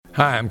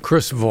Hi, I'm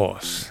Chris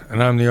Voss,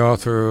 and I'm the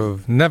author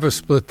of Never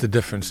Split the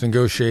Difference,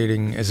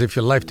 Negotiating as if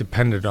your life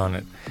depended on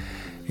it.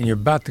 And you're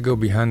about to go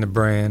behind the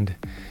brand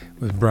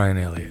with Brian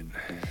Elliott.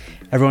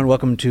 Everyone,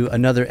 welcome to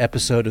another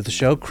episode of the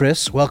show.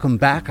 Chris, welcome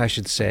back, I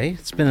should say.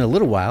 It's been a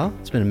little while.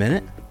 It's been a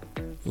minute.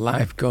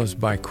 Life goes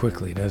by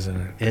quickly, doesn't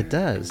it? It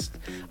does.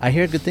 I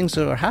hear good things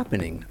are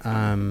happening.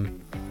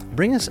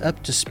 Bring us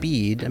up to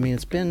speed. I mean,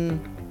 it's been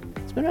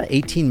about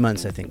 18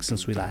 months, I think,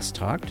 since we last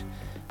talked.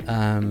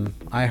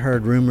 I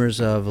heard rumors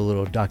of a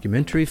little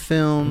documentary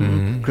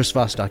film, Chris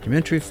Voss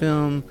documentary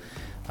film.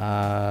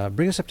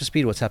 Bring us up to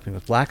speed. What's happening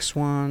with Black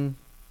Swan?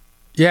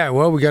 Yeah,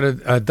 well, we got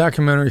a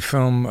documentary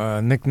film.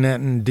 Nick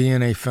Netton,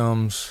 DNA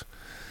Films,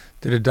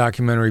 did a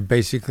documentary,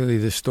 basically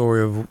the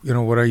story of,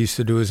 what I used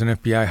to do as an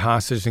FBI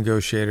hostage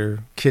negotiator,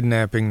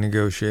 kidnapping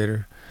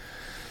negotiator,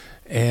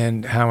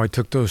 and how I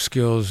took those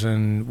skills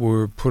and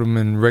put them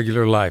in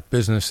regular life,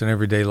 business and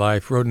everyday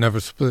life. Wrote Never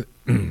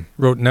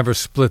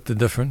Split the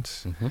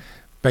Difference,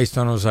 based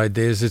on those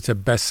ideas. It's a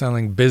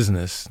best-selling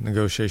business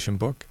negotiation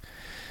book,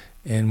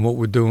 and what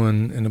we're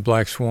doing in the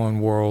Black Swan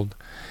world.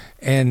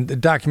 And the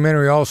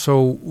documentary also,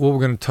 what we're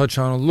going to touch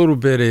on a little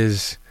bit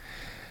is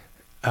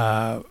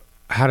how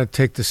to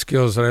take the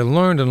skills that I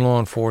learned in law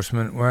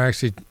enforcement. We're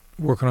actually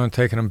working on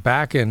taking them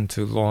back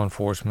into law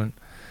enforcement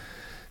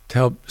to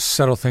help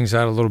settle things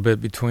out a little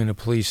bit between the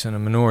police and the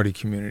minority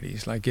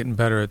communities, like getting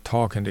better at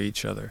talking to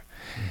each other.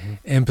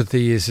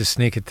 Empathy is a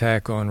sneak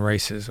attack on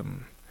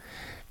racism.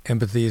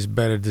 Empathy is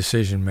better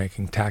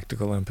decision-making,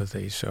 tactical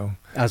empathy. So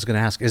I was going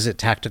to ask, is it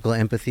tactical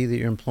empathy that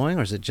you're employing,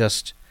 or is it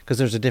just... Because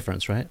there's a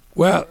difference, right?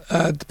 Well,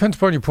 it depends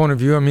upon your point of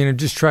view. I mean,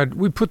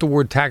 we put the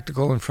word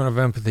tactical in front of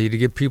empathy to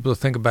get people to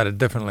think about it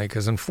differently,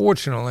 because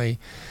unfortunately,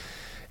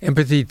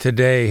 empathy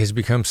today has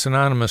become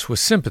synonymous with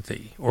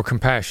sympathy or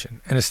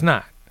compassion, and it's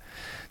not.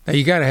 Now,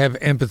 you got to have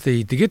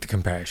empathy to get the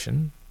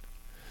compassion.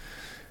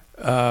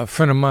 A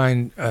friend of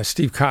mine,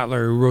 Steve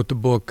Kotler, who wrote the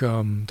book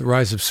The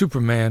Rise of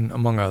Superman,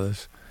 among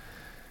others,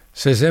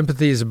 says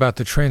empathy is about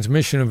the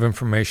transmission of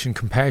information.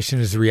 Compassion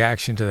is the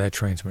reaction to that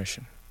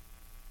transmission.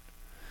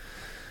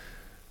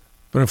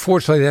 But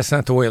unfortunately, that's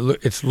not the way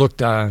it's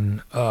looked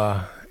on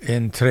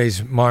in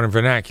today's modern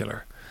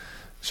vernacular.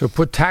 So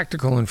put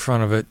tactical in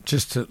front of it,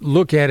 just to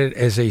look at it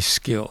as a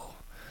skill,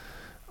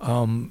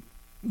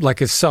 like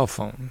a cell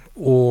phone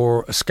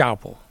or a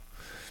scalpel.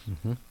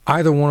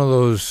 Either one of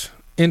those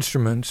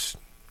instruments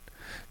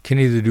can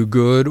either do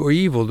good or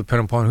evil,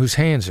 depending upon whose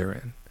hands they're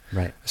in.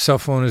 Right. A cell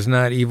phone is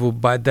not evil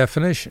by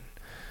definition.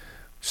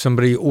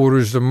 Somebody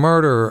orders the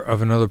murder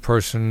of another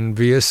person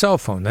via cell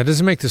phone. That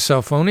doesn't make the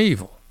cell phone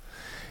evil.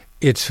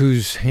 It's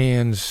whose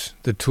hands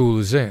the tool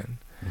is in.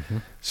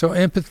 So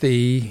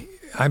empathy,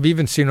 I've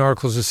even seen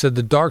articles that said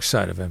the dark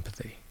side of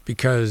empathy,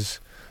 because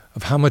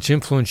of how much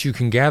influence you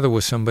can gather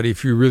with somebody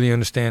if you really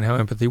understand how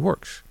empathy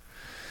works.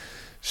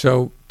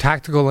 So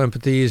tactical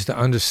empathy is to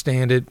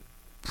understand it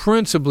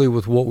principally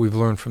with what we've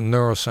learned from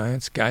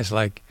neuroscience, guys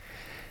like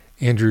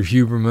Andrew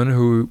Huberman,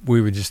 who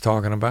we were just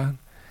talking about.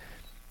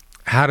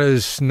 How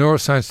does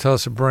neuroscience tell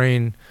us the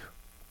brain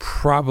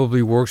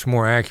probably works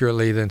more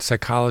accurately than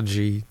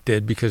psychology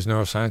did, because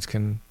neuroscience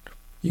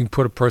you can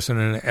put a person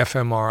in an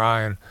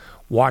fMRI and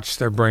watch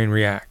their brain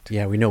react.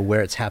 Yeah, we know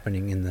where it's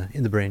happening in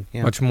the brain.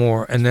 Yeah. Much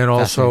more. And then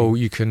also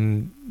you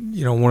can,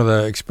 one of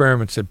the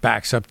experiments that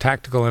backs up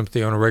tactical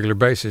empathy on a regular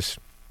basis,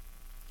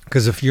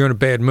 because if you're in a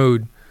bad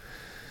mood,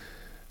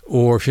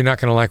 or if you're not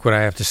going to like what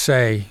I have to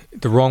say,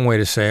 the wrong way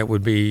to say it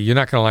would be, you're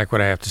not going to like what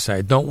I have to say.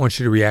 I don't want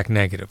you to react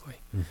negatively.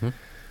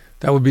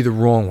 That would be the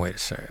wrong way to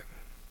say it.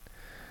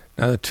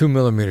 Now, the 2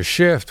 millimeter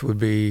shift would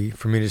be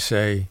for me to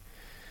say,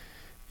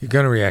 you're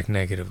going to react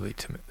negatively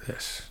to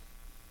this.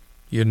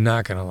 You're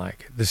not going to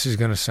like it. This is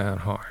going to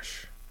sound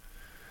harsh.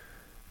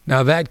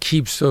 Now, that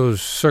keeps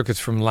those circuits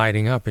from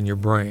lighting up in your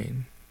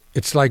brain.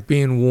 It's like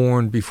being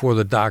warned before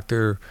the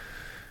doctor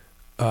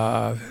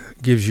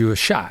gives you a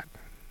shot.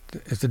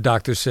 If the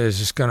doctor says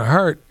it's going to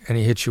hurt and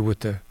he hits you with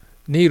the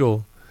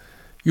needle,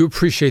 you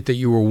appreciate that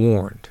you were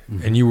warned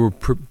and you were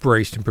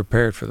braced and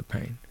prepared for the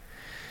pain.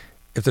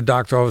 If the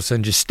doctor all of a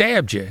sudden just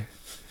stabbed you,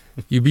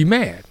 you'd be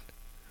mad.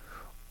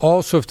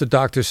 Also, if the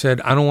doctor said,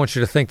 I don't want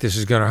you to think this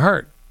is going to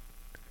hurt,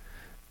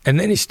 and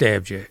then he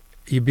stabbed you,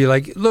 you'd be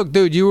like, look,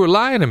 dude, you were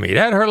lying to me.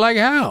 That hurt like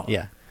hell.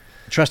 Yeah.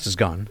 Trust is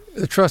gone.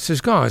 The trust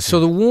is gone. So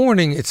the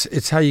warning,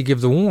 it's how you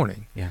give the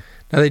warning. Yeah.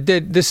 Now, they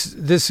did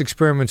this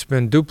experiment's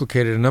been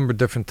duplicated a number of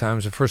different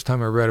times. The first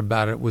time I read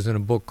about it was in a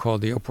book called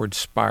The Upward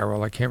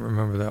Spiral. I can't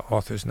remember the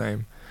author's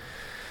name.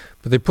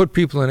 But they put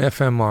people in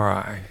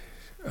fMRI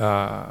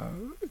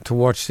to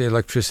watch the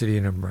electricity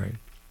in their brain.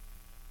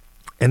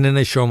 And then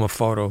they show them a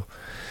photo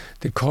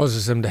that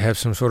causes them to have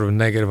some sort of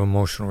negative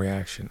emotional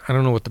reaction. I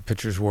don't know what the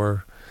pictures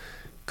were.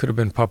 Could have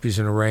been puppies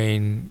in the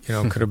rain,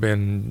 could have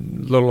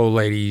been little old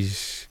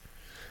ladies,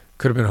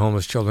 could have been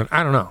homeless children.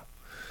 I don't know.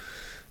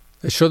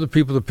 They show the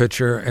people the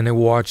picture, and they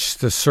watch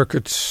the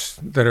circuits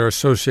that are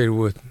associated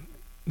with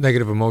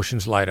negative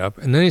emotions light up.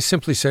 And then they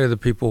simply say to the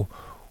people,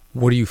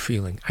 what are you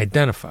feeling?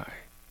 Identify.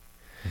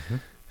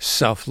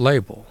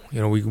 Self-label.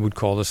 We would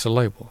call this a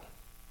label.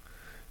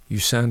 You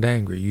sound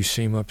angry. You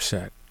seem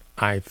upset.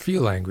 I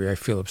feel angry. I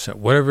feel upset.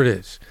 Whatever it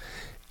is.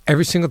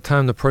 Every single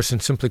time the person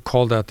simply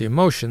called out the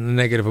emotion, the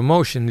negative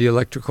emotion, the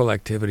electrical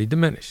activity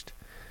diminished.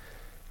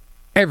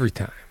 Every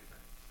time.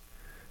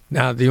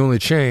 Now, the only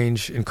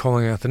change in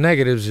calling out the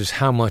negatives is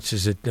how much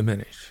is it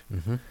diminished.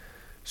 Mm-hmm.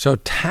 So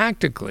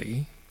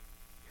tactically,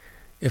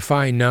 if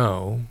I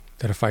know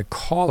that if I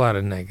call out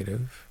a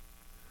negative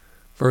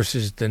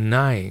versus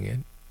denying it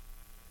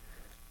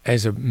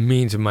as a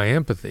means of my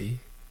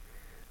empathy,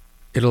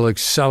 it'll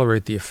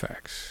accelerate the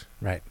effects.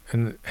 Right.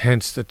 And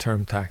hence the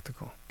term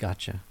tactical.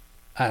 Gotcha.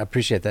 I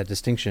appreciate that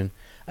distinction.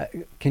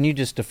 Can you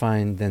just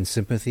define then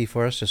sympathy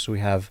for us, just so we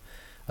have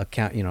a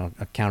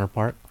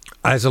counterpart?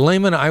 As a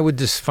layman, I would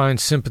define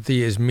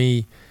sympathy as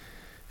me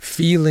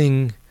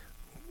feeling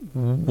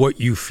what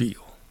you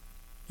feel.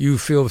 You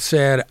feel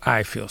sad,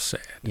 I feel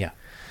sad. Yeah.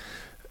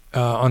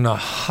 On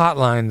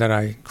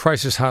the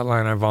crisis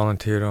hotline I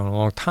volunteered on a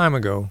long time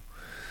ago,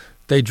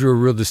 they drew a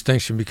real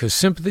distinction because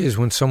sympathy is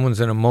when someone's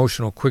in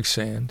emotional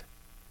quicksand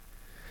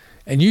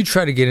and you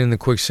try to get in the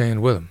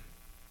quicksand with them.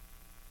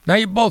 Now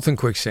you're both in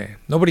quicksand.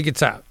 Nobody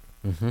gets out.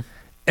 Mm-hmm.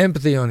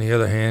 Empathy, on the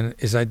other hand,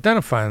 is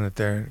identifying that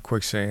they're in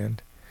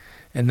quicksand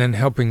and then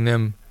helping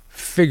them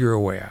figure a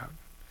way out.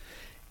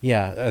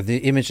 Yeah, the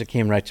image that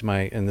came right to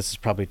and this is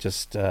probably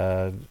just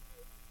a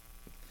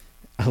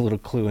little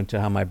clue into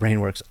how my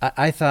brain works.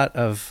 I thought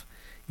of,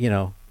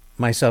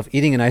 myself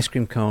eating an ice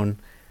cream cone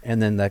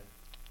and then the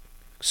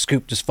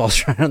scoop just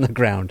falls right on the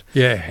ground.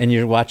 Yeah. And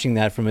you're watching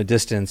that from a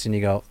distance and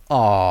you go,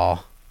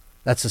 oh,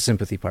 that's the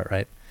sympathy part,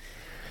 right?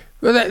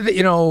 Well,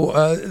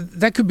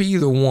 that could be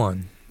either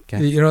one.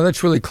 Okay.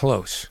 That's really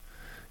close.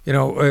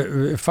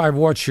 If I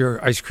watch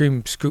your ice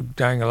cream scoop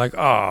down, you're like,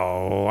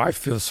 oh, I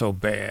feel so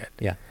bad.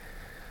 Yeah.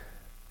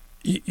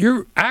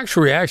 Your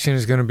actual reaction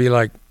is going to be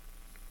like,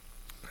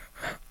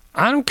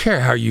 I don't care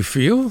how you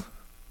feel.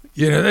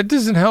 That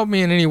doesn't help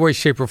me in any way,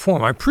 shape, or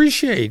form. I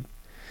appreciate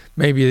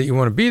maybe that you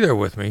want to be there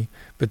with me,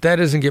 but that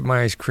doesn't get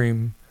my ice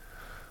cream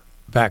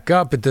back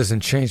up. It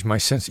doesn't change my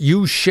sense.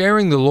 You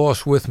sharing the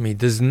loss with me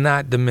does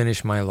not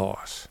diminish my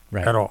loss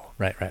at all.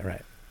 Right.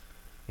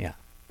 Yeah.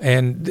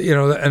 And,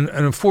 and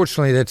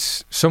unfortunately,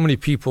 that's so many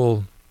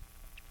people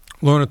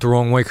learn it the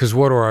wrong way because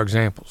what are our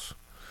examples?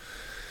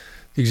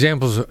 The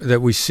examples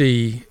that we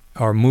see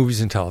are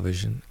movies and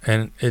television,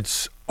 and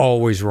it's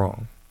always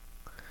wrong.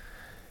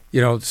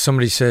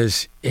 Somebody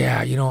says,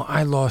 yeah,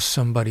 I lost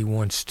somebody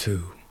once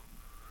too.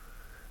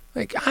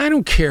 Like, I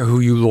don't care who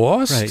you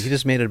lost. Right, you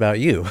just made it about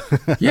you.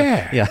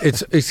 Yeah. Yeah.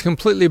 It's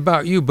completely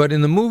about you. But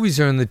in the movies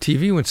or in the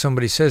TV, when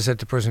somebody says that,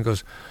 the person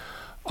goes,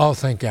 oh,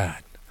 thank God.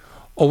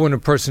 Or when a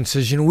person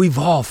says, we've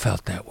all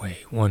felt that way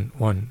one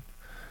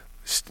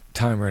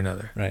time or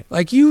another. Right.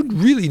 Like, you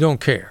really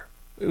don't care.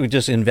 It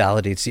just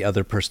invalidates the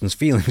other person's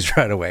feelings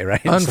right away,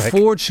 right?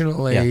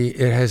 Unfortunately,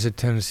 it has a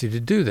tendency to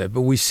do that.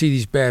 But we see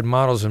these bad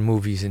models in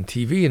movies and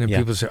TV, and then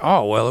people say,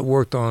 oh, well, it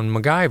worked on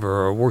MacGyver,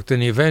 or it worked in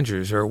The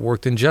Avengers, or it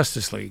worked in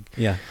Justice League.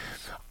 Yeah.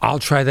 I'll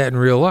try that in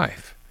real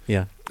life.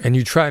 Yeah. And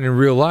you try it in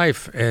real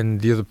life, and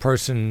the other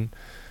person,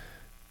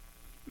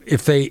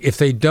 if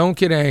they don't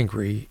get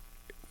angry,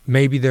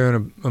 maybe they're in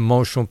an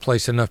emotional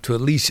place enough to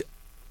at least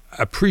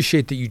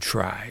appreciate that you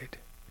tried.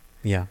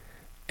 Yeah.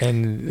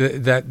 And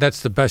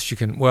that's the best you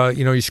can. Well,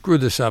 you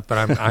screwed this up,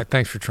 but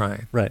thanks for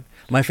trying. Right.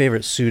 My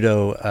favorite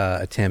pseudo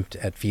attempt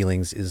at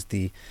feelings is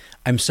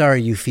I'm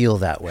sorry you feel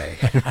that way,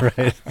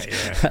 right?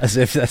 Yeah. As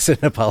if that's an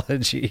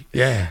apology.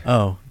 Yeah.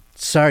 Oh,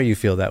 sorry you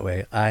feel that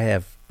way. I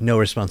have no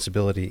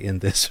responsibility in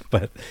this,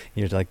 but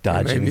you're like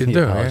dodging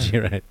the apology,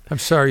 right? I'm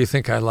sorry you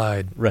think I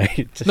lied.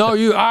 Right. No,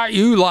 you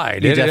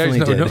lied. You definitely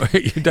did. No,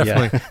 you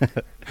definitely.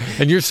 Yeah.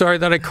 And you're sorry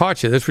that I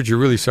caught you. That's what you're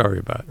really sorry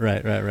about.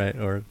 Right.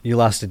 Or you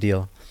lost a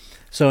deal.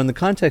 So in the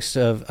context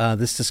of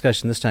this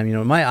discussion this time,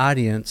 my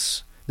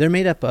audience, they're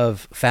made up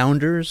of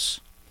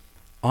founders,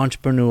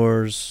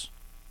 entrepreneurs,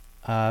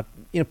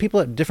 people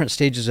at different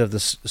stages of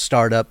the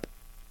startup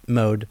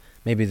mode.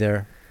 Maybe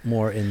they're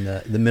more in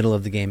the middle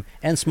of the game,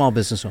 and small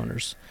business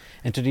owners.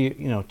 And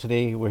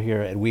today we're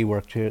here at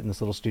WeWork here in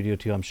this little studio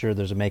too. I'm sure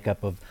there's a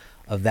makeup of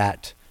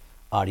that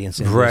audience.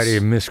 Variety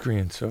of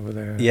miscreants over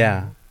there.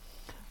 Yeah.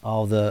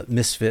 All the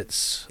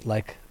misfits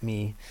like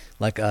me,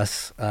 like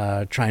us,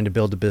 trying to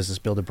build a business,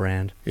 build a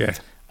brand. Yeah.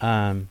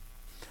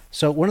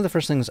 So one of the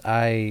first things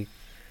I've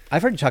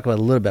heard you talk about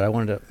a little bit, I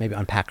wanted to maybe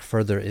unpack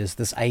further, is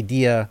this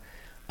idea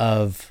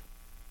of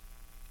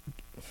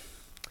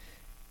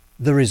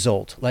the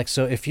result. Like,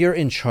 so if you're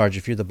in charge,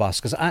 if you're the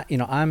boss, because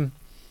I'm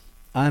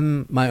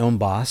my own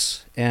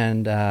boss,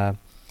 and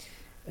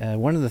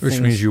one of the things...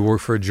 Which means you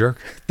work for a jerk?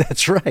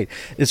 That's right.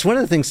 It's one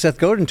of the things Seth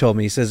Godin told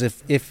me. He says,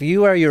 if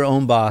you are your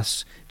own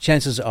boss,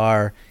 chances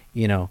are,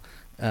 you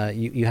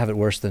have it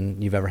worse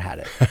than you've ever had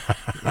it.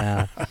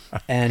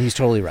 And he's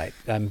totally right.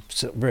 I'm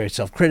very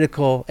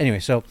self-critical. Anyway,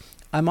 so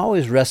I'm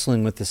always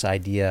wrestling with this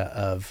idea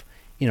of,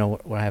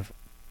 when I have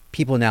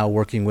people now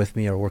working with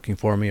me or working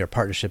for me, or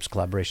partnerships,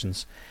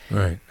 collaborations.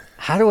 Right.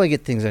 How do I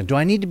get things done? Do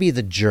I need to be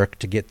the jerk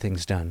to get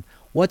things done?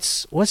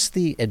 What's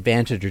the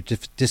advantage or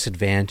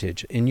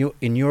disadvantage in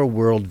your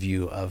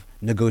worldview of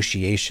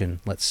negotiation?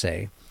 Let's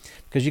say,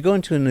 because you go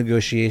into a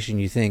negotiation,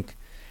 you think,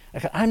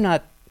 I'm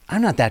not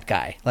that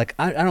guy. Like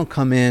I don't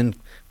come in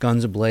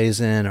guns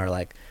a-blazing, or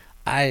like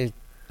I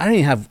don't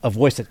even have a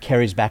voice that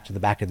carries back to the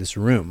back of this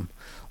room,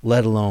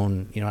 let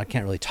alone, I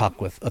can't really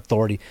talk with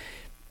authority.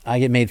 I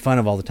get made fun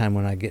of all the time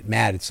when I get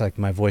mad. It's like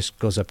my voice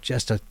goes up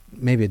just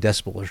maybe a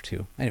decibel or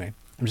two. Anyway,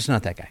 I'm just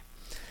not that guy.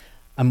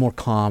 I'm more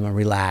calm and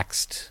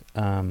relaxed.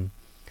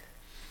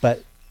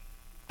 But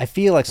I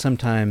feel like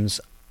sometimes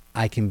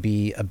I can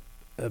be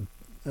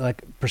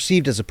like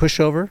perceived as a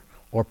pushover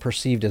or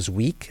perceived as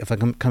weak if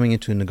I'm coming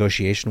into a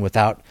negotiation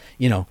without,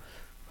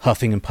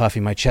 huffing and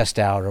puffing my chest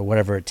out or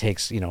whatever it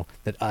takes,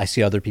 that I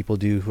see other people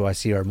do who I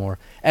see are more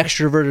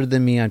extroverted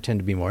than me. I tend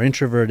to be more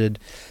introverted.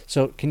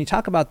 So can you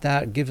talk about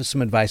that? Give us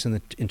some advice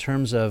in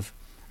terms of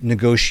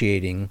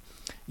negotiating,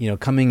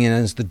 coming in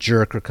as the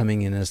jerk or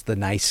coming in as the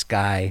nice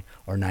guy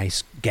or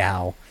nice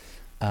gal.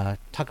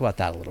 Talk about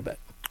that a little bit.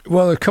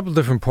 Well, a couple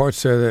different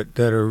parts there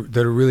that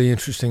are really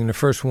interesting. And the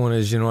first one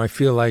is, I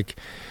feel like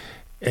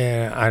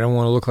I don't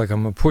want to look like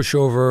I'm a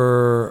pushover,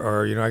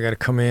 or, I got to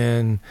come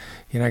in,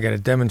 I got to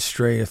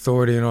demonstrate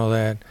authority and all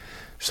that.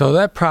 So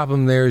that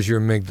problem there is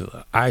your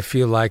amygdala. I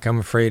feel like I'm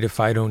afraid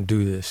if I don't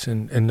do this.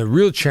 And the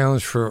real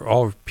challenge for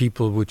all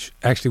people, which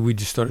actually we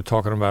just started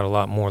talking about a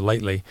lot more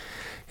lately,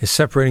 is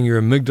separating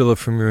your amygdala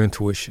from your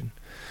intuition.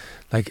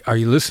 Like, are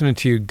you listening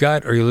to your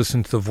gut, or are you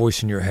listening to the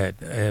voice in your head?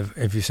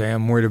 If you say,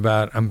 I'm worried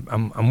about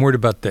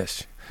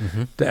this,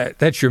 mm-hmm.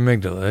 That's your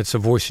amygdala. That's a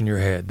voice in your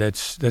head.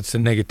 That's the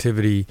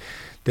negativity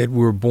that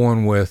we're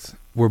born with.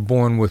 We're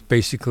born with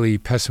basically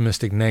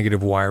pessimistic,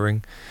 negative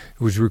wiring.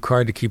 It was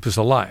required to keep us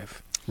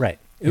alive. Right.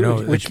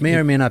 Which may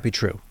or may not be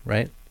true,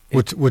 right?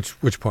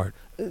 Which part?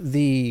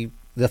 The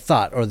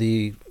thought, or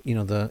the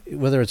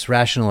whether it's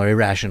rational or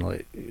irrational,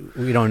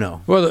 we don't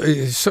know. Well,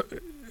 it's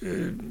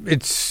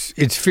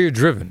fear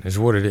driven is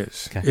what it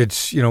is. Okay.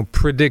 It's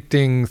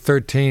predicting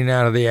 13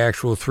 out of the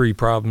actual 3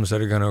 problems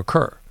that are going to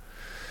occur.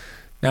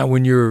 Now,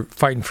 when you're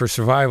fighting for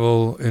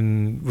survival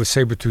with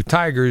saber-toothed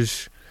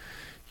tigers,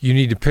 you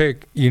need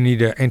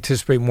to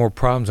anticipate more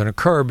problems that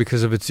occur,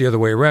 because if it's the other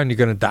way around, you're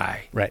going to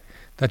die. Right.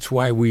 That's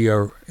why we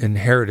are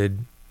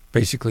inherited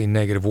basically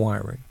negative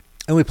wiring.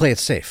 And we play it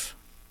safe.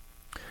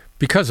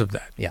 Because of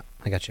that. Yeah,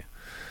 I got you.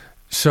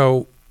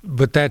 So,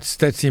 but that's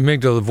the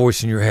amygdala, the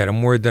voice in your head.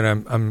 I'm worried that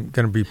I'm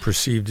going to be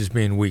perceived as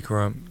being weak,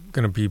 or I'm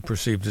going to be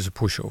perceived as a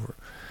pushover.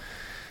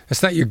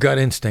 That's not your gut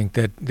instinct.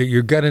 That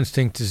your gut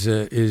instinct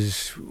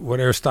is what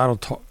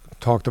Aristotle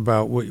talked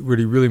about, what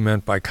he really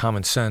meant by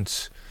common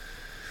sense,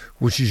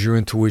 which is your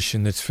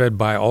intuition that's fed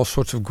by all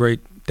sorts of great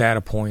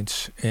data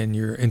points, and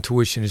your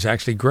intuition is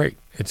actually great.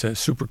 It's a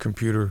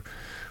supercomputer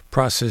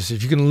process.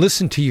 If you can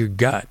listen to your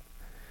gut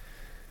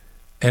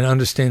and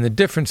understand the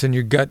difference, and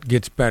your gut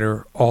gets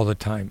better all the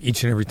time,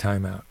 each and every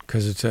time out,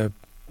 because it's a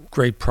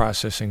great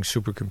processing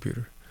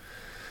supercomputer.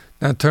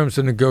 Now, in terms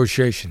of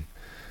negotiation,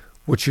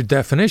 what's your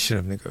definition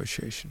of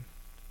negotiation?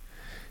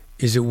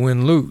 Is it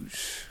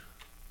win-lose?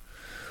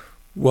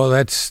 Well,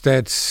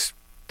 that's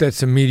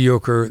a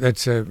mediocre.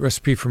 That's a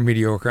recipe for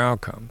mediocre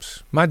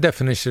outcomes. My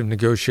definition of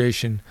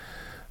negotiation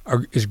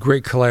is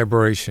great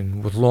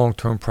collaboration with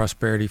long-term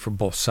prosperity for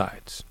both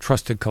sides.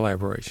 Trusted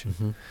collaboration.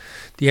 Mm-hmm.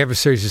 The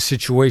adversary is a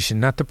situation,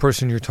 not the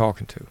person you're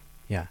talking to.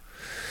 Yeah.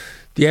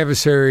 The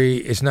adversary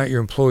is not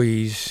your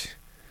employees.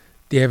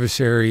 The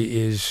adversary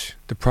is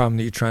the problem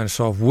that you're trying to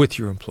solve with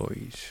your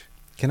employees.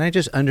 Can I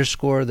just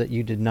underscore that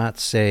you did not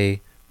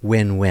say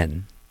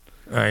win-win?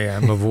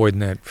 I'm avoiding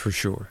that for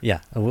sure.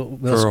 Yeah.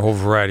 For a whole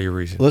variety of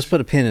reasons. Let's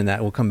put a pin in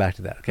that. We'll come back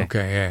to that. Okay.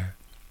 Okay, yeah.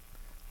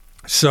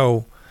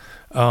 So,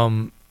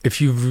 if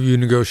you view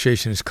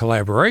negotiation as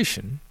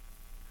collaboration,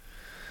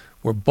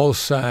 where both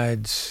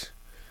sides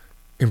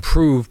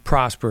improve,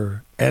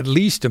 prosper, at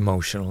least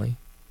emotionally,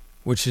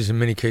 which is in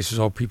many cases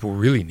all people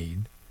really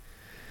need,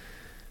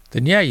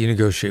 then yeah, you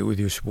negotiate with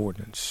your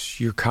subordinates,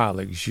 your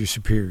colleagues, your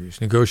superiors.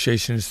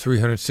 Negotiation is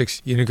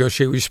 360. You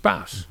negotiate with your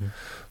spouse. Mm-hmm.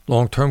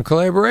 Long-term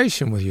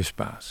collaboration with your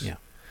spouse. Yeah.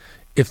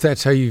 If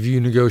that's how you view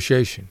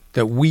negotiation,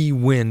 that we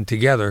win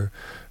together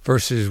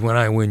versus when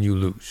I win, you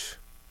lose.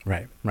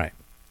 Right.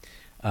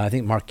 I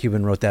think Mark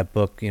Cuban wrote that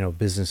book,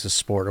 Business is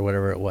Sport, or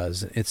whatever it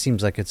was. It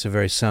seems like it's a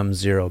very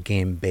sum-zero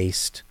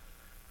game-based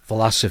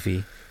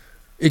philosophy.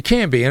 It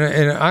can be,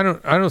 and I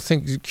don't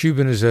think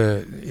Cuban is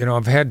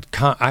I've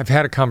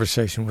had a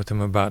conversation with him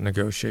about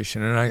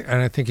negotiation,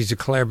 and I think he's a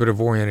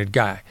collaborative-oriented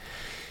guy,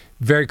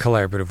 very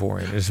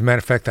collaborative-oriented. As a matter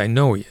of fact, I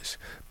know he is.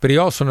 But he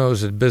also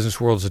knows that the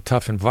business world is a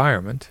tough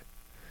environment,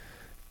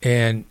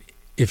 and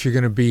if you're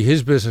going to be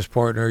his business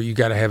partner, you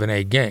got to have an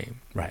A game.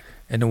 Right.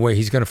 And the way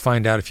he's going to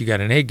find out if you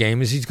got an A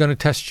game is he's going to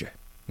test you.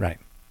 Right.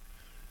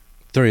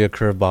 Throw you a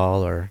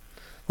curveball,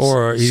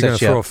 or he's going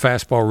to throw a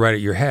fastball right at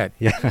your head.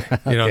 Yeah.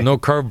 Okay. No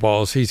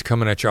curveballs. He's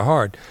coming at you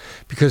hard,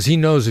 because he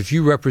knows if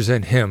you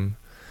represent him,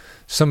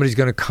 somebody's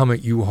going to come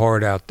at you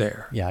hard out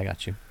there. Yeah, I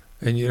got you.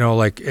 And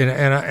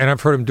and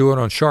I've heard him do it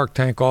on Shark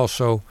Tank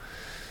also.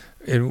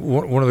 And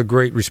one of the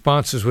great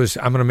responses was,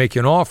 "I'm going to make you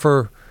an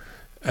offer,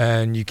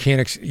 and you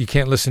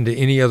can't listen to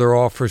any other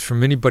offers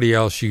from anybody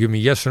else. You give me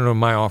yes or no to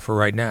my offer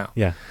right now."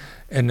 Yeah.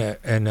 And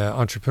the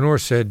entrepreneur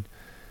said,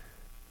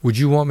 "Would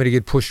you want me to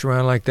get pushed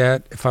around like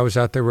that if I was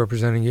out there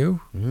representing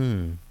you?"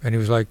 Mm. And he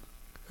was like,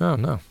 "Oh,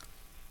 no."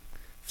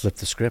 Flip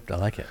the script. I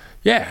like it.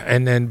 Yeah,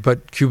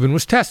 but Cuban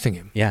was testing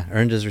him. Yeah,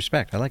 earned his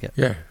respect. I like it.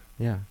 Yeah.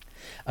 Yeah.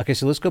 Okay,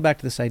 so let's go back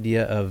to this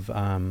idea of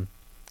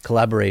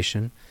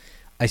collaboration.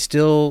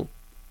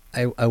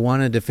 I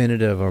want a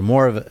definitive or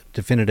more of a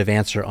definitive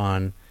answer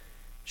on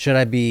should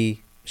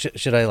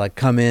I like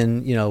come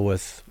in,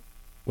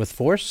 with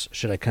force?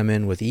 Should I come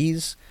in with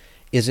ease?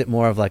 Is it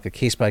more of like a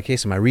case by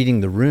case? Am I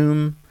reading the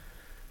room?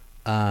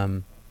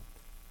 I'm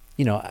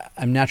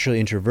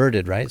naturally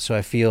introverted, right? So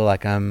I feel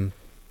like I'm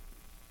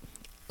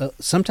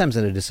sometimes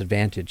at a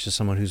disadvantage to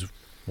someone who's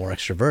more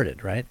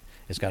extroverted, right?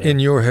 It's got in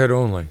your head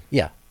only.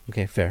 Yeah.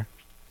 Okay, fair.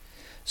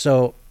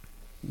 So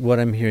what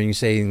I'm hearing you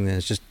saying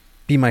is just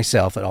be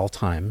myself at all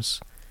times.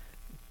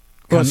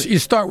 Well, you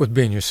start with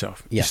being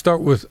yourself. Yeah. You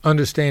start with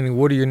understanding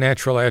what are your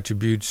natural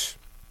attributes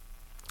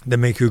that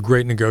make you a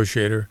great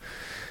negotiator.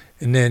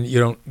 And then you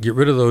don't get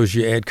rid of those,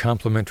 you add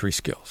complementary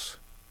skills.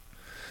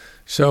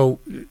 So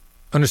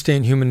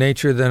understand human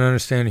nature, then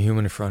understand the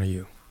human in front of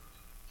you.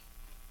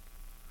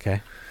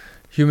 Okay.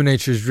 Human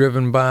nature is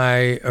driven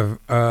by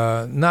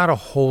not a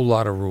whole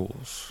lot of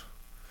rules.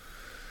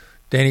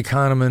 Danny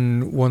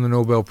Kahneman won the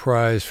Nobel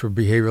Prize for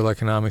behavioral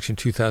economics in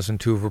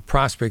 2002 for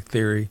prospect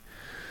theory.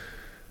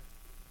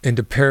 And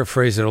to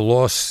paraphrase it, a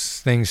loss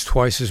stings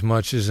twice as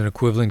much as an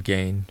equivalent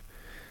gain.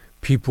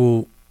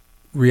 People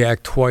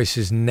react twice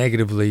as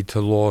negatively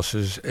to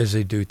losses as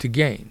they do to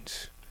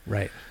gains.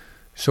 Right.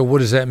 So what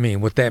does that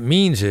mean? What that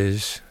means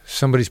is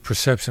somebody's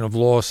perception of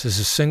loss is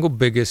the single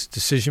biggest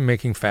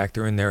decision-making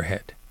factor in their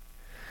head.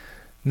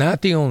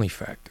 Not the only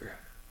factor,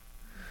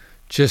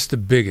 just the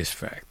biggest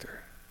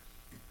factor.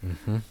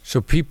 Mm-hmm. So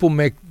people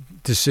make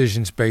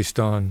decisions based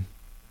on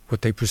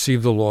what they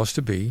perceive the loss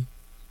to be,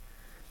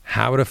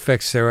 how it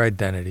affects their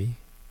identity,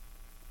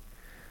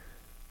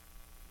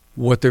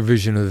 what their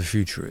vision of the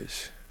future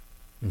is.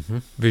 Mm-hmm.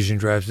 Vision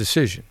drives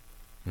decision.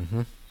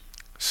 Mm-hmm.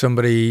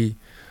 Somebody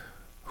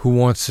who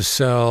wants to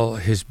sell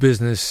his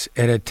business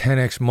at a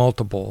 10x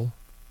multiple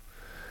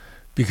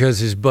because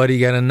his buddy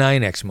got a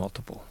 9x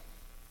multiple.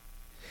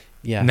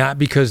 Yeah. Not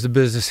because the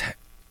business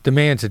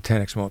demands a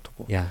 10x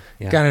multiple. Yeah.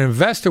 Yeah. Got an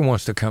investor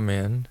wants to come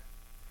in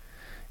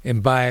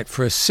and buy it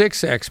for a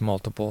 6x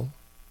multiple,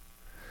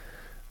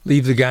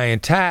 leave the guy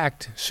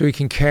intact so he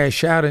can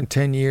cash out in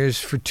 10 years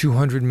for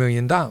 $200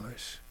 million.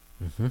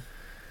 Mm-hmm.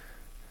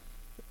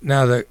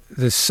 Now,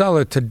 the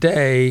seller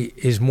today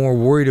is more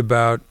worried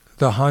about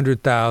the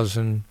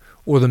 $100,000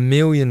 or the $1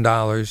 million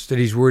that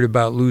he's worried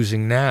about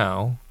losing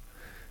now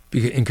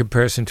in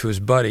comparison to his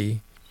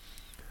buddy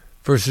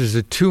versus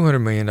the $200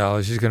 million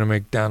he's going to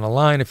make down the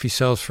line if he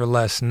sells for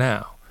less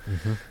now.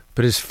 Mm-hmm.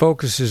 But his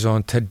focus is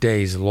on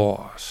today's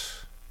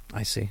loss.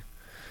 I see.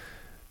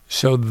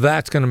 So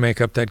that's going to make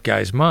up that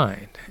guy's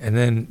mind. And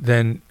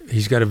then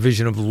he's got a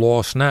vision of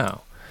loss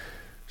now.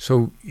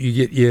 So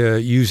you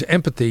use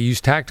empathy,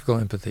 use tactical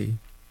empathy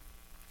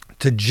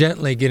to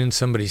gently get in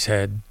somebody's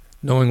head,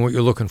 knowing what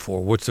you're looking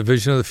for. What's the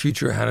vision of the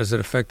future? How does it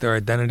affect their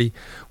identity?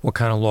 What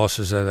kind of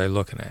losses are they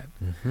looking at?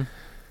 Mm-hmm.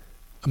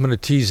 I'm going to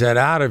tease that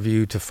out of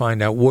you to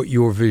find out what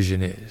your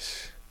vision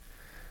is.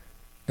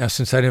 Now,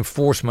 since I didn't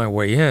force my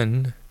way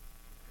in,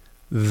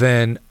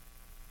 then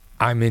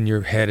I'm in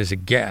your head as a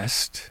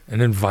guest, an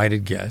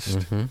invited guest.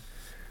 Mm-hmm.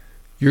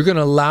 You're going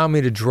to allow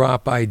me to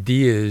drop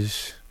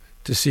ideas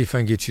to see if I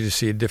can get you to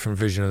see a different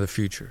vision of the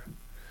future.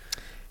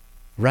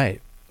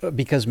 Right.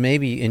 Because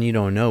maybe, and you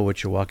don't know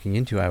what you're walking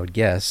into, I would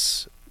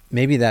guess,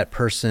 maybe that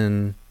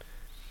person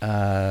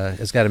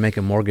has got to make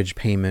a mortgage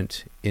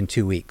payment in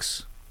 2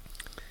 weeks.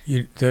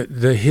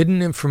 The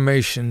hidden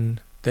information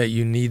that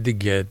you need to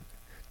get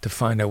to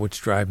find out what's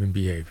driving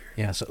behavior.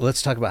 Yeah, so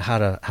let's talk about how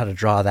to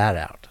draw that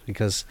out,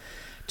 because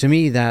to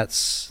me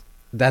that's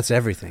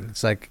everything.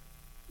 It's like,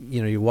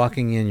 you're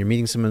walking in, you're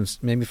meeting someone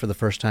maybe for the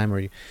first time, or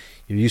you're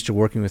used to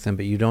working with them,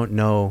 but you don't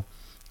know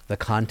the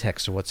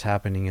context of what's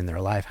happening in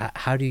their life.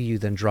 How do you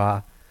then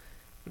draw?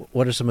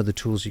 What are some of the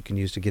tools you can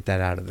use to get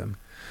that out of them?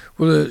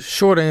 Well, the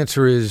short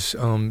answer is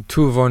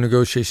two of our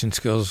negotiation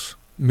skills: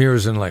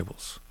 mirrors and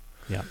labels.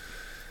 Yeah.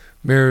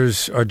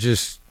 Mirrors are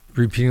just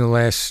repeating the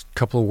last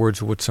couple of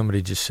words of what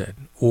somebody just said,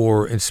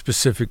 or in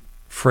specific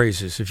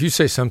phrases. If you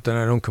say something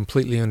I don't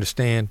completely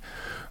understand,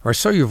 or I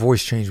saw your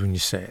voice change when you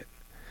say it,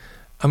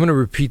 I'm going to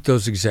repeat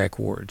those exact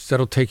words.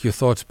 That'll take your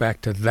thoughts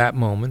back to that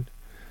moment.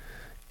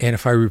 And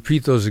if I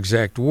repeat those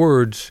exact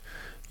words,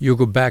 you'll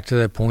go back to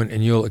that point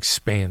and you'll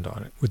expand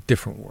on it with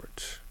different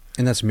words.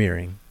 And that's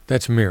mirroring.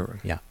 That's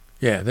mirroring. Yeah.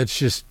 Yeah,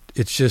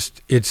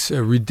 it's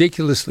a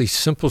ridiculously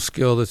simple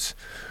skill that's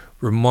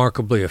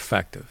remarkably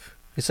effective.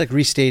 It's like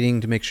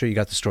restating to make sure you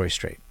got the story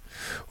straight.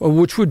 Well,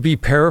 which would be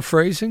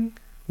paraphrasing,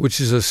 which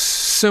is a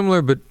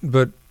similar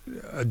but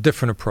a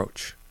different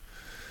approach.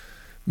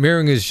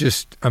 Mirroring is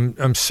just I'm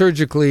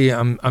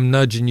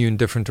nudging you in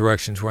different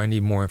directions where I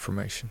need more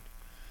information.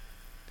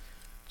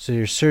 So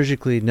you're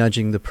surgically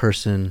nudging the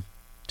person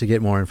to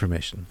get more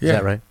information. Is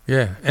that right?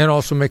 Yeah, and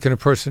also making a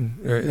person,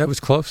 that was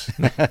close.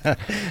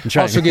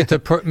 Also get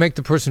to make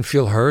the person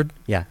feel heard.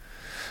 Yeah.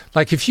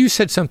 Like if you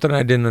said something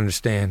I didn't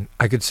understand,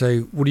 I could say,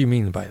 what do you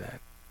mean by that?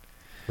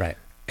 Right.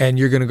 And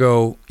you're going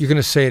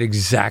to say it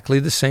exactly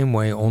the same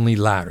way, only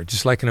louder,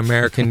 just like an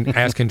American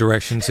asking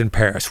directions in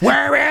Paris.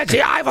 Where is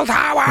the Eiffel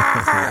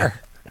Tower?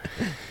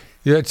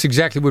 Yeah, that's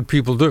exactly what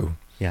people do.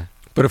 Yeah.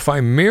 But if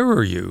I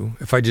mirror you,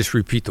 if I just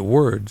repeat the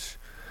words,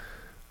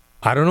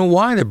 I don't know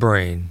why the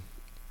brain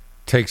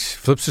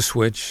flips a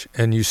switch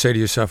and you say to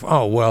yourself,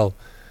 oh, well,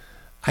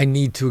 I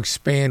need to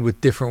expand with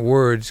different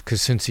words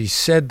because since he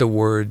said the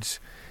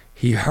words,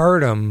 he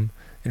heard them,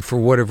 and for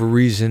whatever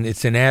reason,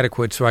 it's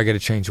inadequate, so I got to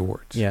change the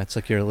words. Yeah, it's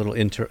like your little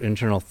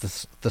internal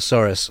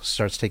thesaurus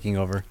starts taking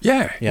over.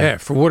 Yeah.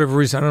 For whatever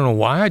reason, I don't know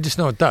why. I just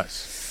know it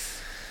does.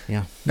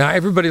 Yeah. Now,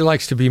 everybody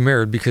likes to be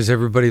mirrored because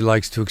everybody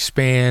likes to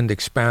expand,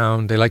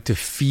 expound. They like to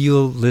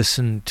feel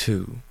listened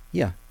to.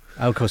 Yeah,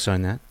 I would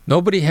co-sign that.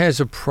 Nobody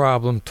has a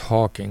problem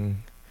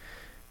talking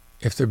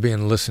if they're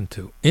being listened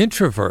to.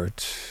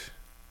 Introverts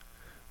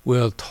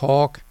will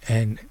talk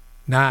and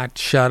not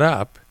shut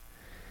up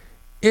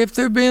if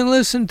they're being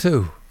listened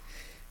to.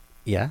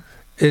 Yeah.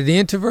 The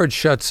introvert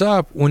shuts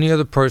up when the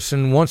other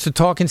person wants to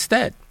talk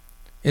instead.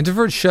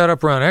 Introverts shut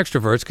up around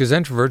extroverts because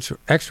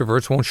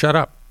extroverts won't shut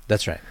up.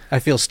 That's right. I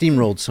feel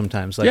steamrolled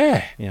sometimes.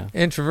 Yeah. Yeah.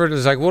 Introvert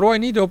is like, what do I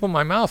need to open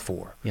my mouth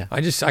for? Yeah.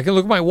 I can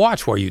look at my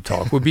watch while you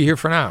talk. We'll be here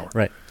for an hour.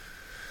 Right.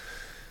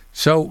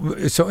 So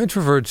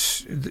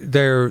introverts,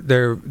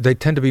 they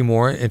tend to be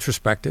more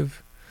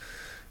introspective.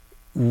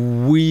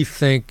 We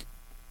think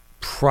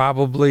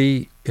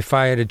probably if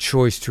I had a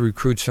choice to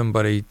recruit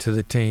somebody to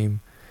the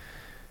team,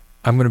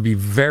 I'm going to be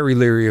very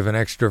leery of an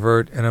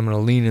extrovert and I'm going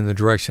to lean in the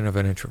direction of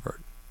an introvert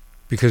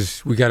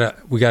because we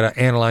gotta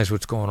analyze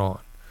what's going on.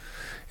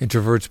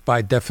 Introverts,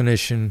 by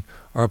definition,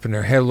 are up in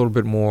their head a little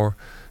bit more,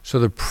 so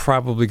they're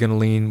probably going to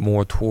lean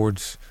more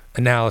towards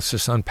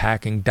analysis,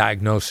 unpacking,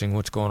 diagnosing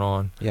what's going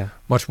on. Yeah.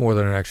 Much more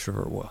than an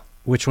extrovert will.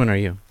 Which one are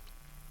you?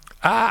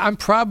 I'm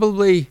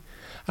probably,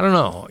 I don't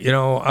know.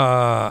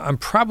 I'm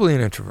probably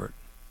an introvert.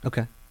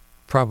 Okay.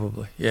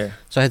 Probably, yeah.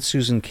 So I had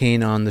Susan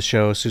Cain on the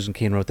show. Susan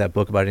Cain wrote that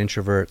book about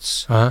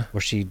introverts,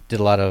 where she did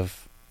a lot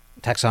of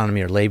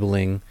taxonomy or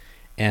labeling.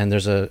 And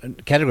there's a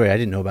category I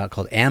didn't know about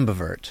called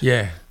ambivert.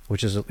 Yeah.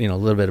 Which is a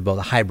little bit about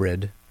the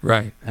hybrid.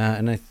 Right.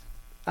 And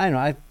I don't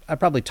know. I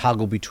probably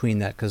toggle between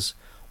that because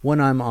when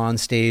I'm on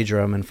stage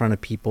or I'm in front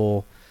of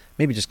people,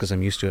 maybe just because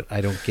I'm used to it,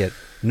 I don't get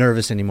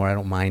nervous anymore. I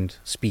don't mind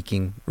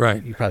speaking.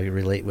 Right. You probably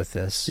relate with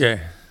this. Yeah.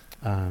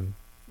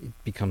 It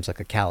becomes like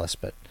a callus,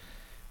 but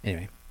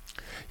anyway.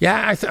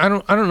 Yeah, I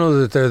don't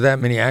know that there are that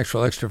many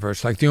actual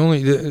extroverts. Like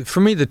for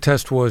me, the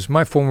test was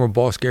my former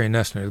boss, Gary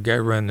Nessner, the guy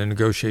who ran the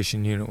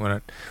negotiation unit when I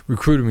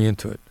recruited me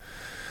into it.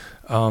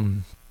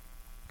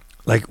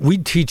 Like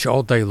we'd teach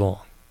all day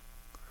long,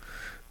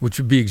 which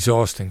would be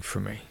exhausting for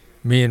me.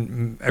 Me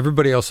and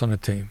everybody else on the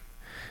team.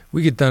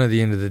 We get done at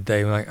the end of the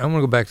day. We're like, I'm going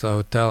to go back to the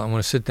hotel. I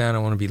want to sit down. I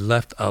want to be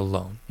left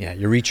alone. Yeah,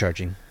 you're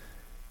recharging.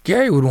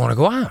 Gary would want to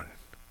go out.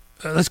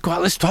 Let's go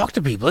out. Let's talk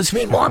to people. Let's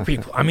meet more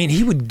people. I mean,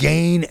 he would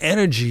gain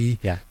energy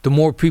the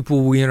more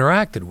people we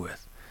interacted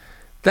with.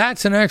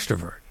 That's an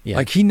extrovert. Yeah.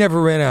 Like he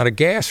never ran out of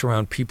gas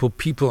around people.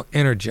 People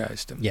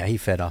energized him. Yeah, he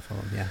fed off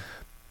of them.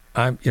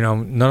 Yeah.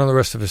 None of the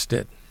rest of us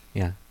did.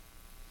 Yeah.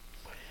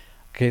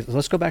 Okay, so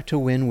let's go back to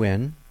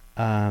win-win.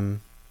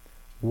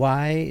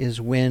 Why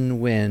is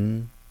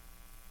win-win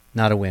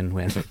not a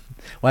win-win?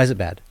 Why is it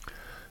bad?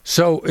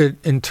 So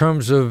in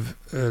terms of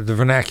the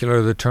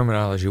vernacular, the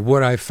terminology,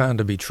 what I've found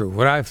to be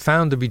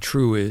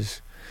true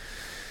is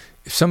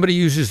if somebody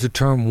uses the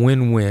term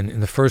win-win in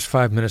the first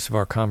 5 minutes of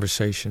our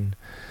conversation,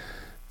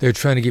 they're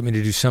trying to get me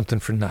to do something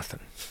for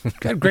nothing.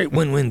 Got a great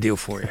win-win deal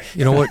for you.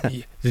 You know what?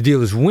 The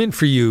deal is win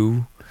for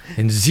you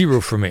and zero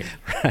for me.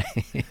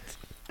 Right.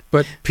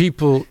 But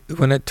people,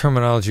 when that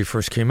terminology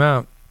first came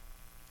out,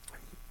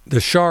 the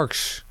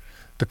sharks,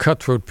 the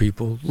cutthroat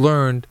people,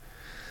 learned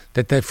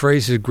that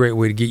phrase is a great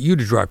way to get you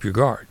to drop your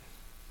guard.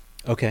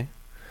 Okay.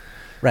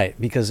 Right,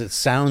 because it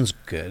sounds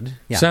good.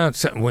 Yeah.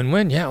 Sounds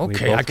win-win. Yeah,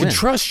 okay, I can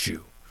trust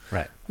you.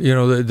 Right.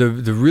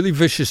 The really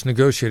vicious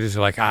negotiators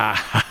are like,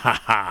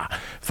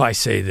 if I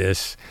say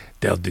this,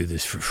 they'll do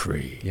this for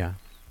free. Yeah.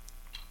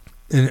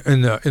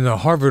 In the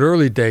Harvard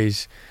early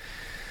days,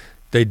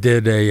 they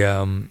did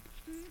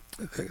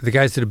the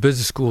guys at a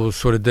business school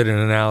sort of did an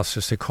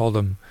analysis. They called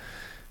them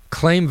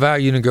claim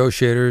value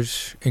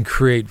negotiators and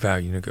create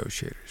value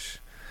negotiators.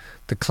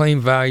 The claim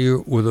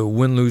value were the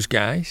win-lose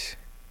guys.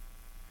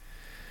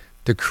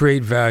 The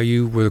create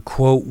value were the,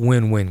 quote,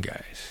 win-win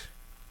guys.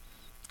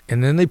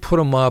 And then they put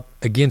them up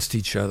against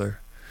each other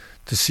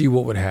to see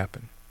what would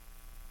happen.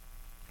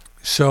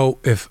 So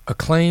if a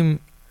claim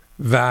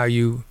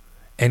value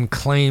and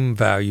claim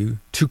value,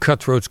 two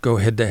cutthroats go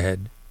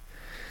head-to-head,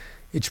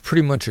 it's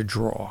pretty much a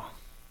draw.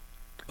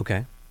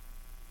 Okay.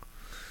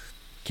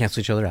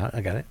 Cancel each other out. I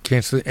got it.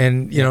 Cancel,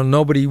 and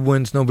nobody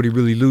wins, nobody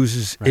really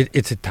loses. Right.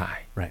 It's a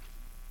tie. Right.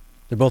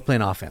 They're both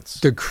playing offense.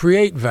 The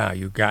create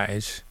value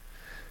guys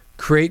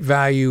create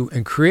value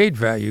and create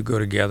value go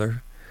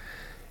together,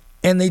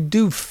 and they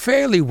do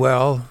fairly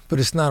well, but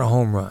it's not a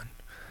home run.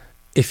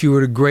 If you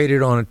were to grade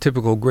it on a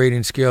typical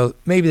grading scale,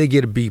 maybe they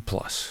get a B+.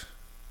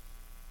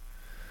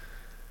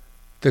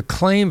 The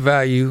claim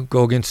value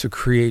go against the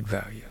create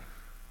value.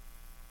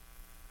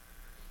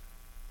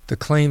 The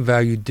claim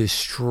value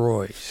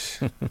destroys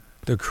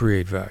the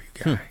create value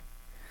guy.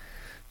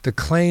 The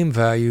claim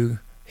value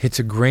hits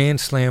a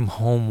grand slam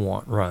home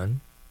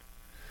run.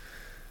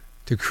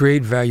 The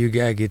create value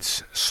guy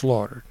gets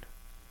slaughtered.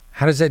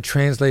 How does that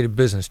translate in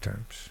business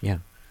terms? Yeah.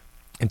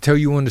 Until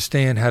you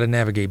understand how to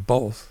navigate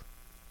both,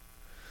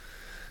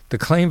 the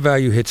claim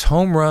value hits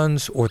home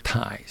runs or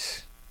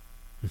ties.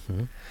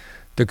 Mm-hmm.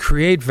 The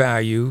create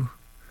value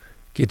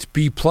gets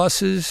B+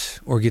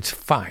 or gets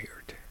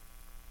fired.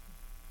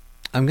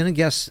 I'm going to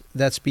guess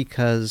that's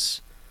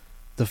because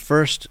the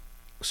first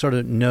sort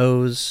of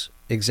knows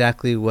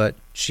exactly what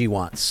she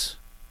wants.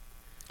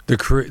 The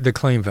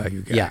claim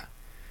value guy. Yeah.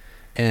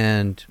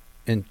 And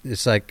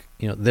it's like,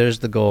 there's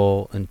the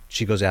goal, and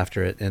she goes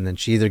after it, and then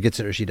she either gets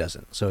it or she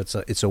doesn't. So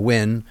it's a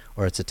win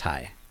or it's a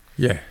tie.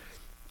 Yeah.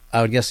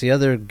 I would guess the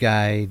other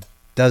guy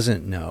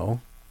doesn't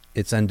know.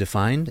 It's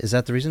undefined. Is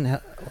that the reason?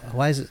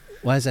 Why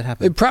is that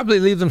happening? They probably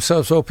leave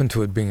themselves open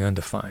to it being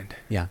undefined.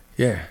 Yeah.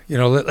 Yeah.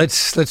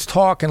 Let's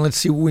talk and let's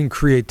see what we can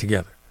create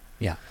together.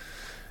 Yeah.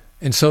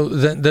 And so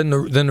then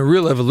the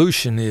real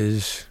evolution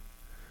is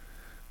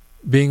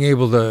being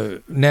able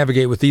to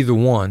navigate with either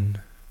one.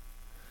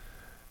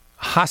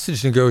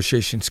 Hostage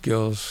negotiation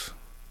skills,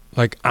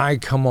 like I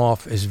come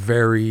off as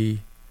very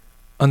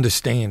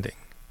understanding,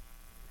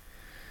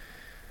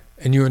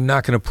 and you are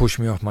not going to push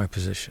me off my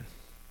position.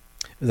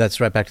 That's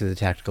right back to the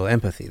tactical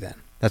empathy. Then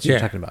that's what you're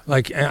talking about.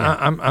 Like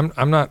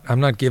I'm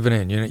not giving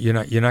in. You're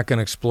not going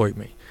to exploit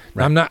me.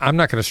 Right. I'm not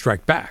going to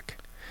strike back.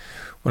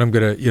 What I'm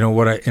going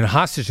to in a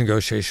hostage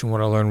negotiation,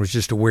 what I learned was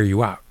just to wear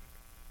you out.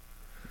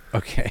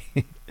 Okay.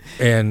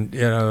 And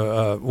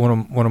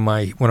one of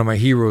my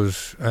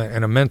heroes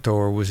and a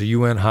mentor was a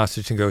UN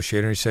hostage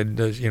negotiator. He said,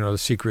 the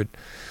secret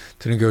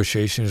to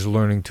negotiation is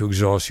learning to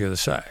exhaust the other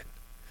side.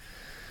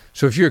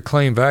 So if you're a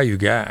claim value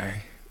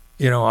guy,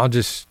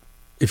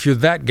 if you're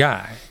that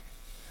guy,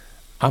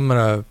 I'm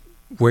gonna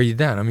wear you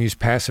down. I'm gonna use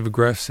passive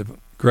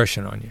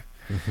aggression on you.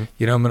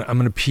 Mm-hmm. I'm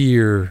gonna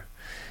appear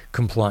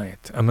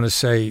compliant. I'm gonna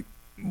say,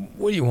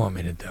 what do you want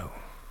me to do?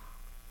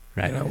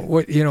 Right.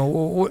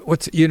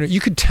 What's you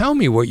could tell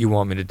me what you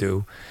want me to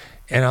do,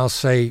 and I'll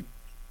say,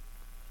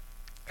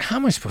 how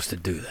am I supposed to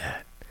do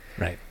that?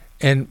 Right.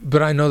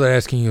 But I know that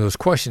asking you those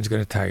questions is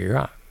going to tire you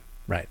out.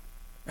 Right.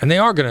 And they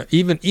are going to,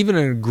 even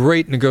in a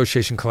great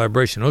negotiation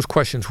collaboration, those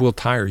questions will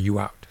tire you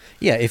out.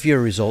 Yeah, if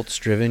you're results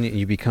driven,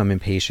 you become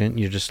impatient.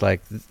 You're just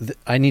like,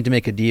 I need to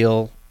make a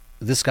deal.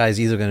 This guy's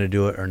either going to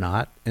do it or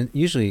not. And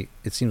usually,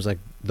 it seems like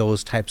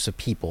those types of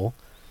people,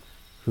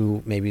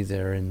 who maybe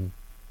they're in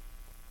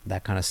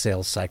that kind of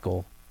sales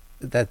cycle,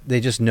 that they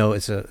just know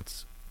it's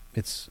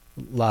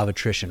law of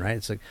attrition, right?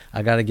 It's like,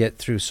 I got to get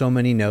through so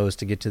many no's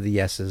to get to the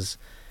yeses,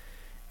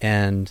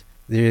 and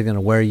they're either going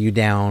to wear you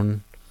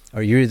down,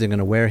 or you're either going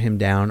to wear him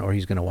down, or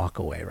he's going to walk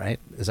away, right?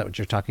 Is that what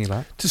you're talking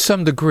about? To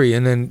some degree,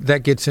 and then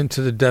that gets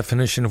into the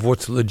definition of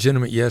what's a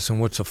legitimate yes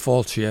and what's a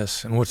false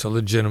yes, and what's a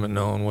legitimate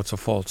no and what's a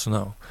false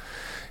no.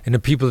 And the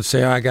people that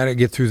say, I got to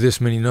get through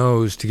this many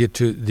no's to get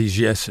to these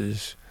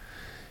yeses,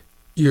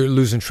 you're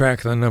losing track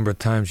of the number of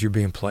times you're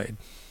being played.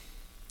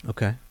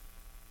 Okay.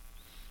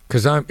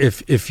 Because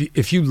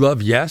if you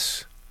love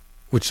yes,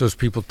 which those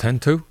people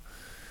tend to,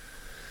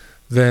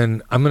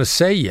 then I'm going to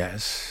say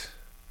yes,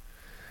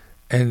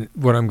 and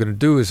what I'm going to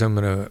do is I'm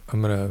going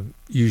to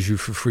use you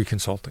for free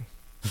consulting.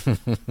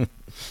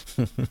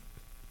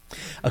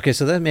 Okay,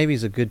 so that maybe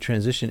is a good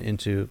transition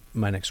into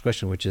my next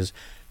question, which is,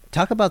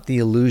 talk about the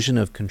illusion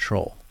of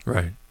control.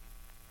 Right.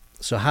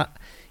 So how,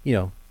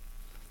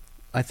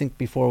 I think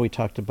before we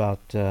talked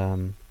about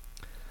the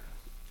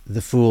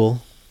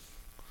fool,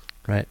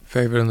 right?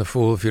 Favorite and the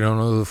fool. If you don't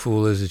know who the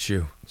fool is, it's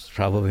you. It's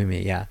probably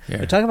me. Yeah. Yeah.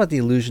 But talk about the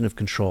illusion of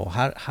control.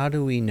 How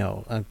do we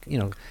know?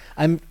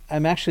 I'm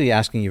actually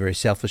asking you very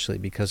selfishly,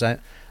 because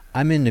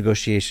I'm in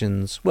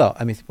negotiations. Well,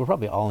 I mean, we're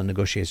probably all in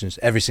negotiations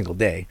every single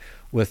day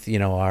with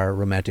our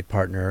romantic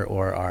partner,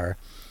 or our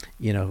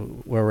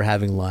where we're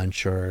having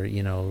lunch, or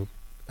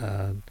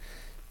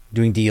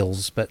doing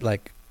deals. But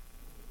like,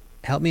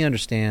 help me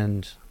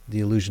understand the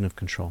illusion of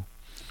control.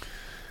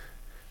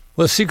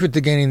 Well, the secret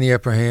to gaining the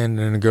upper hand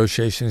in a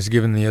negotiation is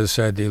giving the other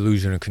side the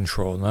illusion of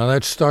control. Now,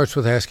 that starts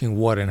with asking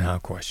what and how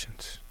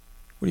questions.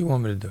 What do you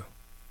want me to do?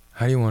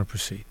 How do you want to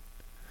proceed?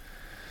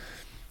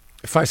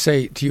 If I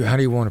say to you, how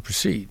do you want to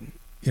proceed?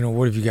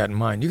 What have you got in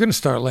mind? You're going to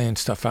start laying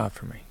stuff out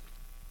for me.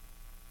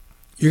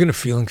 You're going to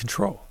feel in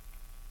control.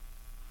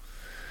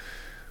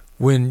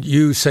 When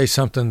you say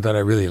something that I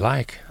really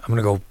like, I'm going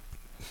to go,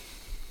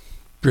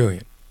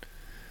 brilliant.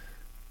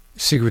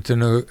 Secret to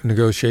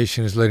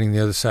negotiation is letting the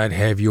other side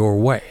have your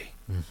way.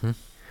 Mm-hmm.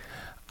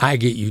 I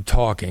get you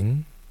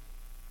talking,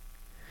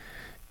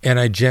 and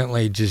I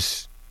gently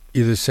just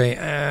either say,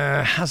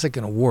 how's it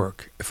going to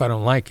work if I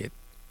don't like it?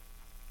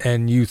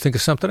 and you think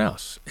of something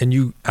else.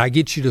 And I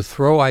get you to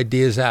throw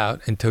ideas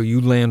out until you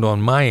land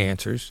on my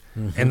answers.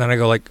 Mm-hmm. And then I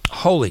go like,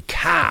 holy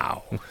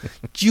cow,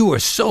 you are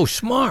so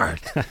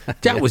smart.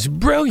 That was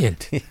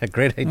brilliant. Yeah,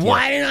 great idea.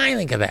 Why didn't I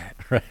think of that?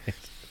 Right.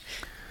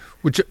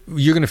 Which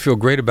you're going to feel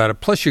great about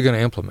it. Plus, you're going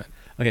to implement.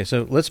 Okay,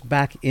 so let's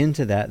back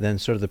into that then,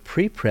 sort of the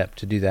pre-prep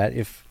to do that.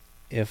 If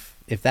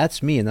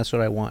that's me and that's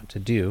what I want to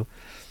do,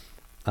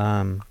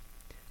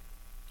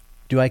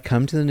 do I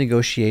come to the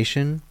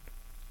negotiation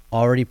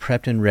already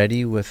prepped and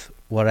ready with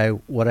what I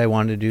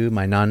want to do,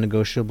 my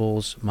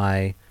non-negotiables,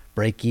 my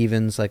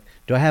break-evens? Like,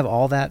 do I have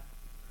all that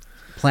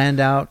planned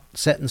out,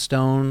 set in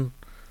stone?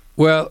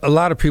 Well, a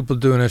lot of people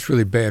doing this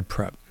really bad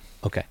prep.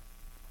 Okay.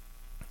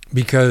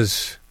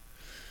 Because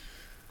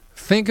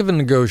think of a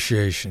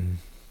negotiation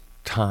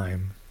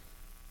time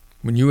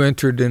when you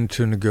entered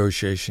into a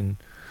negotiation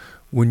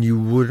when you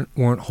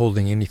weren't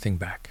holding anything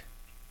back.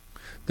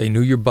 They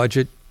knew your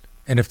budget,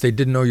 and if they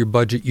didn't know your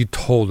budget, you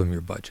told them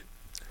your budget.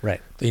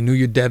 Right. They knew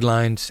your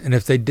deadlines, and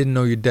if they didn't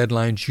know your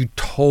deadlines, you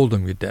told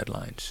them your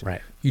deadlines.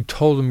 Right. You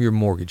told them your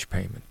mortgage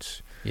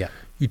payments. Yeah.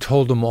 You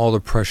told them all the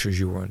pressures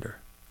you were under.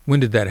 When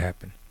did that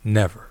happen?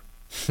 Never.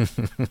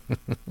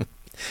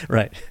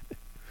 Right.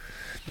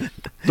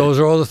 Those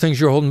are all the things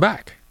you're holding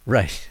back.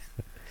 Right.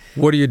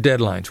 What are your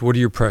deadlines? What are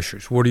your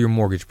pressures? What are your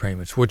mortgage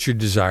payments? What's your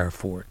desire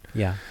for it?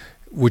 Yeah.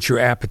 What's your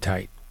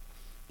appetite?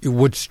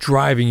 What's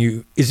driving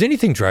you? Is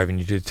anything driving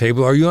you to the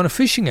table? Are you on a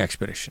fishing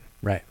expedition?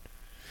 Right.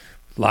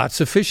 Lots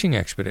of fishing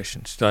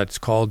expeditions. That's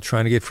called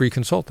trying to get free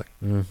consulting.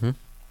 Mm-hmm.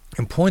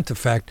 And point the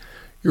fact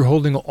you're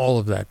holding all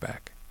of that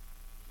back.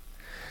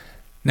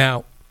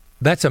 Now,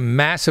 that's a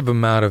massive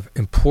amount of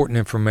important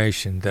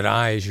information that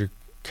I, as your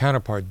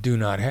counterpart, do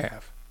not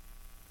have.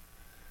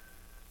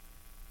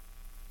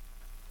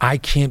 I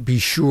can't be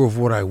sure of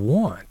what I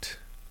want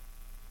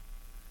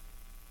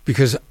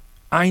because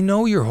I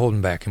know you're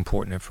holding back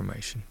important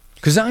information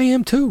because I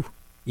am too.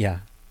 Yeah.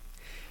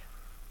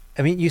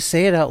 I mean, you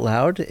say it out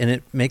loud and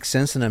it makes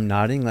sense, and I'm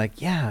nodding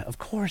like, yeah, of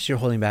course you're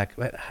holding back.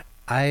 But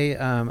I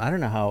don't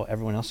know how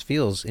everyone else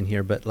feels in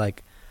here, but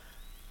like,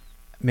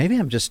 maybe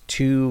I'm just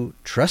too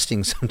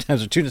trusting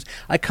sometimes, or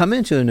I come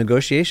into a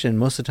negotiation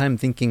most of the time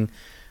thinking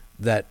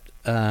that,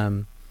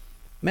 man,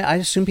 I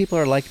assume people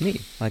are like me.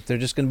 Like, they're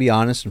just going to be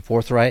honest and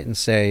forthright and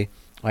say,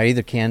 I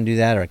either can do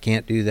that or I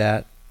can't do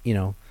that, you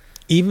know.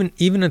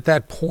 Even at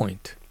that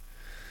point,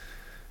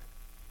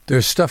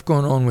 there's stuff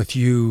going on with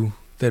you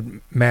that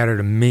matter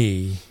to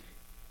me,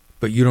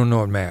 but you don't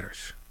know it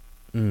matters.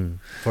 For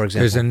example?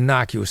 There's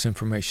innocuous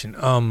information.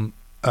 Young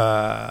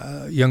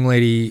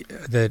lady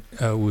that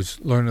was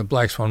learning the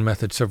Black Swan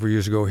method several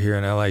years ago here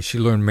in LA, she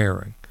learned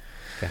mirroring.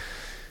 Okay.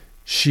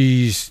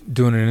 She's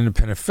doing an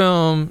independent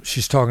film.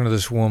 She's talking to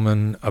this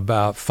woman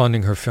about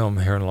funding her film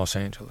here in Los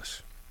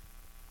Angeles.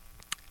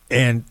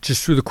 And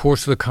just through the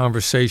course of the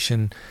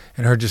conversation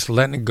and her just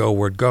letting it go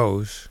where it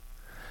goes,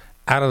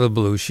 out of the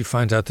blue, she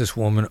finds out this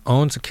woman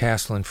owns a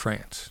castle in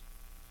France.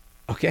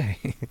 Okay.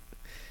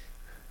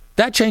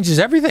 That changes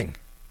everything.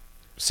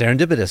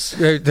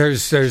 Serendipitous.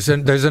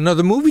 There's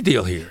another movie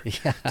deal here.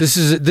 Yeah. This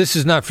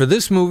is not for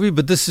this movie,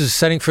 but this is a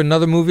setting for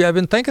another movie I've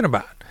been thinking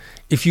about.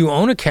 If you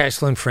own a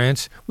castle in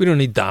France, we don't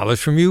need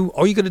dollars from you.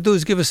 All you got to do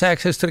is give us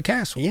access to the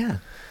castle. Yeah.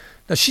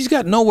 Now, she's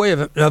got no way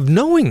of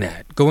knowing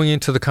that going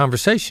into the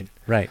conversation.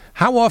 Right.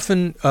 How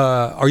often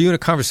are you in a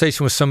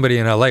conversation with somebody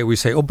in L.A. where you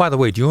say, oh, by the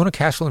way, do you own a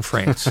castle in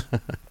France?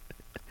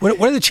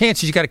 What are the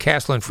chances you got a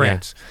castle in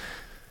France? Yeah.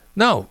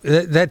 No,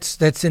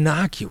 that's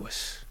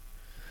innocuous.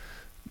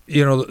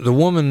 You know, the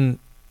woman,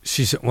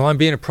 she said, well, I'm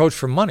being approached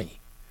for money.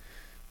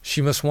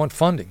 She must want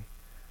funding.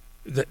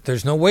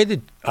 There's no way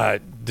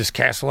that this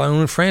castle I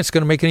own in France is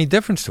going to make any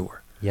difference to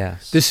her.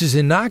 Yes. This is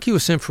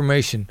innocuous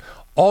information.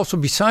 Also,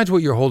 besides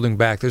what you're holding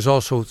back, there's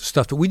also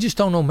stuff that we just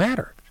don't know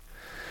matter.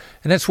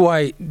 And that's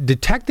why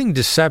detecting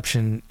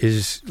deception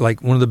is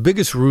like one of the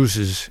biggest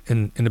ruses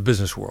in the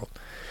business world.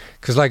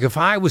 Because like if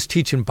I was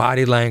teaching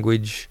body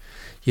language,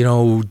 you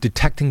know,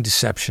 detecting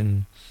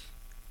deception,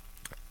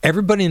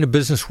 everybody in the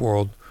business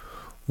world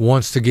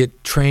wants to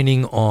get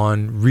training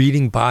on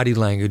reading body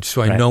language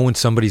so I know when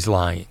somebody's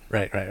lying.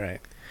 Right.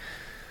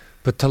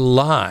 But to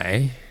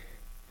lie,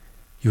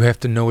 you have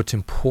to know it's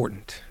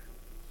important.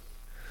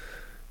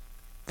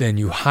 Then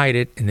you hide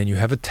it, and then you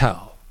have a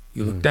tell.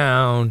 You look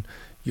down,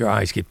 your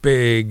eyes get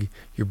big,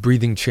 your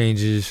breathing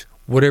changes,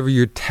 whatever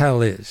your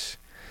tell is.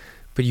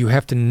 But you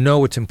have to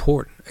know it's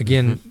important.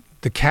 Again,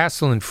 the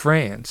castle in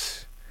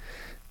France,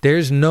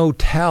 there's no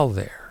tell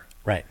there.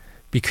 Right.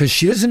 Because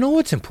she doesn't know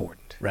it's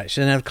important. Right.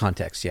 She doesn't have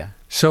context, yeah.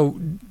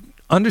 So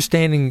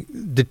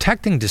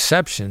detecting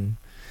deception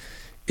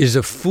is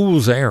a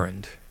fool's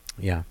errand.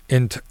 Yeah.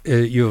 And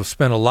you'll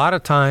spend a lot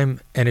of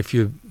time, and if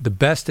you're the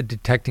best at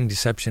detecting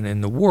deception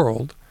in the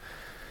world,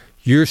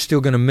 you're still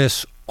going to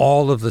miss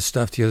all of the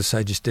stuff the other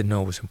side just didn't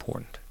know was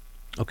important.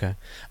 Okay.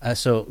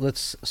 So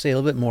let's say a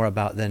little bit more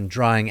about then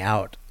drawing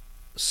out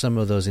some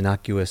of those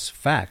innocuous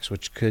facts,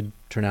 which could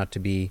turn out to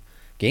be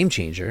game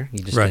changer. You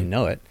just didn't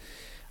know it.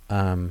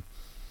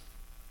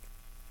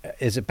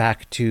 Is it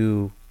back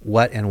to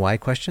what and why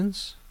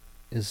questions?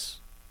 is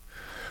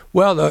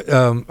Well,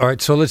 all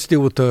right, so let's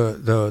deal with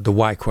the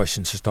why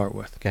questions to start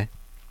with. okay.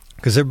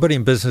 Because everybody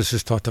in business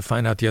is taught to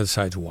find out the other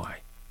side's why.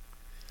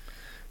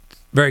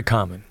 Very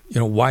common.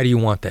 Why do you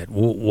want that?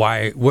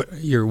 Why?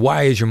 Your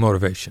why is your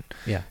motivation.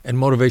 Yeah. And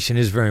motivation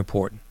is very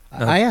important.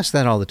 I ask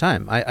that all the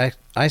time.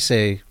 I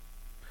say,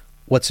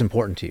 what's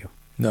important to you?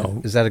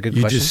 No. Is that a good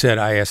You question? just said,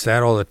 I ask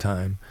that all the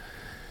time,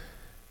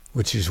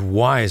 which is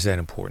why is that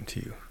important to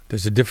you?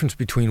 There's a difference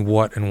between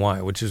what and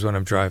why, which is what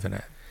I'm driving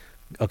at.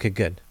 Okay,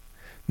 good.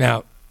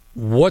 Now,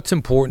 what's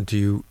important to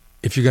you,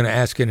 if you're going to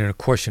ask it in a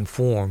question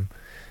form,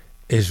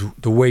 is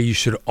the way you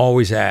should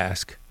always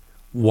ask,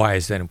 why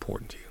is that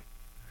important to you?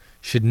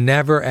 Should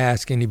never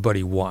ask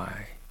anybody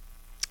why.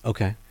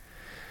 Okay.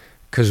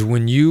 Because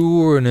when you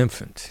were an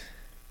infant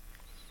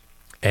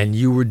and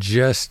you were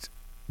just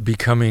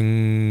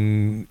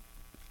becoming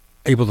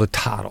able to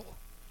toddle,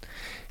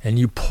 and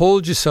you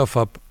pulled yourself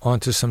up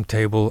onto some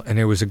table and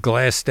there was a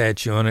glass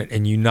statue on it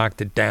and you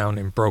knocked it down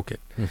and broke it,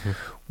 Mm-hmm.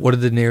 what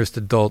did the nearest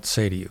adult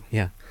say to you?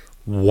 Yeah.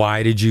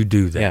 Why did you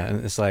do that? Yeah,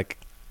 and it's like,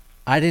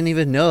 I didn't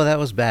even know that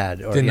was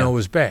bad. Or, Didn't yeah. know it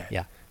was bad.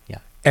 Yeah, yeah.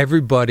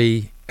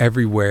 Everybody,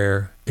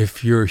 everywhere,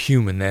 if you're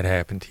human, that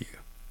happened to you.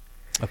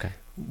 Okay.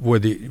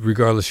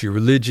 Regardless of your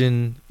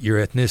religion,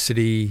 your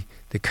ethnicity,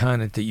 the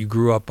continent that you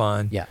grew up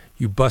on, Yeah.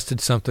 you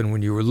busted something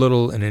when you were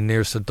little, and the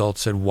nearest adult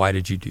said, why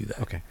did you do that?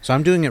 Okay. So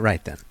I'm doing it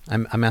right then.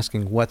 I'm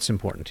asking what's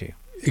important to you.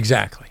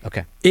 Exactly.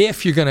 Okay.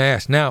 If you're going to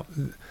ask. Now,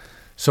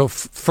 so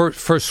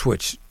first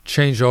switch,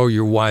 change all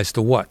your whys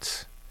to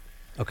whats.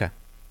 Okay.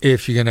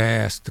 If you're going to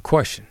ask the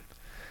question.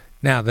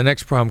 Now, the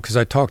next problem, because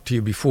I talked to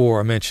you before,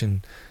 I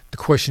mentioned the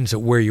questions that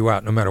wear you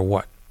out no matter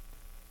what.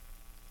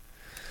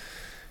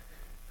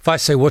 If I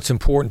say what's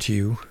important to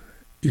you,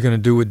 you're going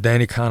to do what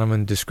Danny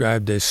Kahneman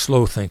described as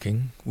slow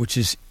thinking, which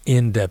is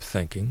in-depth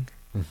thinking.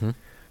 Mm-hmm.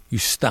 You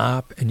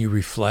stop and you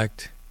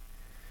reflect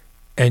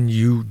and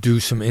you do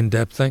some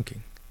in-depth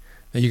thinking.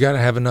 Now, you got to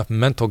have enough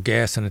mental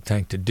gas in the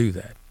tank to do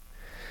that.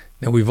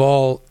 Now, we've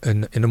all,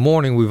 in the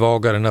morning, we've all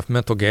got enough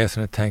mental gas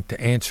in the tank to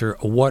answer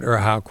a what or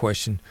a how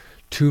question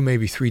 2,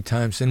 maybe 3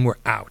 times, then we're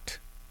out.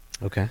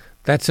 Okay.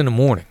 That's in the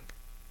morning.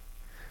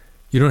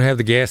 You don't have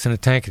the gas in the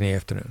tank in the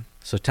afternoon.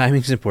 So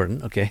timing's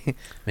important. Okay.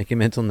 Make a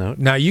mental note.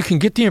 Now, you can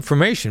get the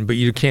information, but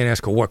you can't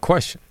ask a what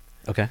question.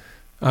 Okay.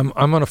 I'm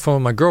on the phone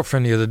with my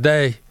girlfriend the other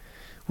day.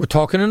 We're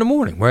talking in the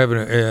morning. We're having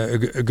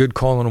a good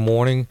call in the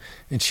morning,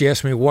 and she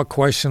asked me what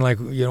question, like,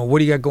 what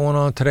do you got going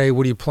on today?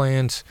 What are your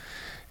plans?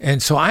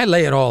 And so I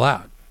lay it all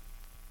out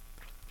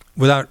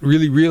without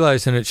really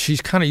realizing that she's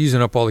kind of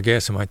using up all the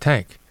gas in my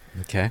tank.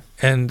 Okay.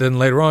 And then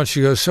later on,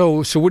 she goes,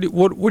 so what do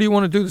you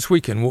want to do this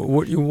weekend?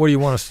 What do you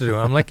want us to do?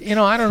 I'm like,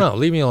 I don't know.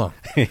 Leave me alone.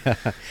 Yeah.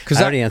 Because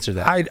I already answered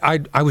that.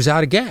 I was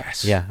out of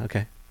gas. Yeah.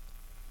 Okay.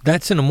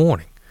 That's in the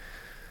morning.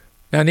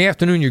 Now, in the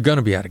afternoon, you're going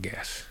to be out of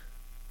gas.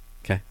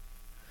 Okay.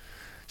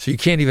 So you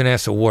can't even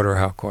ask a what or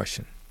how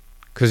question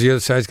because the other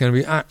side's going to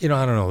be, I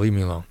don't know. Leave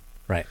me alone.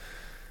 Right.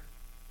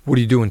 What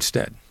do you do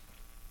instead?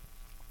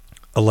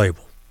 A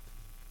label.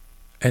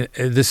 And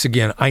this,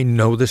 again, I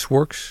know this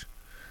works.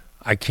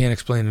 I can't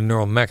explain the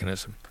neural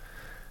mechanism.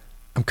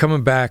 I'm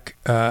coming back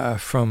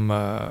from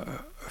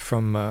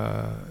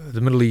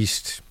the Middle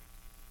East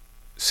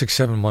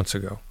 6-7 months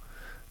ago.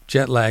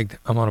 Jet lagged.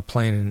 I'm on a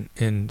plane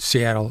in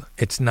Seattle.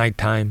 It's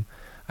nighttime.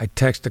 I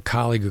text a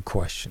colleague a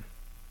question.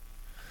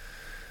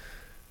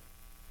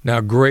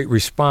 Now, great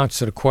response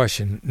to the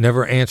question,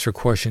 never answer a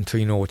question until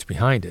you know what's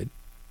behind it,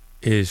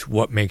 is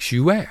what makes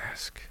you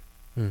ask?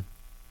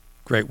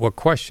 Great, what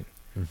question?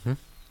 Mm-hmm.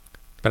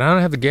 But I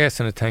don't have the gas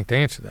in the tank to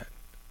answer that.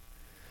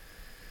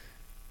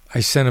 I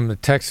sent him the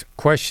text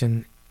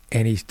question,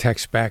 and he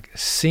texts back,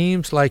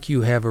 seems like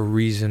you have a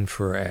reason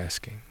for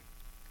asking.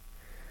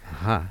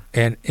 Uh-huh.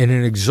 And in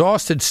an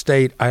exhausted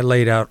state, I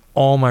laid out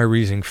all my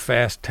reasoning.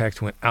 Fast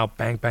text went out,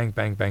 bang, bang,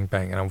 bang, bang,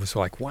 bang. And I was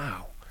like,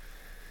 wow.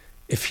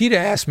 If he'd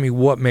asked me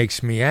what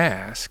makes me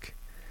ask,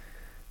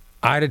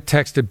 I'd have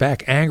texted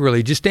back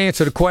angrily, just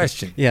answer the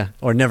question. Yeah.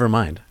 Or never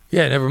mind.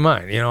 Yeah, never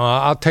mind.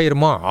 I'll tell you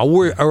tomorrow. I'll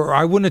worry, or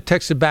I wouldn't have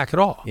texted back at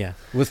all. Yeah.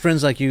 With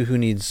friends like you who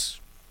needs...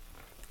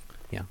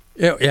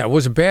 Yeah, it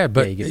wasn't bad,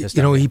 but Yeah, you get pissed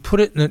off. he put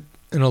it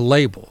in a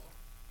label.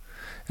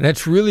 And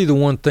that's really the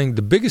one thing,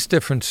 the biggest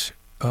difference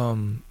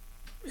in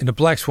the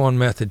Black Swan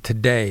method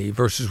today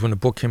versus when the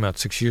book came out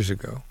 6 years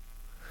ago.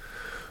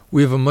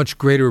 We have a much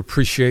greater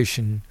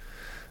appreciation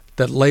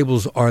that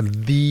labels are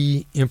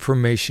the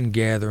information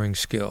gathering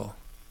skill.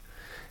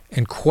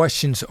 And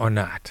questions are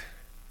not.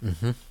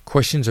 Mm-hmm.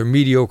 Questions are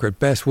mediocre at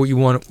best. What you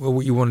want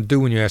to do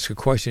when you ask a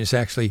question is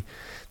actually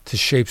to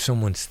shape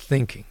someone's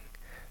thinking,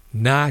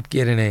 not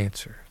get an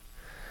answer.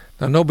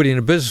 Now, nobody in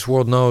the business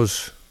world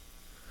knows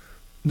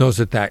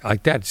that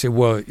like that. Say,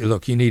 well,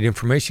 look, you need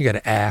information. You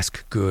got to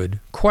ask good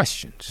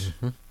questions.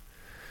 Mm-hmm.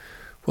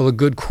 Well, a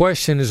good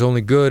question is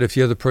only good if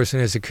the other person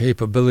has the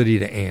capability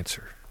to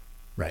answer.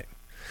 Right.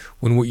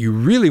 When what you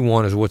really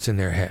want is what's in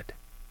their head.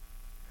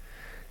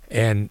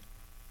 And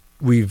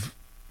we've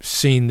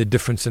seen the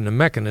difference in the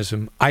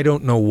mechanism. I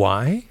don't know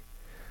why.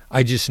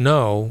 I just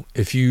know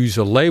if you use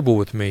a label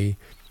with me,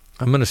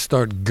 I'm going to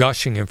start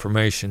gushing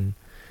information.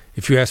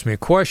 If you ask me a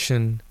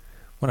question,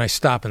 when I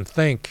stop and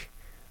think,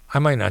 I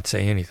might not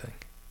say anything.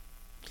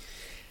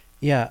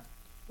 Yeah.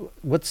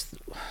 What's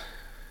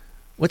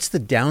the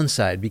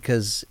downside?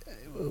 Because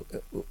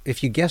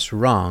if you guess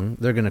wrong,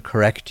 they're going to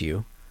correct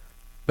you.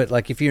 But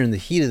like if you're in the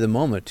heat of the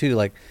moment too,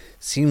 like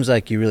seems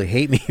like you really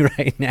hate me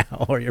right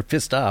now or you're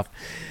pissed off.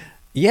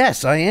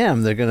 Yes, I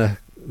am. They're going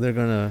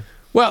to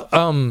Well,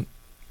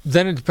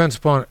 then it depends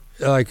upon,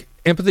 like,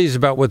 empathy is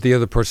about what the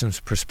other person's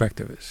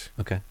perspective is.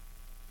 Okay.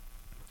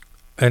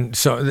 And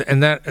so,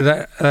 and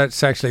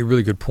that's actually a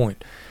really good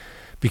point,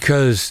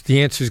 because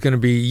the answer is going to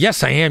be,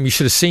 yes, I am. You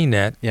should have seen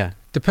that. Yeah.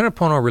 Depending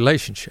upon our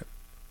relationship.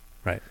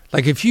 Right.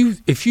 Like if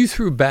you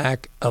threw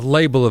back a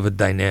label of a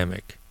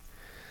dynamic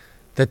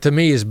that to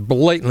me is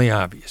blatantly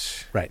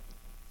obvious, Right.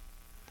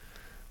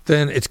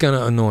 then it's going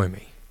to annoy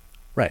me.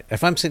 Right.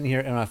 If I'm sitting here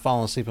and I've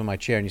fallen asleep in my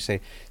chair and you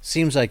say,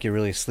 seems like you're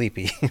really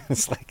sleepy,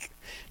 it's like,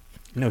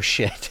 no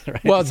shit.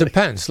 Right? Well, it It's like,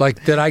 depends.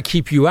 Like, did I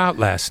keep you out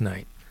last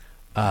night?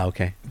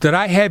 okay. Did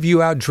I have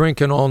you out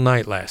drinking all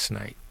night last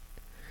night?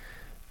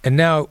 And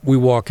now we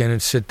walk in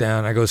and sit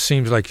down. I go,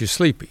 seems like you're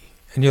sleepy.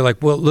 And you're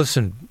like, well,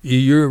 listen,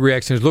 your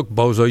reaction is, look,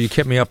 bozo, you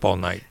kept me up all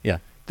night. Yeah.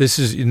 This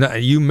is,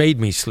 you made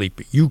me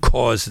sleepy. You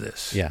caused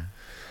this. Yeah.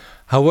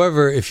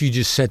 However, if you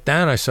just sat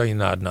down, I saw you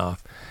nodding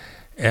off,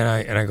 and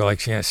I go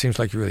like, yeah, it seems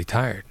like you're really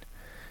tired.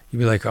 You'd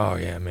be like, oh,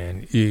 yeah,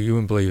 man, you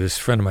wouldn't believe this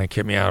friend of mine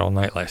kept me out all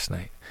night last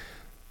night.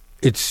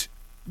 It's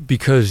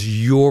because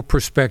your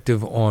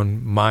perspective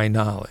on my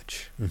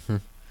knowledge. Mm-hmm.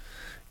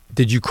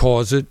 Did you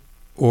cause it,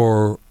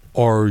 or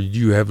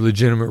you have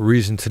legitimate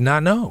reason to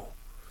not know?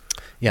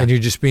 Yeah. And you're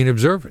just being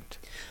observant.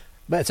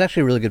 But it's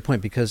actually a really good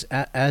point, because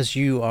as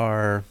you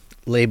are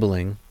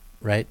labeling,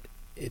 right,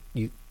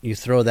 you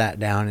throw that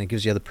down and it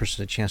gives the other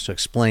person a chance to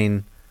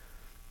explain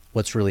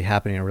what's really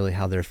happening or really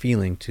how they're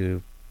feeling,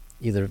 to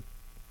either,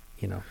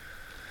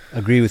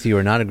 agree with you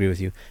or not agree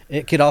with you.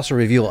 It could also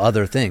reveal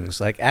other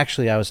things. Like,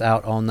 actually, I was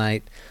out all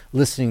night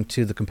listening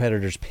to the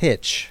competitor's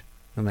pitch.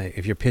 I'm like,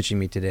 if you're pitching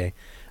me today,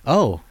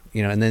 and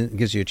then it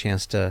gives you a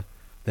chance to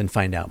then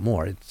find out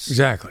more.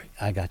 Exactly.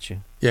 I got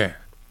you. Yeah.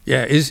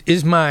 Yeah.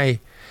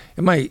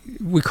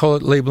 We call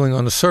it labeling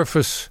on the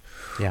surface.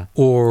 Yeah.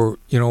 Or,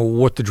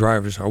 what the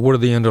drivers are. What are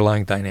the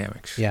underlying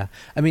dynamics? Yeah.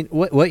 I mean,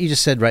 what you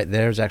just said right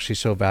there is actually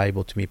so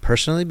valuable to me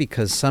personally,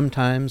 because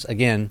sometimes,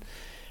 again,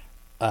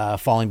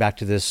 falling back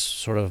to this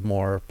sort of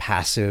more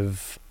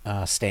passive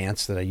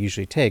stance that I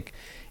usually take,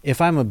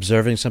 if I'm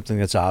observing something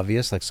that's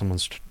obvious, like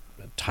someone's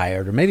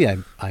tired, or maybe I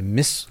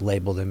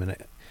mislabeled them and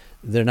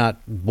they're not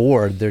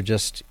bored, they're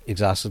just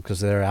exhausted because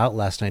they're out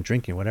last night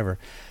drinking, whatever,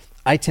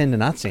 I tend to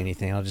not say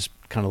anything. I'll just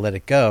kind of let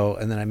it go,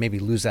 and then I maybe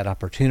lose that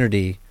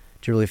opportunity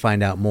to really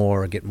find out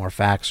more or get more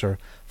facts or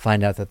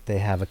find out that they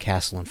have a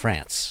castle in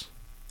France.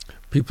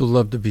 People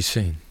love to be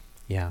seen.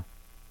 Yeah,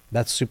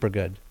 that's super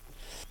good.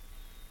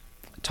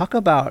 Talk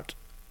about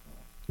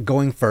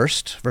going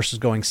first versus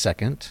going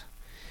second.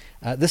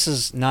 This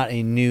is not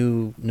a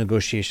new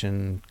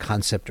negotiation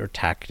concept or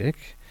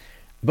tactic,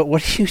 but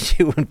what do you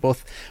do when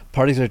both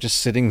parties are just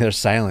sitting there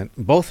silent?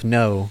 Both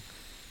know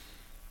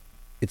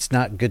it's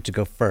not good to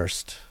go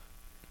first.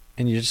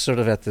 And you're just sort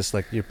of at this,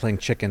 like, you're playing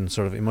chicken,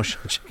 sort of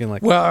emotional chicken.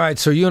 Like, well, all right,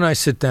 so you and I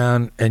sit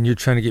down, and you're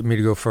trying to get me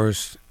to go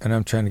first, and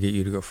I'm trying to get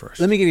you to go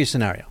first. Let me give you a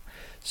scenario.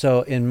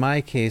 So in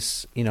my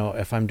case,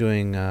 if I'm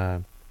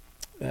doing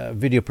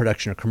video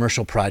production or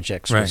commercial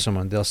projects Right. with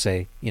someone, they'll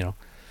say,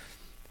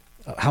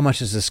 how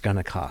much is this going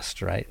to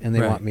cost, right? And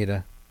they Right. want me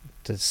to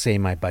say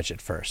my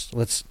budget first.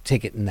 Let's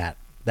take it in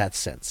that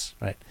sense,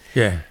 right?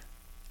 Yeah.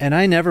 And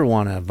I never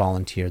want to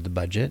volunteer the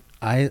budget.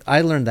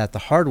 I learned that the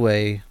hard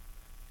way.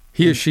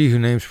 He or she who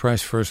names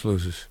price first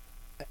loses.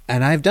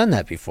 And I've done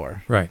that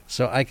before. Right.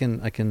 So I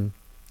can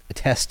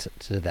attest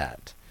to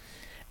that.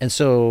 And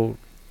so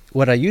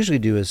what I usually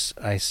do is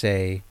I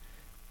say,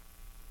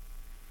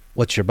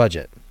 what's your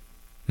budget?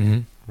 Mm-hmm.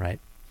 Right.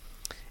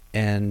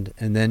 And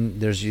then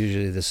there's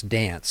usually this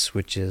dance,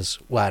 which is,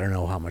 well, I don't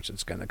know how much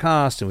it's going to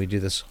cost. And we do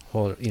this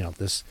whole,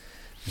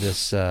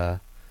 it's a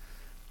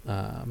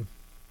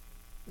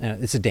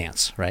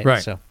dance, right?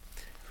 Right. So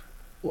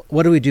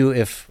what do we do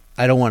if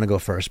I don't want to go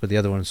first, but the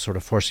other one's sort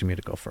of forcing me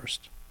to go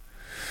first?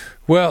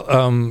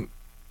 Well,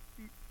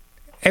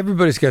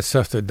 everybody's got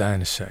stuff they're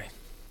dying to say.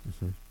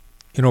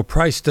 Mm-hmm.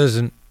 Price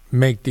doesn't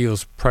make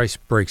deals. Price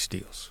breaks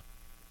deals.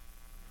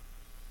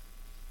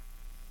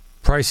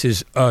 Price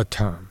is a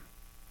term.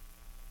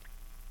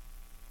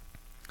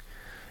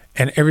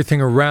 And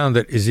everything around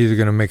it is either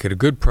going to make it a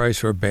good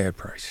price or a bad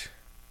price.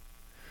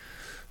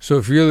 So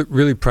if you're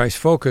really price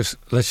focused,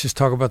 let's just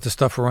talk about the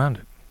stuff around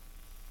it.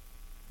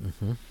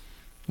 Mm-hmm.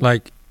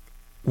 Like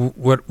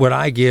what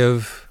I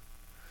give,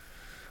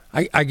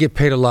 I get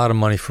paid a lot of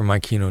money for my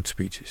keynote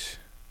speeches.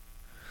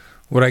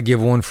 Would I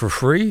give one for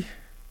free?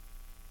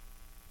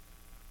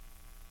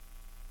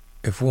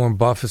 If Warren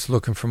Buffett's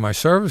looking for my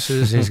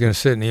services and he's going to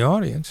sit in the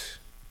audience,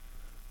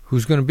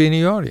 who's going to be in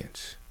the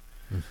audience?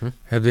 Mm-hmm.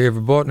 Have they ever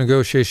bought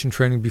negotiation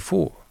training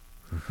before?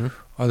 Mm-hmm.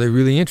 Are they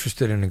really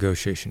interested in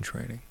negotiation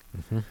training?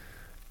 Mm-hmm.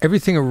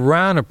 everything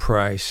around a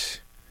price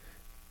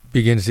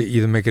begins to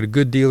either make it a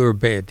good deal or a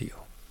bad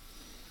deal.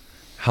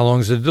 How long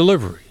is the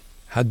delivery?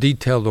 How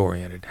detailed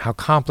oriented? How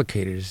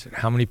complicated is it?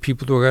 How many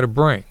people do I got to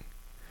bring?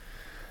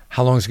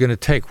 How long is it going to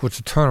take? What's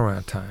the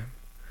turnaround time?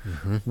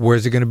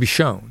 Where's it going to be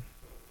shown?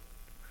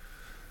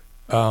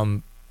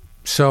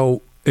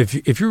 So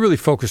if you're really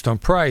focused on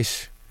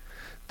price,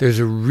 there's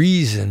a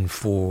reason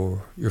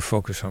for your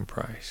focus on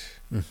price.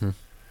 I'm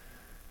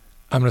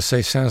going to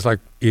say sounds like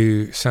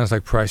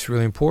price is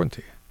really important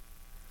to you.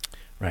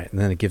 Right, and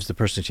then it gives the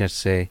person a chance to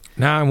say,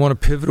 now I want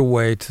to pivot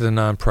away to the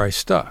non-price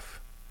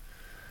stuff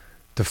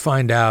to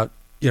find out,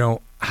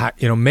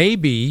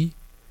 maybe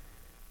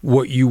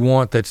what you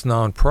want that's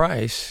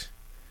non-price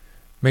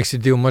makes the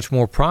deal much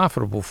more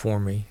profitable for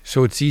me.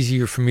 So it's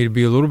easier for me to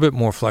be a little bit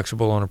more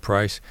flexible on a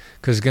price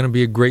because it's going to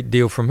be a great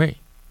deal for me.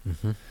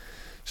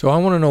 So I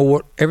want to know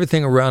what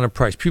everything around a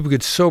price. People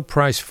get so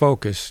price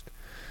focused,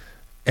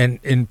 and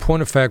in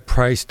point of fact,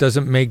 price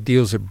doesn't make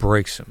deals, it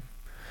breaks them.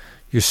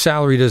 Your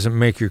salary doesn't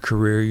make your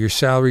career. Your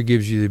salary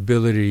gives you the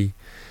ability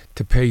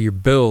to pay your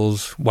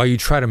bills while you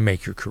try to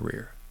make your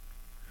career.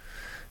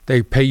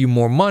 They pay you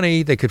more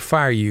money, they could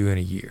fire you in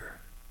a year.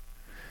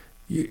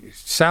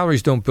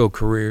 Salaries don't build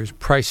careers.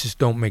 Prices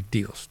don't make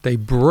deals. They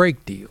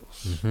break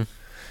deals.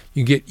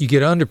 You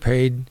get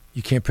underpaid.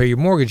 You can't pay your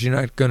mortgage. You're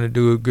not going to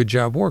do a good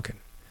job working.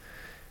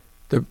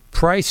 The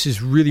price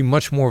is really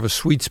much more of a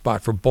sweet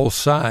spot for both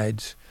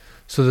sides,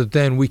 so that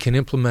then we can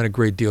implement a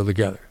great deal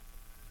together.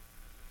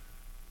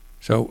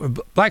 So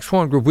Black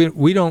Swan Group,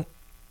 we don't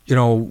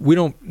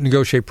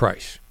negotiate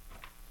price.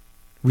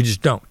 We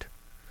just don't.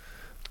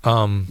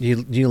 Do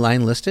you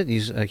line list it?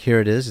 Here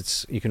it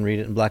is. You can read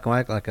it in black and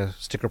white, like a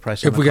sticker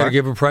price. If we got to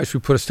give a price, we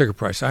put a sticker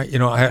price. I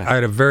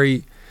had a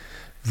very,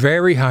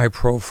 very high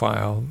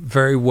profile,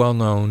 very well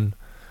known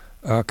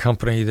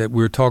company that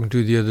we were talking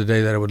to the other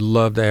day that I would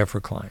love to have for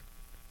a client,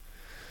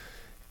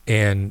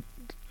 and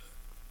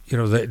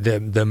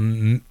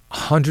the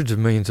hundreds of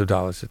millions of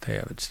dollars that they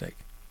have at stake.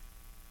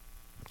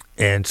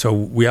 And so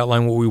we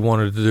outlined what we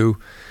wanted to do,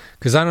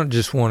 because I don't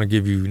just want to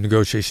give you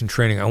negotiation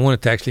training. I want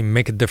it to actually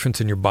make a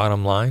difference in your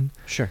bottom line.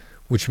 Sure.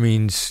 Which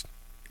means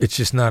it's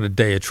just not a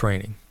day of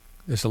training.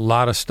 There's a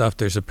lot of stuff.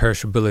 There's a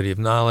perishability of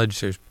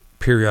knowledge. There's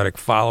periodic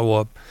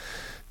follow-up.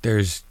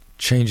 There's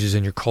changes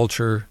in your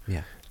culture.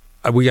 Yeah.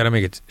 We got to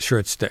make it sure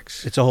it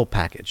sticks. It's a whole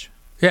package.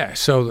 Yeah.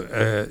 So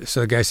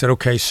the guy said,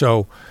 okay,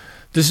 so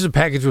this is a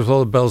package with all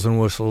the bells and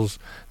whistles.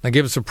 Now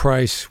give us a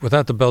price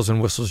without the bells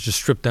and whistles, just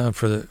stripped down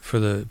for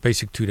the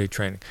basic 2-day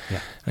training. Yeah.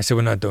 I said,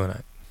 we're not doing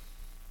that.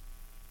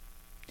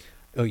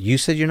 Oh, you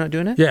said you're not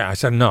doing it? Yeah, I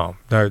said no.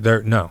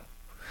 No.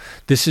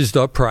 This is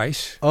the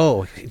price.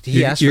 Oh,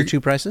 he asked for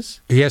 2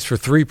 prices? He asked for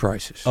 3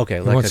 prices. Okay.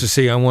 I want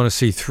to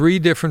see 3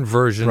 different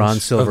versions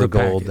bronze, silver, of the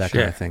gold, package. that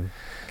kind of thing.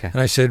 Okay.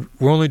 And I said,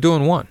 we're only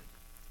doing 1.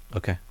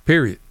 Okay.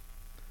 Period.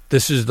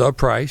 This is the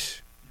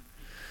price.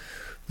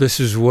 This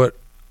is what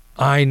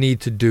I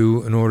need to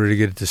do in order to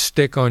get it to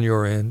stick on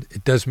your end.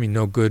 It does me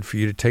no good for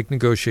you to take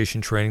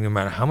negotiation training, no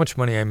matter how much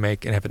money I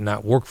make, and have it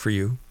not work for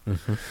you.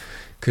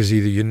 Because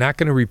either you're not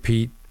going to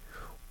repeat,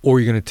 or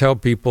you're going to tell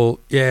people,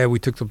 yeah, we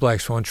took the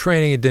Black Swan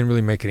training, it didn't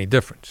really make any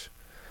difference.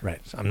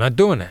 Right. So I'm not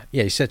doing that.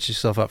 Yeah, you set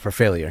yourself up for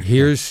failure.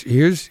 Here's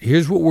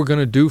what we're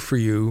going to do for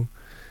you,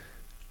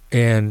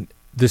 and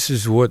this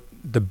is what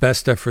the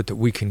best effort that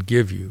we can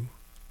give you.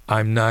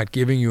 I'm not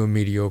giving you a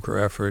mediocre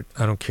effort.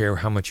 I don't care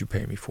how much you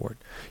pay me for it.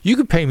 You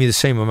could pay me the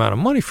same amount of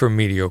money for a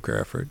mediocre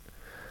effort.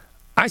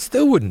 I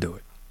still wouldn't do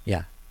it.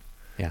 Yeah.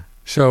 Yeah.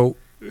 So,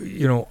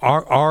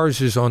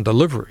 ours is on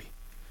delivery.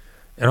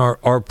 And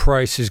our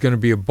price is going to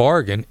be a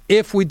bargain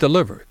if we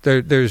deliver.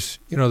 There's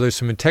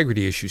some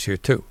integrity issues here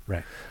too.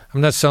 Right.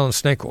 I'm not selling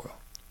snake oil.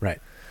 Right.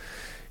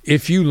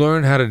 If you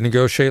learn how to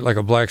negotiate like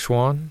a Black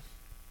Swan,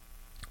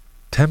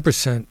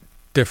 10%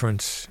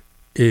 difference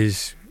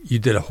is you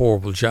did a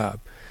horrible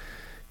job.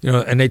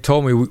 And they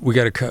told me we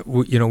got to cut.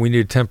 We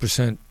need a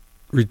 10%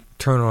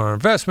 return on our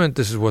investment.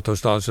 This is what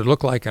those dollars would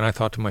look like. And I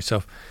thought to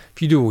myself,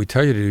 if you do what we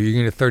tell you to do, you're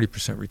going to get a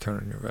 30% return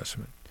on your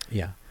investment.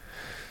 Yeah.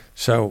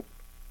 So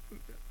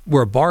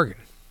we're a bargain.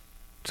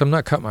 So I'm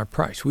not cutting my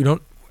price. We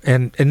don't.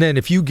 And then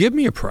if you give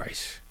me a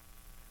price,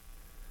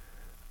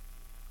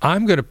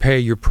 I'm going to pay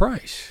your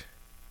price.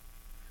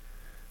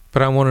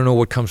 But I want to know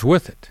what comes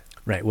with it.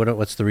 Right.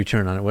 What's the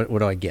return on it? What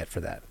do I get for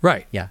that?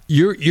 Right. Yeah.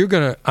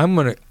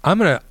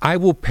 I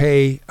will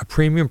pay a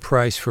premium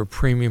price for a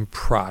premium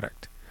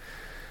product,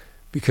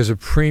 because a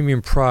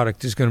premium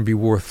product is going to be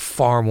worth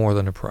far more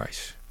than a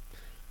price.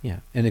 Yeah.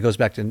 And it goes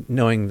back to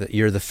knowing that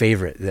you're the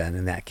favorite then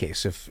in that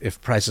case. If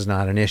price is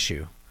not an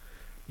issue,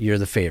 you're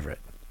the favorite.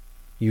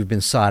 You've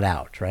been sought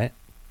out, right?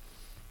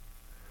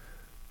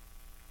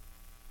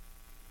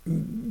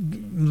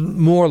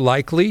 More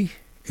likely,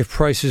 if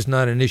price is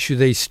not an issue,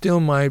 they still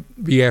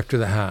might be after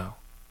the how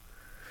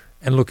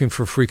and looking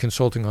for free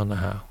consulting on the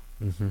how.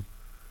 Mm-hmm.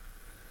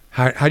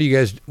 How do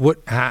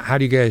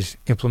you guys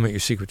implement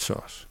your secret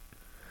sauce?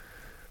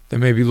 They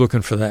may be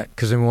looking for that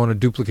because they want to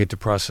duplicate the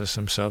process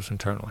themselves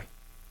internally.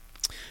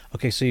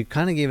 Okay, so you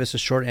kind of gave us a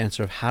short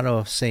answer of how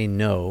to say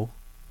no,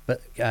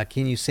 But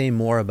can you say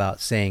more about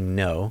saying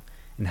no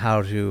and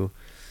how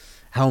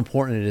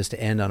important it is to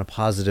end on a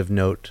positive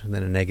note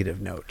than a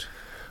negative note?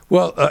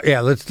 Well,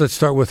 let's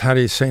start with how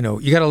do you say no.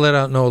 You got to let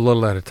out no a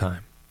little at a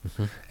time.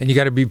 Mm-hmm. And you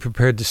got to be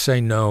prepared to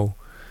say no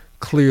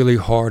clearly,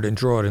 hard, and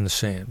draw it in the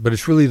sand. But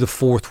it's really the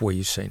fourth way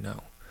you say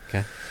no.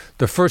 Okay.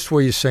 The first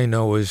way you say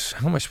no is,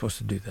 how am I supposed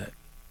to do that?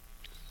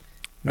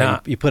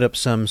 Now, you put up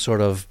some sort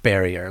of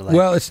barrier.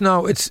 Well, it's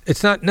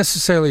not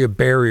necessarily a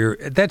barrier.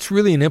 That's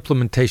really an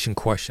implementation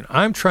question.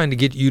 I'm trying to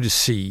get you to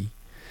see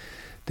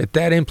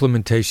that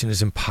implementation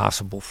is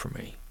impossible for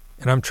me.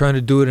 And I'm trying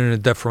to do it in a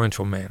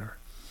deferential manner.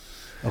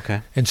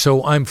 Okay. And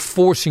so I'm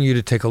forcing you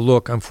to take a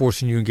look. I'm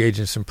forcing you to engage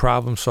in some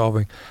problem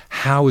solving.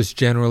 How is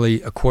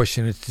generally a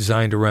question that's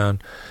designed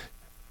around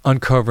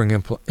uncovering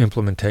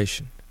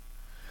implementation.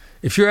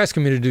 If you're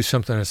asking me to do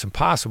something that's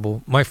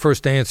impossible, my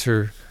first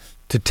answer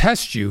to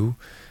test you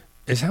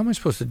is, how am I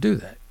supposed to do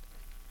that?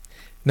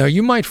 Now,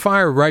 you might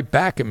fire right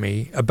back at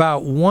me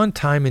about 1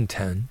 time in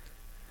 10.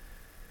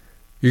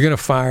 You're going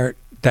to fire,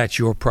 that's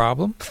your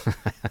problem.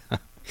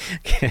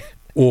 Okay.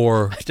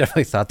 Or, I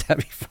definitely thought that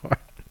before.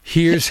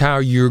 Here's how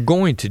you're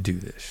going to do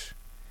this.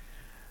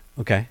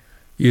 Okay.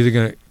 You're either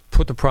going to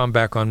put the problem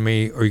back on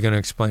me or you're going to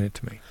explain it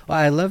to me. Well,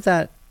 I love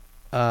that.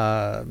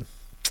 I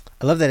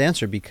love that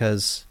answer,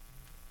 because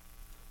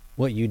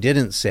what you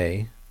didn't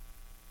say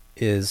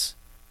is,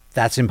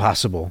 that's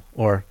impossible,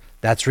 or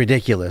that's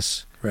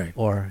ridiculous, right,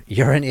 or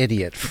you're an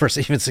idiot for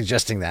even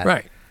suggesting that.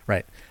 Right.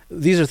 Right.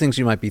 These are things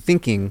you might be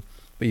thinking,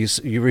 but you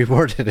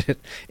reworded it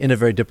in a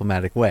very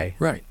diplomatic way.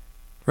 Right.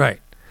 Right.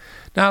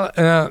 Now,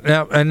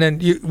 and then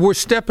we're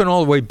stepping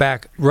all the way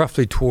back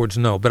roughly towards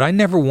no, but I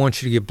never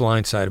want you to get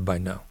blindsided by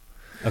no.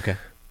 Okay.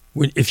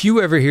 If you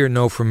ever hear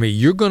no from me,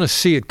 you're going to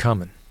see it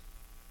coming.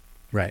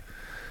 Right.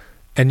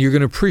 And you're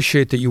going to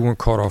appreciate that you weren't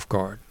caught off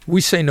guard.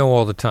 We say no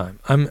all the time.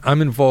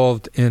 I'm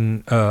involved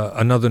in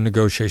another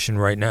negotiation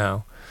right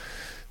now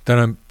that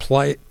I'm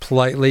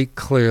politely,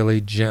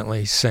 clearly,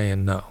 gently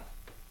saying no.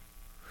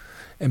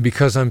 And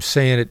because I'm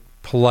saying it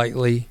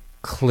politely,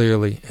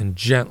 clearly, and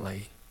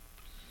gently,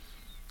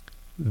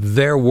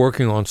 they're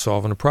working on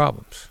solving the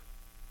problems.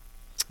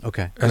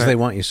 Okay. Because they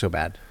want you so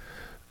bad.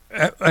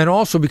 And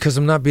also because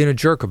I'm not being a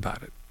jerk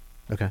about it.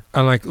 Okay.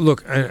 I'm like,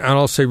 look, and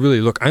I'll say,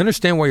 really, look, I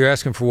understand why you're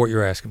asking for what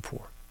you're asking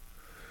for.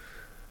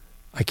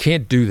 I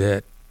can't do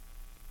that.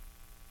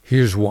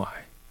 Here's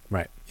why.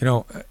 Right.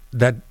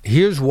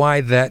 Here's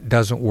why that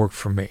doesn't work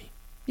for me.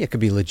 Yeah, it could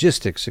be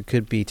logistics. It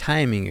could be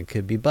timing. It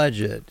could be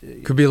budget.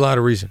 It could be a lot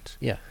of reasons.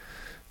 Yeah.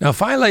 Now,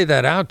 if I lay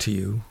that out to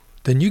you,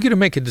 then you get to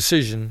make a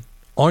decision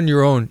on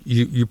your own.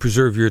 You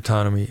preserve your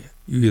autonomy.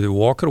 You either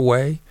walk it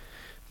away,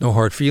 no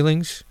hard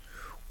feelings,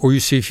 or you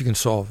see if you can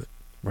solve it.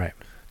 Right.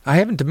 I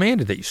haven't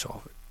demanded that you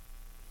solve it.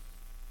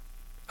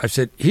 I've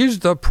said, here's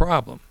the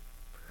problem.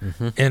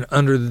 Mm-hmm. And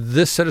under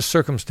this set of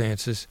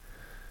circumstances,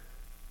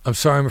 I'm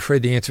sorry, I'm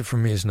afraid the answer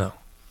from me is no.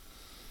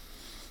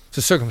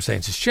 So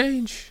circumstances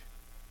change.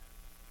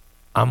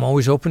 I'm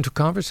always open to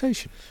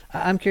conversation.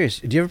 I'm curious.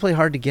 Do you ever play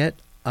hard to get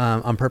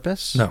on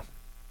purpose? No.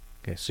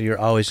 Okay, so you're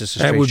always just a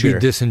straight shooter. That would shooter.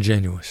 be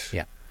disingenuous.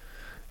 Yeah.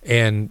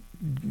 And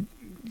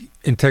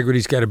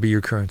integrity's got to be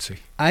your currency.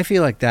 I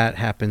feel like that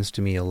happens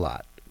to me a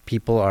lot.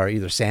 People are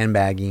either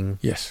sandbagging,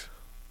 yes,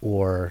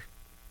 or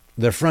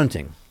they're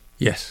fronting.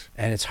 Yes.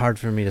 And it's hard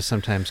for me to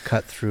sometimes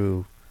cut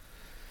through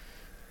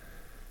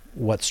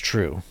what's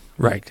true.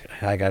 Right.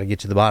 I got to get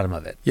to the bottom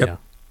of it. Yep.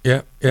 You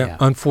know? Yeah.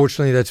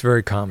 Unfortunately, that's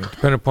very common.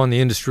 Depending upon the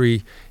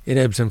industry, it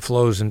ebbs and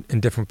flows in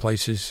different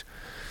places.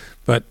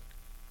 But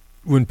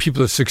when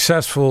people are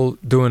successful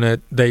doing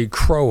it, they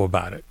crow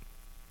about it.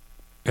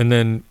 And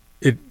then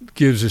it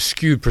gives a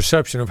skewed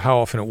perception of how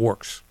often it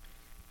works.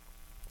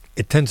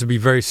 It tends to be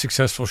very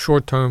successful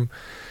short-term,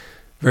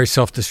 very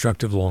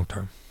self-destructive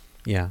long-term.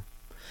 Yeah.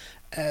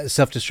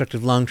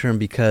 Self-destructive long-term,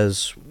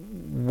 because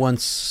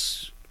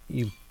once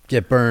you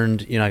get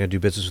burned, you're not going to do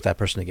business with that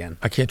person again.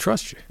 I can't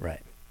trust you.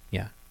 Right.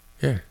 Yeah.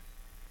 Yeah.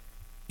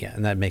 Yeah,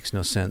 and that makes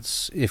no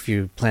sense if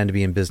you plan to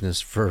be in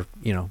business for,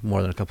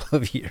 more than a couple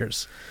of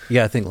years. You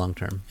got to think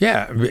long-term.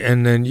 Yeah,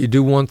 and then you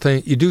do one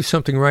thing, you do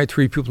something right,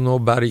 3 people know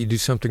about it. You do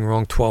something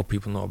wrong, 12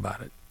 people know about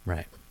it.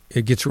 Right.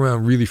 It gets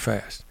around really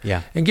fast.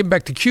 Yeah. And getting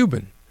back to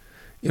Cuban,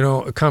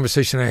 a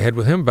conversation I had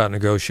with him about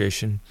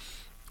negotiation,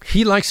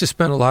 he likes to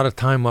spend a lot of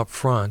time up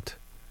front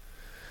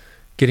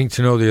getting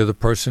to know the other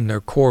person,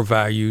 their core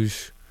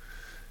values,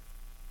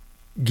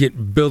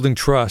 building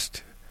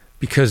trust,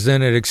 because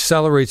then it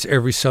accelerates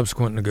every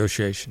subsequent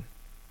negotiation.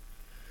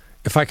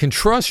 If I can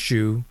trust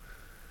you,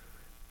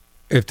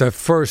 if the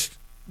first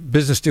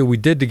business deal we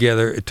did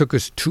together, it took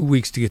us 2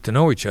 weeks to get to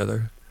know each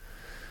other,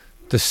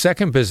 the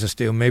second business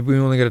deal, maybe we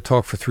only got to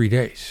talk for 3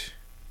 days.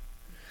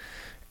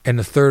 And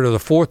the third or the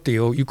fourth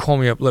deal, you call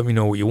me up, let me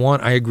know what you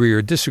want. I agree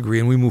or disagree,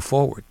 and we move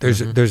forward.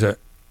 There's a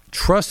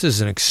trust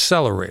is an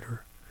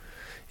accelerator.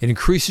 It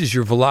increases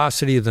your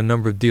velocity of the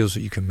number of deals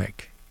that you can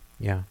make.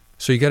 Yeah.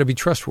 So you got to be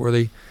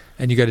trustworthy,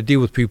 and you got to deal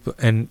with people.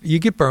 And you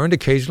get burned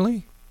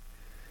occasionally.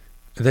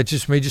 That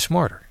just made you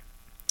smarter.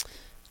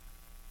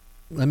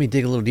 let me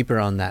dig a little deeper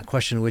on that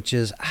question, which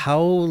is,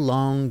 how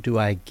long do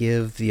I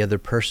give the other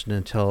person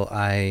until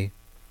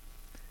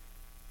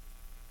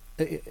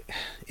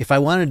if I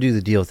want to do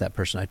the deal with that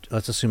person,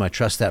 let's assume I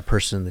trust that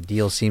person, the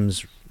deal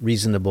seems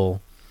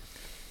reasonable,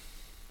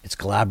 it's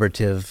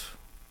collaborative,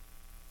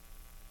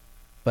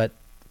 but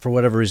for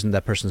whatever reason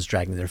that person's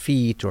dragging their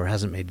feet or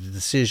hasn't made a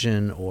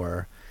decision,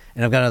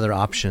 and I've got other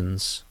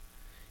options,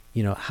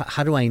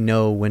 how do I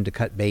know when to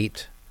cut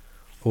bait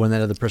or when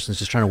that other person's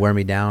just trying to wear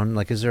me down?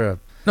 Like, is there a...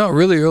 No,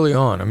 really early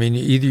on. I mean,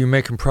 either you're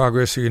making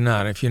progress or you're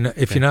not. If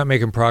you're not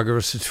making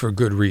progress, it's for a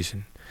good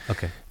reason.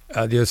 Okay.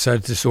 The other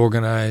side's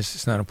disorganized.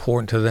 It's not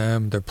important to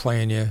them. They're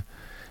playing you.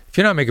 If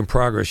you're not making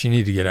progress, you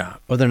need to get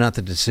out. Or they're not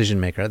the decision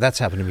maker. That's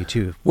happened to me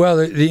too. Well,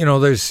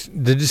 there's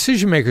the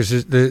decision makers.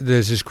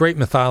 There's this great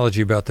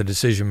mythology about the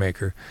decision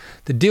maker.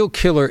 The deal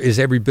killer is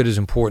every bit as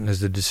important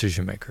as the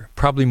decision maker,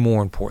 probably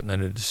more important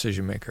than the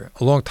decision maker.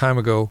 A long time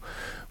ago,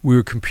 we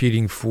were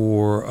competing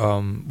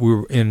for, we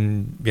were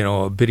in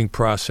a bidding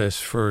process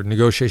for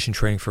negotiation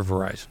training for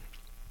Verizon.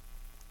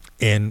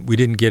 And we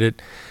didn't get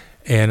it.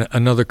 And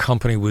another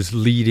company was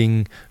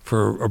leading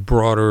for a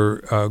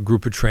broader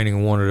group of training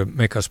and wanted to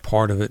make us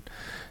part of it.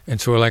 And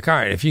so we're like, all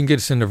right, if you can get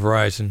us into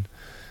Verizon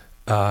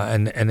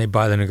and they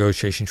buy the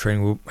negotiation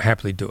training, we'll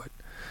happily do it.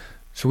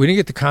 So we didn't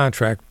get the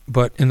contract,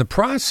 but in the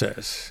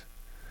process,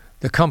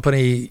 the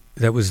company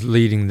that was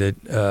leading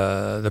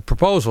the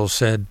proposal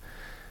said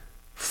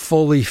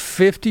fully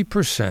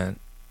 50%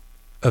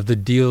 of the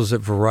deals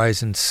that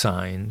Verizon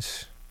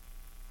signs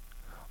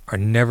are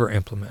never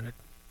implemented.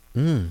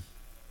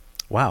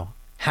 Wow,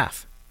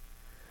 half.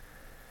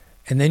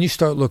 And then you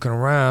start looking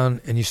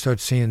around and you start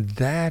seeing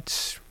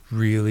that's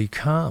really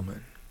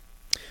common.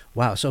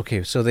 Wow, so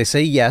they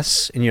say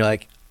yes, and you're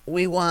like,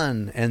 we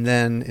won, and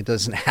then it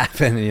doesn't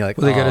happen, and you're like,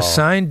 well, they got a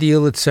signed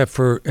deal except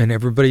for, and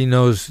everybody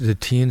knows the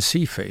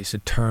T&C phase, the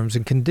terms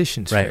and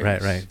conditions phase.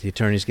 Right. The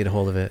attorneys get a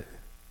hold of it.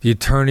 The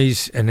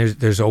attorneys, and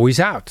there's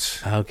always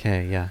outs.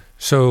 Okay, yeah.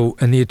 So,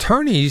 and the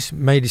attorneys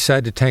may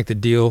decide to tank the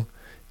deal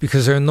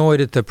because they're annoyed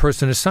that the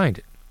person has signed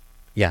it.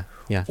 Yeah.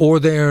 Or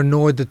they're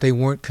annoyed that they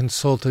weren't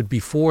consulted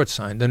before it's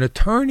signed. An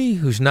attorney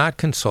who's not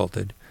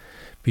consulted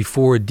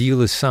before a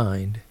deal is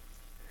signed,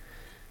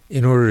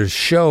 in order to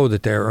show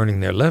that they're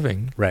earning their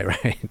living,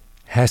 right,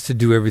 has to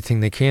do everything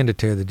they can to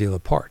tear the deal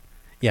apart.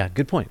 Yeah,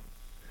 good point.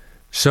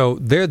 So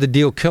they're the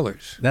deal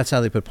killers. That's how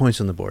they put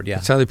points on the board, yeah.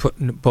 That's how they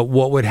but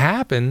what would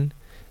happen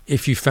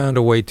if you found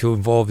a way to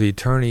involve the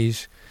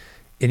attorneys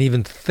in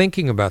even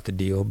thinking about the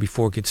deal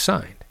before it gets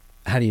signed?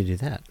 How do you do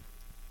that?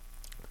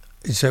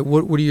 You say,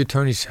 what do your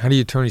attorneys? How do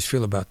your attorneys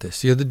feel about this?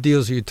 The other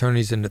deals your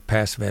attorneys in the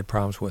past have had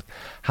problems with.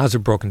 How's it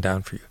broken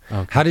down for you?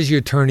 Okay. How does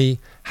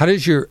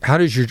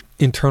your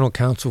internal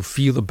counsel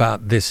feel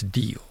about this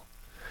deal?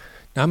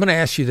 Now I'm going to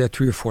ask you that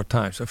 3 or 4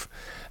 times.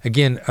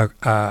 Again,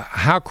 a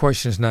how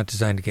question is not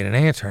designed to get an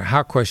answer. A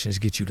how question is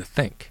to get you to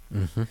think.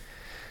 Mm-hmm.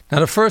 Now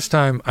the first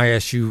time I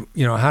ask you,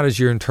 how does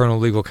your internal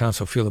legal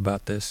counsel feel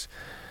about this?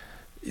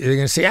 They're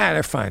going to say,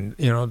 they're fine.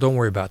 Don't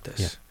worry about this.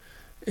 Yeah.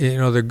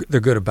 They're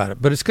good about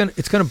it, but it's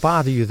gonna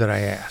bother you that I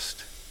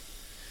asked,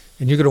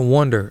 and you're gonna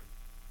wonder,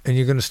 and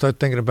you're gonna start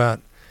thinking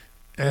about,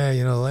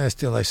 the last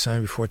deal I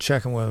signed before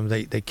checking with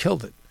them, they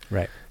killed it,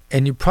 right?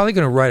 And you're probably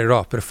gonna write it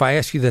off. But if I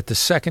ask you that the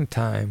second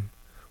time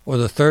or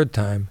the third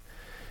time,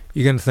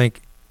 you're gonna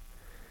think,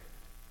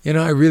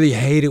 I really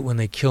hate it when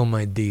they kill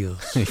my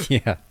deals.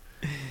 Yeah,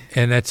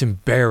 and that's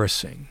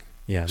embarrassing.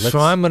 Yeah, so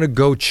I'm gonna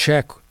go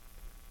check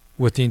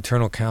with the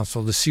internal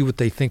counsel to see what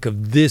they think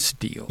of this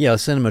deal. Yeah, I'll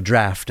send them a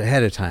draft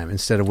ahead of time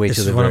instead of wait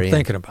till the very end. This is what I'm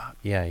thinking about.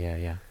 Yeah.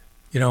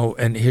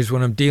 And here's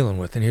what I'm dealing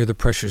with, and here are the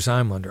pressures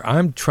I'm under.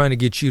 I'm trying to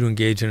get you to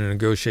engage in a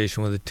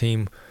negotiation with a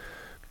team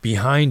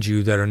behind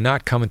you that are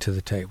not coming to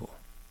the table.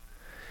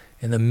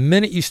 And the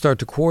minute you start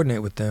to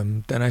coordinate with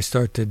them, then I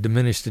start to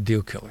diminish the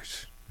deal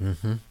killers.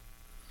 Mm-hmm.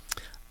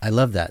 I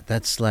love that.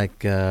 That's like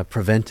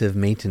preventive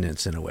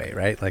maintenance in a way,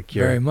 right? Like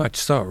Very much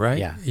so, right?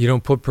 Yeah. You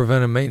don't put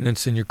preventive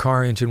maintenance in your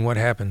car engine, what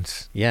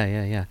happens?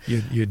 Yeah.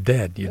 You're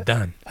dead. You're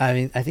done. I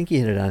mean, I think you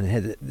hit it on the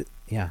head.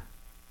 Yeah.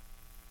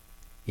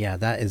 Yeah,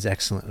 that is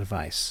excellent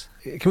advice.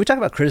 Can we talk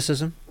about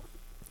criticism?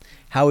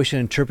 How we should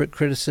interpret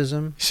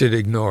criticism? Should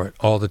ignore it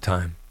all the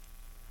time.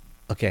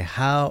 Okay,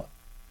 how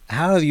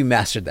have you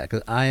mastered that?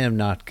 Because I am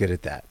not good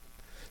at that.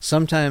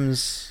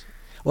 Sometimes,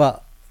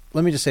 well,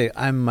 let me just say,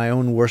 I'm my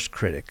own worst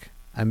critic.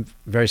 I'm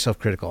very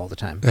self-critical all the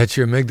time. That's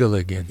your amygdala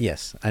again.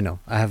 Yes, I know.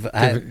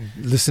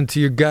 Listen to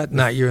your gut,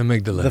 not your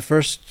amygdala. The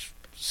first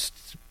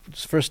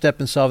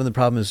step in solving the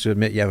problem is to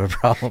admit you have a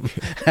problem.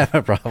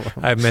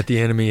 I've met the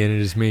enemy, and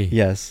it is me.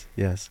 Yes.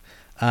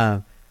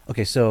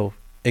 Okay, so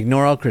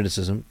ignore all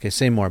criticism. Okay,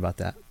 say more about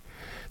that.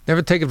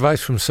 Never take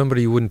advice from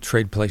somebody you wouldn't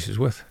trade places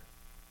with.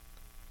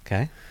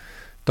 Okay.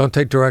 Don't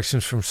take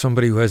directions from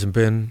somebody who hasn't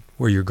been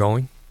where you're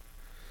going.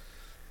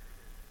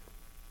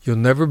 You'll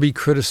never be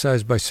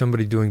criticized by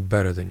somebody doing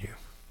better than you.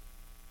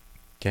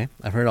 Okay,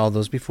 I've heard all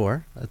those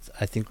before.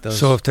 I think those...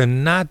 So if they're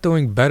not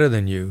doing better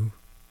than you,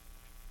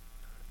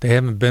 they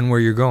haven't been where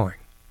you're going.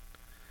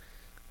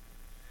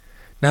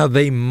 Now,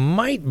 they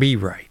might be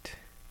right.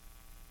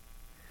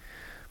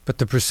 but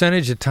the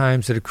percentage of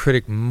times that a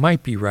critic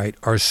might be right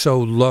are so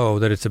low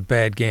that it's a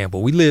bad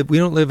gamble. We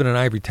don't live in an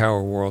ivory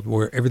tower world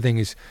where everything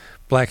is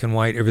black and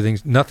white,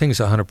 nothing's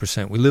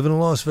 100%. We live in a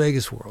Las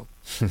Vegas world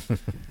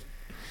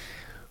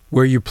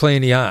where you're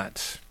playing the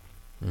odds.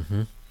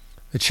 Mm-hmm.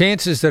 The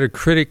chances that a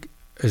critic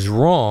is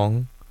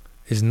wrong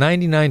is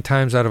 99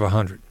 times out of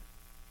 100.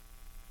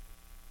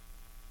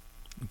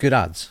 Good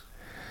odds.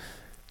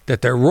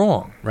 That they're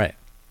wrong. Right.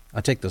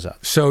 I'll take those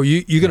odds. So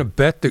you're going to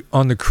bet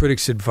on the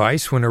critic's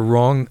advice when they're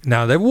wrong.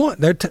 Now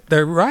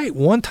they're right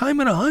 1 time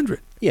in 100.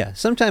 Yeah,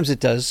 sometimes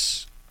it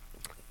does.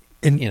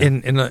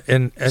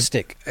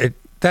 Stick.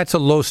 That's a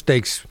low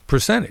stakes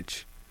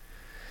percentage.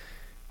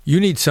 You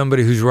need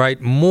somebody who's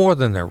right more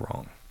than they're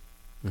wrong.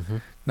 Mm-hmm.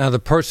 Now the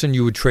person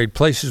you would trade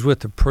places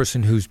with, the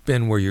person who's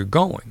been where you're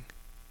going,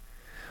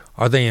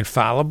 are they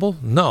infallible?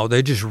 No,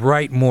 they're just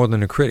right more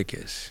than the critic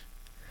is.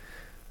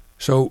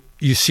 So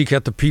you seek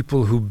out the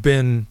people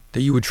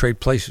that you would trade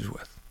places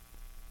with.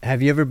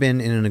 Have you ever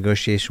been in a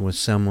negotiation with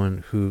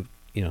someone who,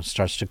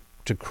 starts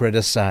to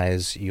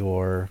criticize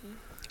your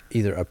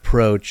either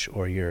approach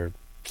or your...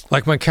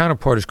 Like my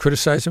counterpart is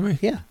criticizing me?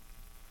 Yeah.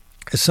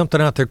 There's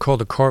something out there called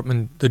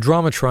the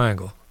drama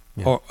triangle,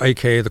 or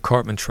AKA the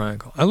Cartman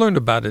triangle. I learned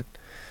about it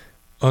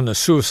on the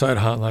suicide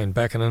hotline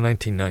back in the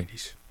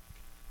 1990s.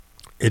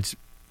 It's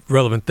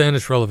relevant then,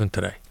 it's relevant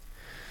today.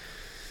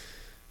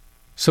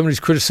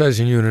 Somebody's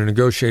criticizing you in a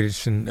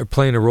negotiation, they're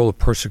playing the role of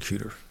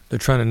persecutor. They're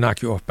trying to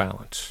knock you off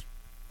balance.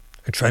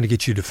 They're trying to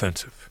get you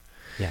defensive.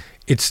 Yeah.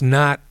 It's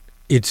not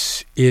really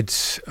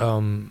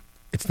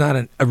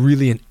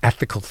an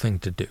ethical thing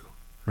to do.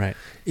 Right.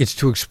 It's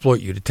to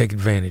exploit you, to take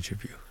advantage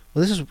of you.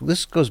 Well,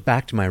 this goes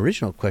back to my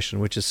original question,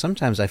 which is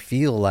sometimes I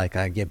feel like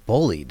I get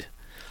bullied,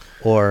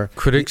 or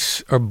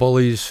critics or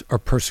bullies or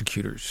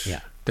persecutors.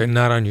 Yeah. They're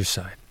not on your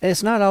side.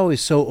 It's not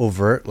always so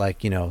overt,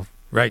 like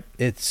Right.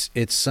 It's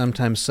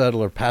sometimes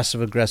subtle or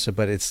passive aggressive,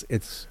 but it's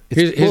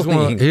here's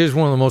one of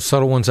the most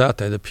subtle ones out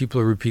there that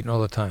people are repeating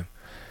all the time.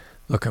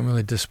 Look, I'm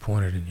really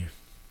disappointed in you.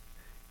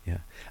 Yeah,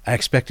 I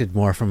expected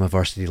more from a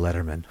varsity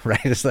letterman,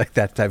 right? It's like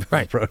that type of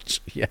approach.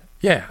 Yeah.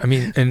 Yeah, I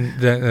mean, and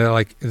they're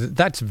like,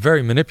 that's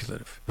very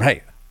manipulative.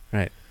 Right.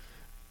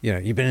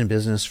 You've been in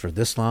business for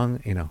this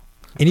long,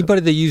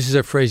 Anybody that uses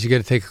that phrase, you got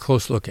to take a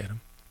close look at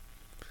them.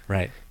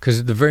 Right.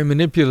 Because the very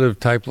manipulative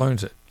type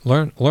learns it.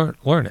 Learn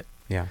it.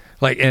 Yeah.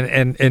 Like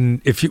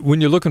and if when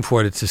you're looking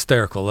for it, it's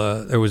hysterical.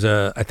 There was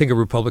I think a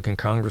Republican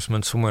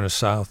congressman somewhere in the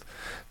South,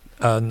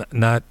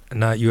 not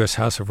U.S.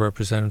 House of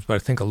Representatives, but I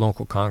think a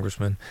local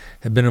congressman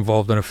had been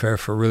involved in an affair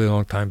for a really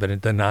long time,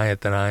 but denying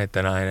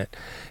it.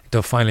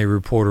 Until finally a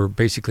reporter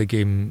basically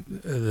gave him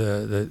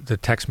the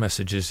text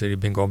messages that he'd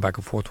been going back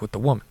and forth with the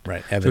woman.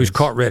 Right. So he was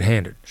caught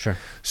red-handed. Sure.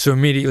 So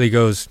immediately he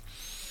goes,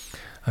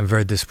 I'm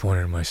very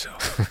disappointed in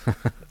myself.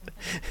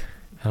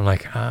 I'm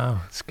like,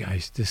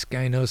 this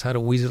guy knows how to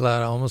weasel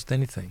out almost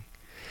anything.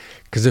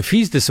 Because if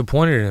he's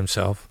disappointed in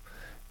himself,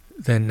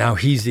 then now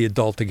he's the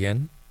adult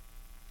again.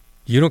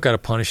 You don't got to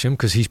punish him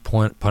because he's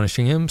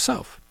punishing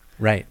himself.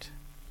 Right.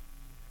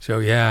 So,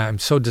 yeah, I'm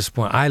so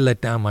disappointed. I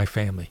let down my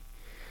family.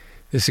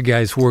 This is a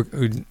guy's work,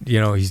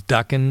 he's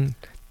dodging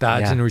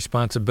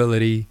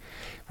responsibility.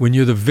 When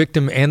you're the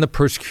victim and the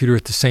persecutor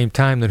at the same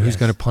time, then who's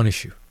going to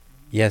punish you?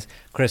 Yes.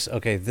 Chris,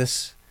 okay,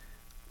 it's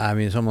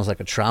almost like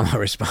a trauma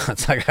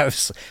response. Like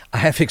I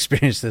have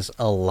experienced this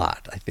a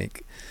lot, I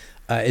think.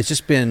 It's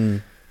just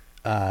been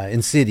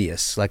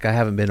insidious. Like I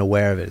haven't been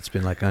aware of it. It's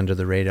been like under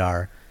the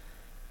radar.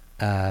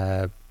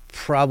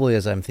 Probably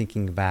as I'm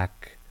thinking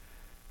back,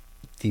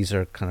 these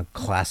are kind of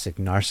classic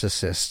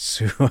narcissists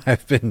who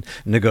I've been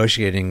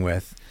negotiating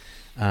with.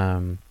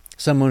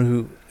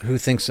 Someone who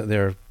thinks that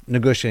they're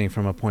negotiating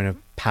from a point of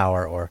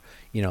power, or,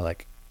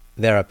 like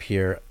they're up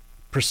here,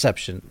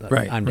 perception,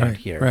 I'm down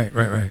here.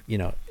 Right.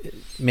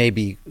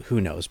 Maybe, who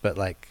knows, but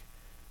like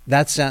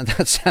that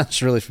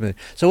sounds really familiar.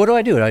 So what do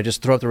I do? Do I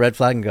just throw up the red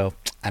flag and go,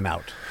 I'm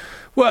out?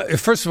 Well,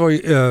 first of all,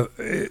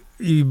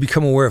 you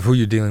become aware of who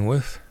you're dealing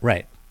with.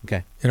 Right.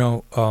 Okay.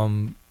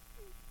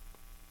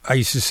 I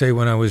used to say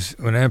when I was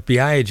an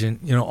FBI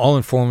agent, all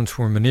informants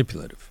were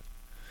manipulative.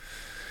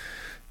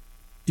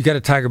 You got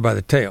a tiger by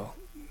the tail.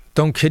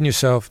 Don't kid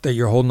yourself that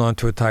you're holding on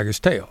to a tiger's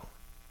tail.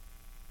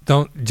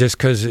 Don't, just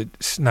because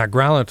it's not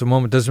growling at the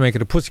moment doesn't make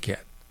it a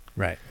pussycat.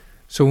 Right.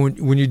 So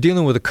when you're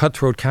dealing with a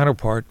cutthroat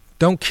counterpart,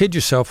 don't kid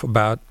yourself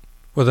about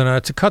whether or not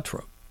it's a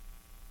cutthroat.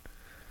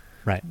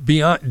 Right.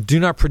 Do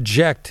not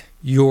project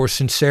your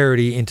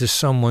sincerity into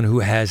someone who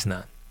has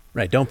none.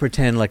 Right. Don't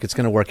pretend like it's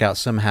going to work out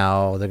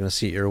somehow. They're going to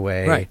see it your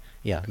way. Right.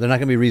 Yeah. They're not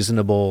going to be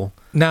reasonable.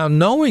 Now,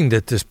 knowing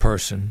that this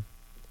person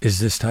is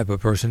this type of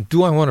person,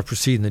 do I want to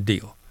proceed in the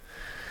deal?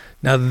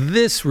 Now,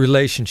 this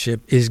relationship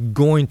is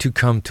going to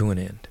come to an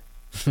end.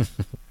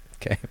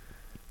 Okay.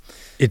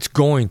 It's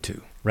going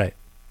to. Right.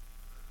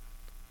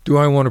 Do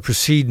I want to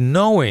proceed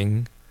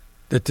knowing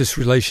that this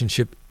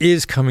relationship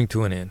is coming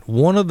to an end?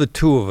 One of the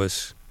two of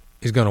us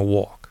is going to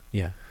walk.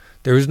 Yeah.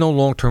 There is no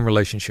long-term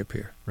relationship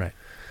here. Right.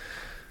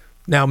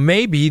 Now,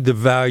 maybe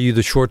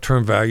the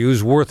short-term value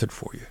is worth it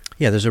for you.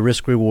 Yeah, there's a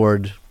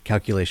risk-reward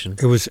calculation.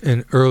 It was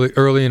in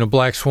early in a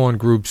Black Swan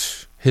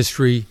Group's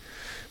history,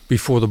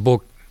 before the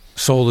book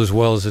sold as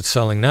well as it's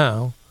selling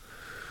now.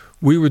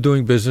 We were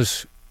doing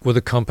business with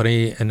a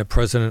company, and the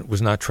president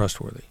was not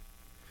trustworthy,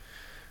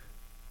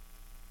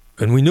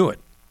 and we knew it.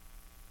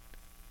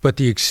 But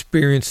the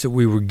experience that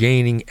we were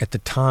gaining at the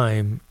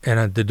time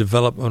and the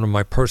development of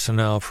my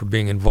personnel for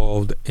being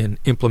involved in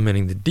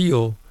implementing the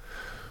deal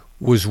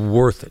was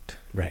worth it.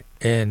 Right.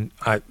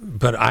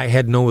 But I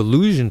had no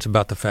illusions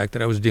about the fact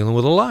that I was dealing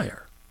with a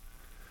liar.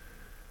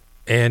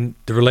 And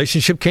the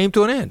relationship came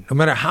to an end. No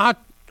matter how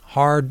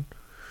hard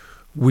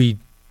we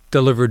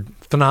delivered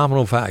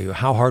phenomenal value,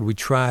 how hard we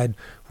tried,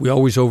 we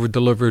always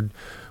over-delivered.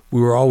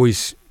 We were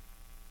always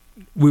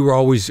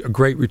a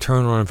great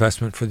return on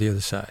investment for the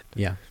other side.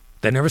 Yeah.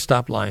 They never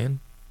stopped lying.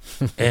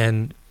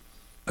 And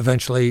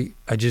eventually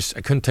I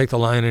couldn't take the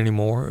lying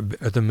anymore,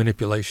 or the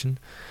manipulation.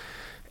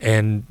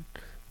 And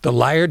the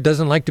liar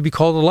doesn't like to be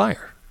called a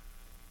liar.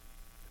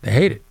 They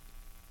hate it.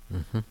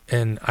 Mm-hmm.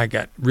 And I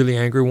got really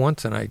angry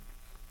once, and I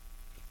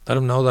let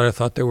them know that I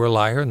thought they were a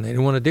liar, and they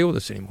didn't want to deal with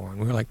us anymore. And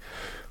we were like,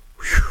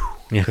 whew,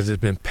 because it's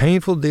been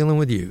painful dealing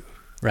with you.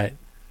 Right,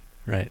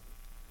 right.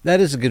 That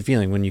is a good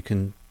feeling when you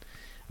can,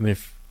 I mean,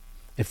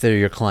 if they're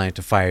your client,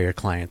 to fire your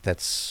client,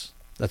 that's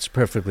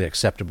perfectly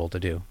acceptable to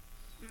do.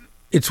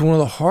 It's one of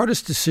the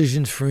hardest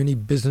decisions for any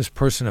business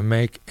person to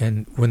make,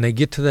 and when they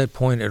get to that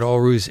point, it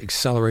always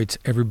accelerates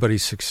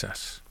everybody's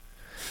success.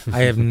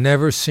 I have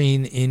never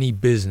seen any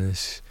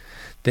business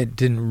that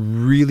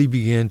didn't really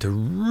begin to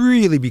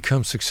really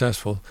become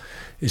successful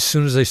as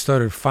soon as they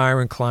started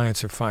firing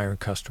clients or firing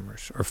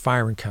customers or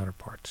firing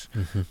counterparts.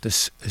 Mm-hmm.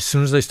 As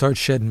soon as they start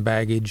shedding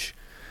baggage,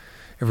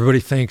 everybody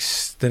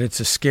thinks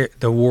that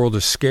the world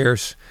is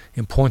scarce.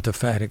 In point of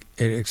fact,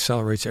 it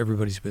accelerates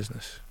everybody's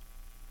business.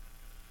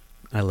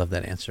 I love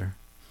that answer.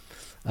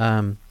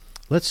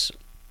 Let's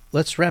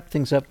wrap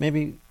things up.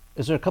 Maybe,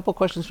 is there a couple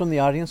questions from the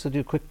audience? We'll do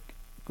a quick.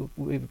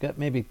 We've got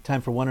maybe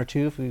time for one or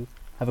two. If we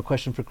have a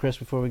question for Chris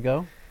before we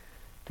go.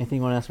 Anything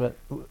you want to ask about?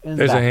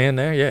 There's a hand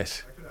there.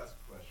 Yes. I could ask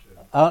a question.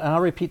 I'll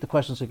repeat the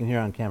question so you can hear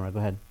it on camera. Go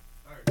ahead.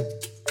 All right.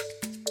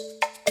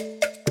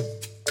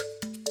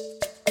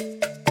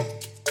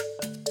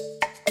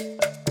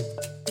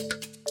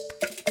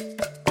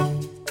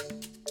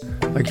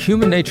 Like,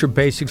 human nature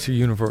basics are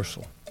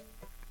universal.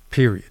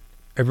 Period.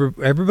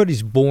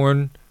 Everybody's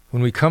born,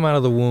 when we come out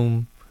of the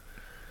womb,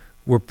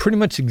 we're pretty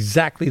much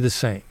exactly the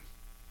same.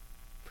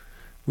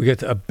 We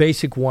get a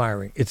basic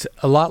wiring. It's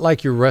a lot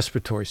like your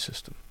respiratory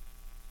system.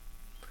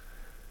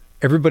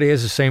 Everybody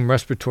has the same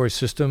respiratory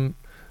system.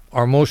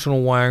 Our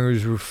emotional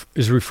wiring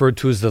is referred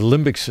to as the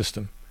limbic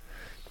system.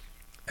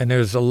 And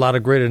there's a lot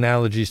of great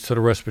analogies to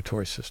the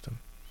respiratory system.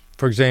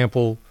 For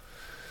example,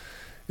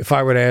 if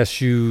I were to ask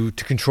you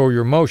to control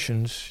your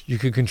emotions, you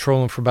could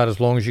control them for about as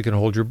long as you can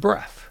hold your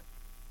breath.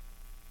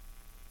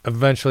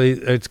 Eventually,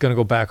 it's going to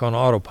go back on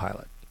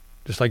autopilot,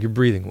 just like your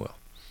breathing will.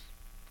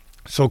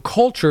 So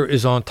culture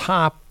is on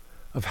top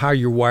of how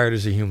you're wired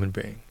as a human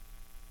being.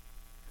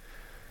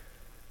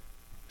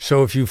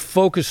 So if you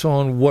focus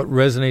on what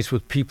resonates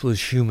with people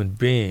as human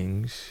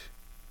beings,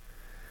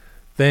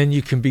 then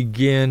you can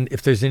begin,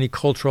 if there's any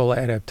cultural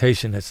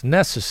adaptation that's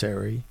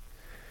necessary,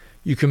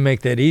 you can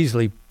make that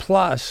easily.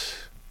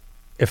 Plus,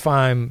 if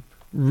I'm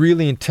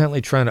really intently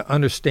trying to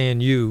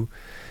understand you,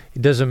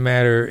 it doesn't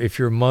matter if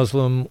you're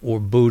Muslim or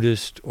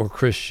Buddhist or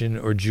Christian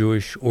or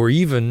Jewish or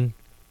even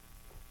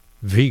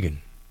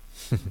vegan.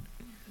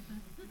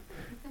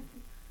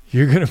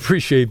 You're going to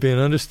appreciate being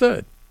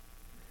understood.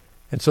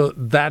 And so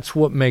that's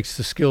what makes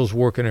the skills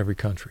work in every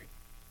country.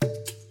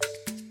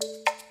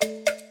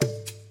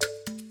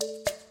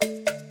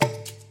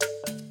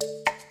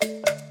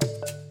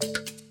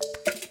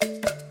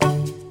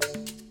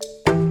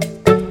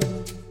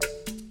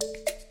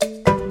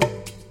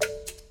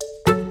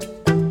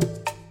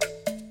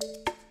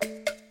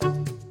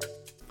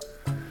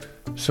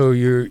 So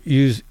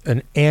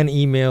an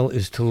email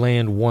is to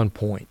land one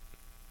point.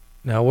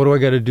 Now, what do I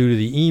got to do to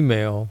the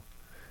email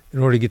in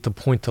order to get the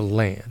point to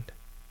land?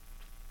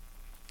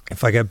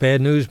 If I got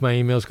bad news, my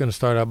email is going to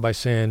start out by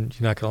saying,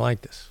 you're not going to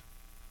like this.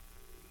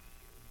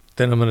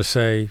 Then I'm going to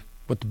say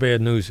what the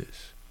bad news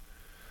is.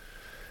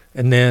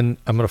 And then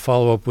I'm going to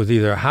follow up with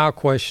either a how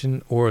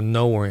question or a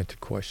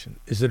no-oriented question.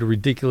 Is it a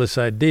ridiculous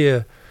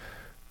idea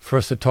for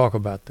us to talk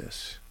about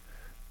this?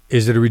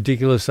 Is it a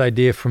ridiculous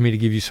idea for me to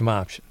give you some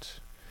options?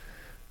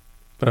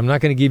 But I'm not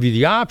going to give you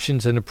the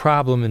options and the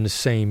problem in the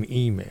same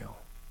email.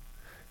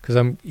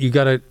 Because you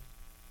got to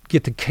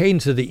get the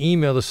cadence of the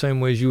email the same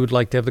way as you would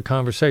like to have the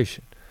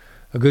conversation.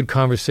 A good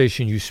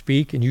conversation, you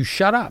speak and you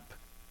shut up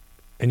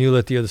and you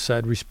let the other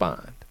side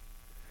respond.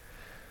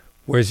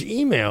 Whereas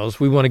emails,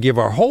 we want to give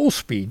our whole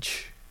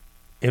speech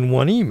in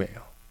one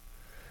email.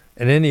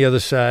 And then the other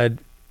side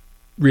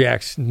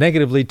reacts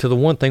negatively to the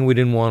one thing we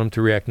didn't want them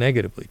to react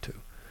negatively to.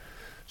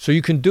 So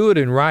you can do it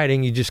in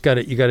writing, you got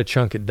to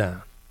chunk it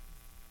down.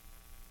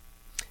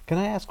 Can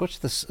I ask, what's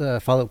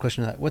the follow-up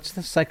question to that? What's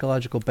the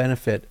psychological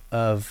benefit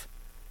of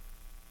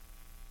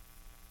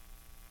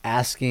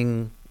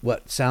asking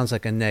what sounds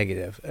like a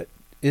negative?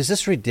 is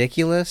this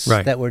ridiculous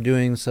Right. that we're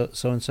doing so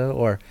and so,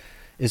 or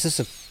is this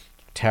a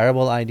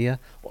terrible idea?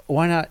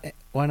 Why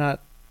not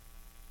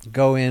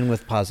go in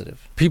with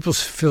positive? People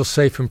feel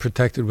safe and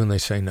protected when they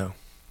say no.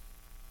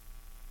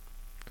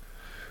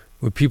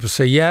 When people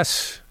say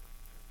yes,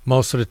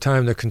 most of the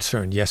time they're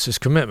concerned. Yes is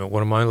commitment.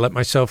 What am I let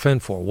myself in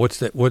for? What's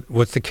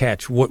the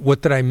catch?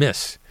 What did I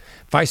miss?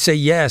 If I say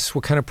yes,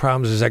 what kind of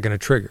problems is that going to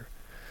trigger?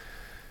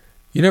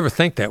 You never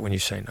think that when you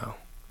say no.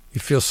 You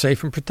feel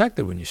safe and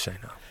protected when you say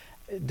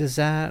no. Does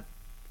that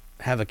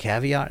have a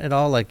caveat at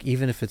all? Like,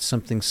 even if it's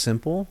something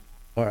simple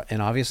or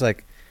and obvious,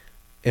 like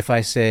if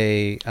I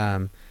say,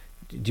 do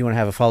you want to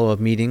have a follow-up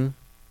meeting?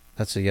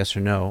 That's a yes or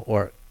no.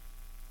 Or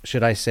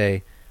should I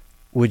say,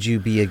 would you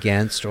be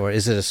against, or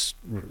is it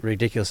a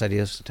ridiculous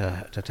idea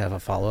to have a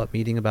follow-up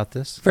meeting about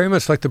this? Very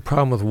much like the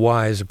problem with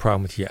why is a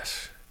problem with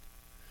yes.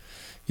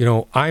 You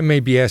know, I may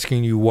be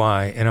asking you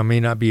why, and I may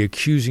not be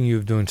accusing you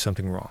of doing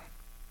something wrong.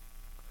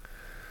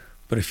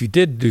 But if you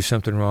did do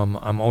something wrong,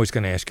 I'm always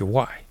going to ask you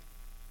why.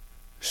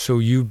 So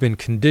you've been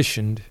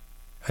conditioned.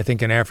 I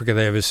think in Africa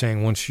they have a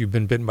saying, once you've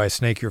been bitten by a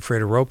snake, you're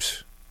afraid of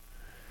ropes.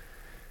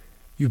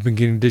 You've been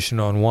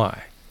conditioned on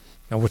why.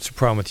 Now, what's the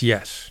problem with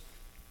yes?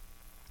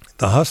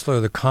 The hustler,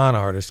 the con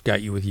artist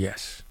got you with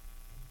yes.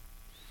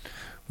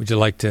 Would you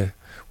like to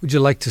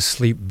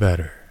sleep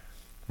better?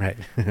 Right.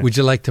 Would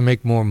you like to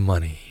make more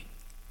money?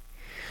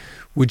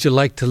 Would you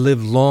like to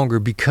live longer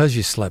because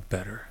you slept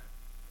better?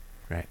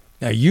 Right.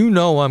 Now, you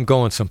know I'm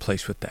going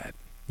someplace with that.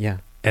 Yeah.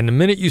 And the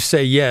minute you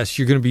say yes,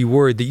 you're going to be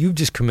worried that you've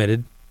just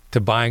committed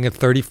to buying a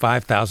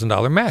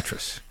 $35,000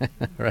 mattress.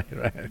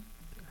 Right.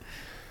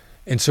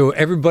 And so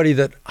everybody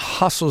that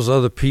hustles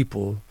other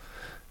people,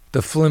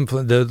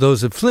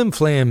 those that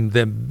flim-flam,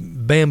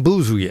 that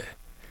bamboozle you,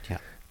 Yeah.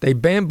 they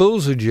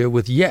bamboozled you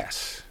with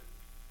yes.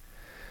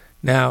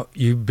 Now,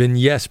 you've been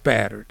yes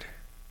battered.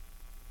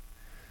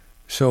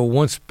 So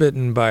once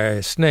bitten by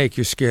a snake,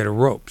 you're scared of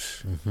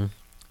ropes. Mm-hmm.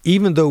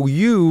 Even though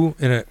you,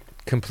 in a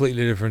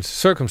completely different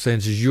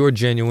circumstances, you're a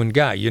genuine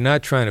guy. You're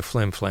not trying to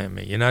flim-flam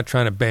me. You're not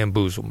trying to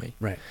bamboozle me.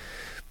 Right.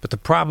 But the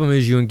problem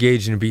is you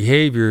engage in a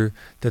behavior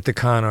that the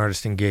con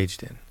artist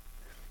engaged in.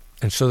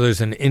 And so there's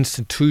an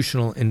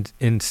institutional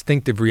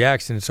instinctive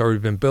reaction that's already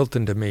been built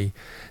into me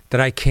that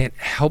I can't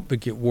help but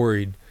get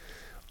worried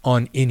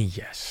on any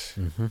yes.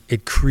 Mm-hmm.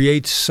 It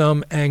creates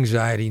some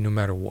anxiety no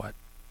matter what.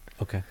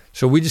 Okay.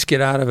 So we just get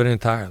out of it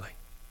entirely.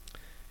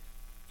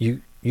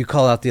 You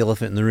call out the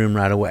elephant in the room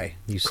right away.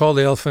 You Call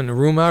the elephant in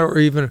the room out, or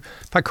even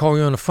if I call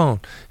you on the phone,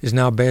 is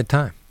now a bad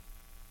time.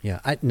 Yeah,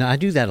 I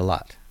do that a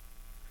lot.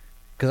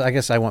 Because I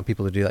guess I want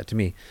people to do that to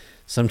me.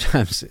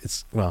 Sometimes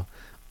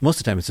most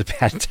of the time it's a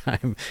bad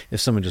time if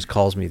someone just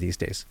calls me these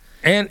days.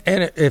 And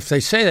if they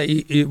say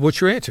that,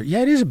 what's your answer? Yeah,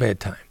 it is a bad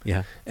time.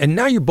 Yeah. And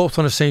now you're both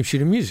on the same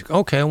sheet of music.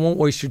 Okay, I won't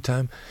waste your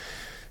time.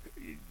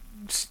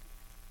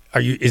 Are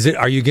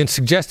you against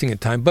suggesting a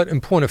time? But in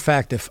point of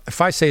fact,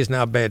 if I say it's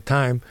now a bad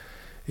time,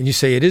 and you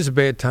say it is a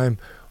bad time,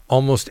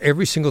 almost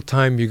every single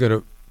time you're going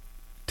to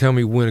tell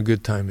me when a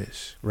good time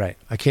is. Right.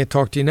 I can't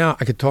talk to you now.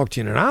 I could talk to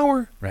you in an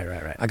hour.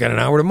 Right. I got an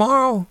hour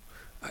tomorrow.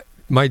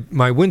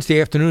 My Wednesday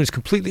afternoon is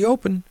completely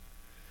open.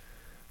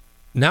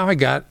 Now I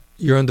got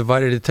your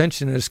undivided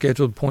attention at a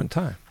scheduled point in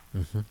time.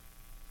 Mm-hmm.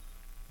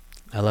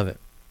 I love it.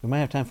 We might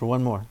have time for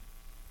one more.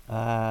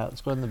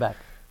 Let's go in the back.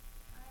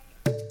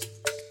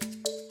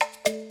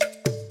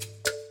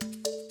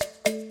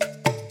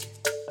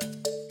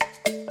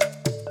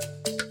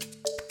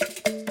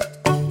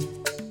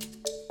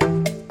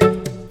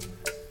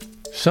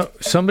 So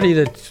somebody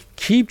that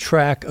keep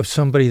track of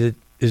somebody that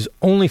is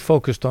only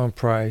focused on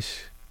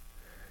price,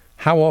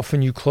 how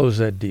often you close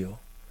that deal.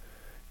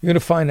 You're going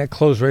to find that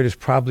close rate is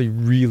probably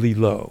really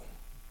low.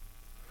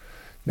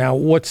 Now,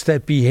 what's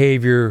that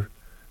behavior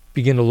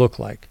begin to look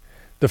like?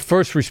 The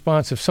first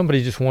response, if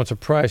somebody just wants a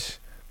price,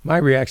 my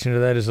reaction to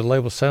that is the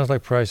label sounds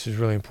like price is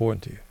really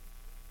important to you.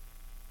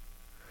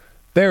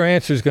 Their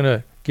answer is going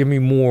to give me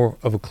more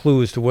of a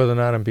clue as to whether or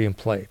not I'm being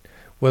played.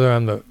 Whether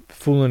I'm the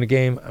fool in the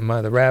game, am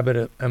I the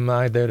rabbit, am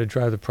I there to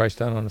drive the price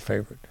down on the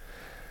favorite?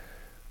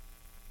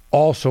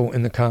 Also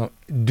in the count,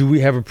 do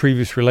we have a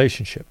previous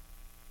relationship?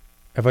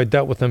 Have I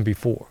dealt with them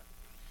before?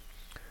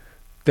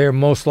 They're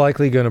most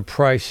likely going to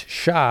price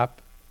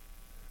shop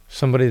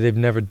somebody they've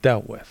never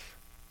dealt with.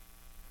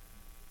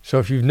 So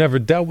if you've never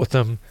dealt with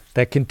them,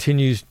 that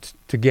continues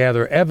to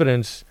gather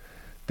evidence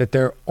that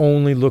they're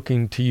only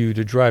looking to you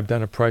to drive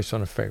down a price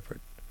on a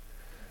favorite.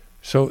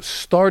 So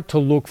start to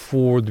look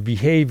for the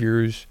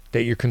behaviors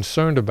that you're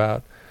concerned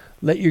about.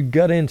 Let your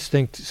gut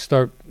instinct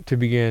start to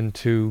begin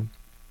to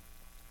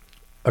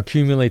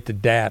accumulate the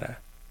data.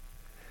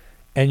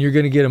 And you're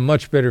going to get a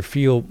much better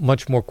feel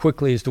much more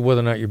quickly as to whether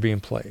or not you're being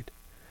played.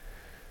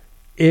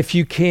 If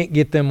you can't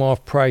get them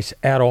off price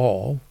at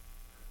all,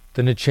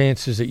 then the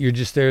chances that you're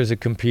just there as a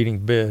competing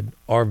bid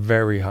are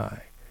very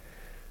high.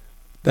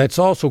 That's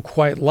also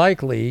quite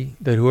likely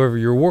that whoever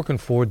you're working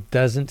for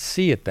doesn't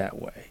see it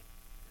that way.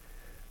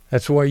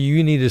 That's why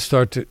you need to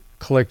start to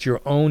collect your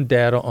own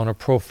data on a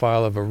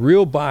profile of a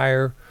real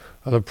buyer,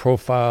 or the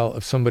profile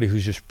of somebody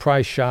who's just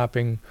price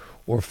shopping,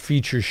 or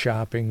feature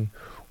shopping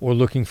or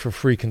looking for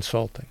free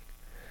consulting.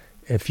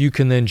 If you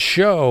can then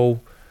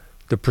show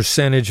the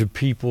percentage of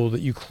people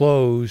that you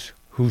close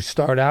who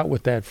start out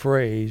with that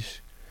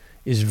phrase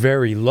is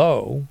very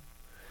low,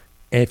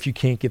 and if you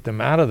can't get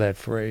them out of that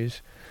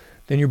phrase,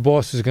 then your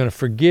boss is going to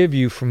forgive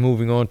you for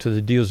moving on to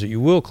the deals that you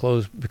will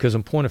close, because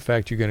in point of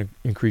fact, you're going to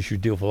increase your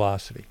deal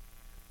velocity.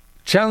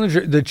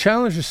 The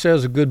Challenger Sale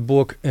is a good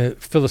book,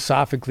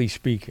 philosophically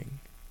speaking.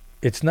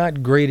 It's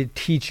not great at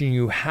teaching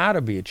you how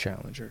to be a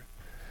challenger.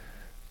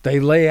 They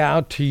lay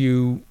out to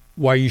you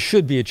why you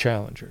should be a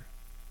challenger.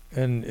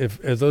 And if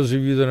those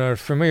of you that are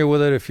familiar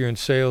with it, if you're in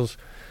sales,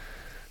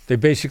 they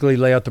basically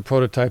lay out the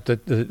prototype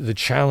that the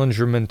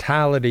challenger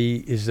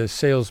mentality is a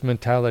sales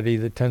mentality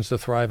that tends to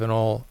thrive in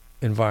all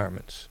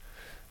environments.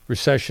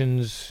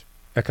 Recessions,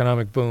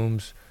 economic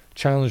booms,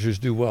 challengers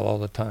do well all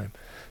the time.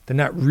 They're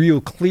not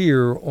real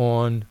clear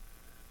on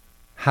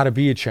how to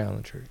be a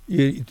challenger.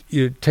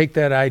 You take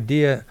that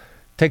idea,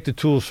 take the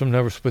tools from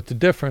Never Split the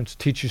Difference,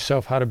 teach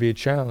yourself how to be a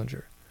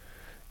challenger.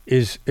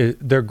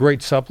 They're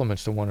great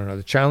supplements to one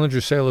another.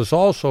 Challenger Sale is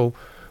also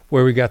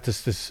where we got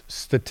this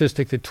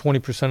statistic that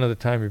 20% of the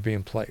time you're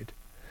being played.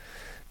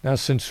 Now,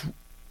 since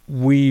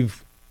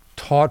we've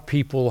taught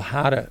people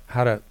how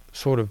to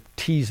sort of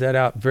tease that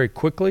out very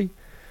quickly,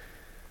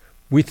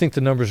 we think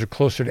the numbers are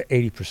closer to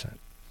 80%.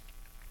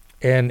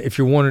 And if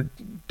you wanted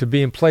to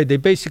be played, they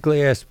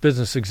basically ask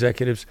business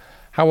executives,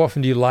 how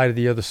often do you lie to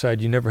the other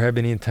side? You never have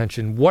any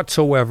intention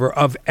whatsoever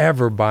of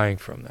ever buying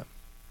from them.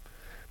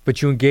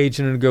 But you engage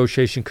in a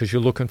negotiation because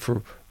you're looking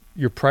for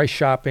your price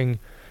shopping,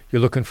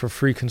 you're looking for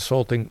free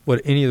consulting,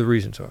 what any of the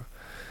reasons are.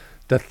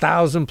 The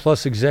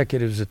 1,000+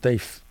 executives that they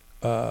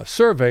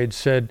surveyed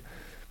said,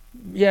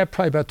 yeah,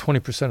 probably about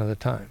 20% of the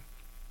time.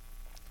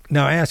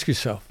 Now ask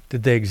yourself,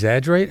 did they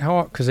exaggerate?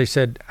 Because they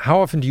said,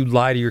 how often do you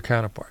lie to your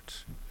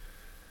counterparts?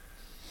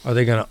 Are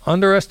they going to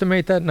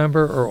underestimate that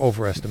number or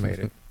overestimate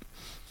it?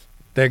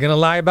 They're going to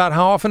lie about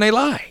how often they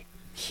lie.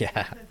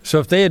 Yeah. So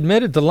if they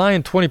admitted to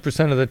lying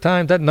 20% of the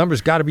time, that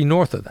number's got to be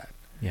north of that.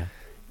 Yeah.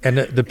 And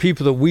the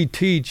people that we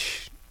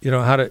teach,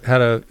 how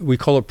to we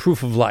call it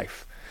proof of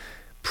life.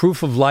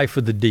 Proof of life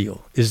of the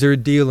deal. Is there a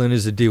deal, and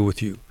is the deal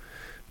with you?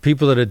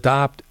 People that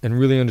adopt and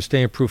really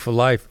understand proof of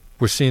life,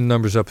 we're seeing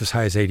numbers up as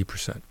high as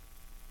 80%.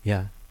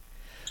 Yeah.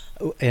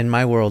 In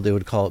my world, it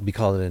would be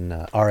called an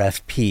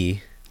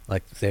RFP.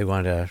 Like they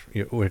want a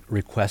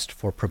request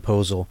for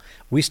proposal.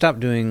 We stopped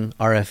doing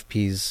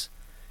RFPs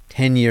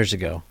 10 years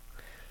ago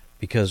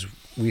because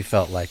we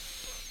felt like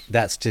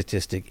that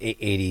statistic,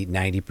 80,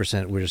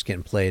 90%, we're just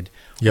getting played.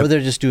 Yep. Or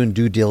they're just doing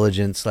due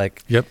diligence.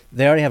 Like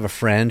they already have a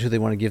friend who they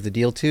want to give the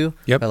deal to,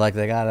 but like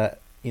they got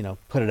to,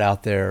 put it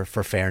out there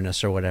for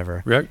fairness or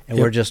whatever. Right. And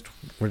we're just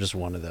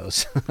one of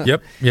those.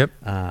 Yep.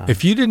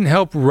 If you didn't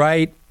help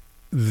write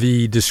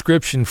the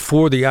description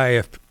for the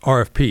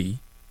RFP,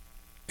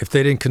 if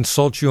they didn't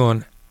consult you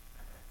on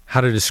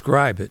how to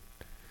describe it,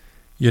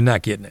 you're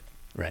not getting it.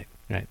 Right.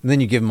 And then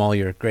you give them all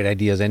your great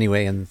ideas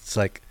anyway, and it's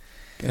like...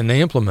 And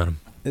they implement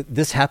them.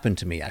 This happened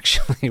to me,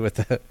 actually, with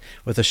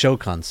a show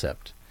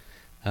concept,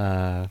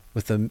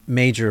 with a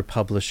major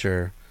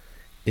publisher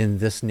in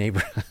this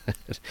neighborhood.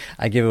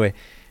 I give away,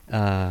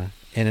 and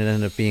it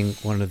ended up being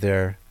one of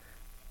their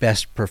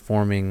best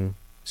performing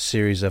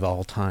series of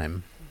all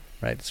time.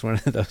 Right? It's one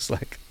of those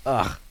like,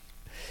 ugh.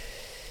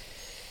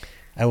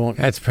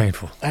 That's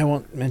painful. I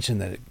won't mention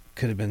that it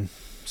could have been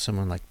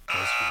someone like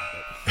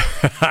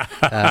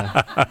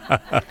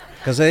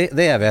because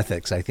they have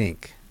ethics, I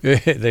think. There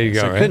you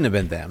go. So it right? couldn't have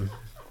been them.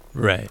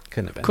 Right.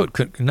 Couldn't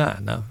have been.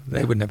 No.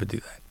 They would never do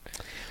that.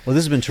 Well,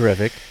 this has been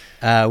terrific.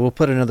 We'll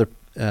put another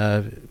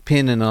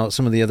pin in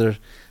some of the other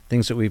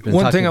things that we've been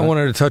talking about. One thing I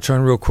wanted to touch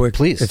on real quick.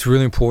 Please. It's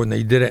really important that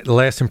you did it. The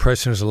last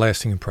impression is a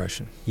lasting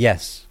impression.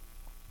 Yes.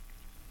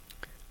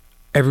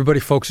 Everybody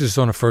focuses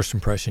on a first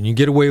impression. You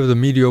get away with a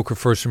mediocre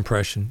first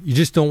impression. You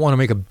just don't want to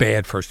make a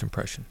bad first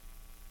impression.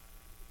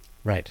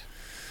 Right.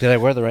 Did I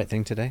wear the right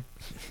thing today?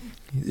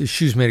 The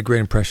shoes made a great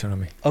impression on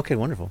me. Okay,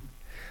 wonderful.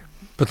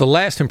 But the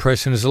last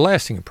impression is a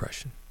lasting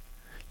impression.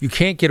 You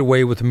can't get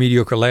away with a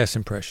mediocre last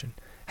impression.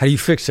 How do you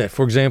fix that?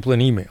 For example, in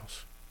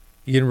emails.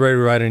 You're getting ready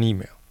to write an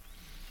email.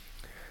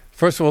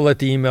 First of all, let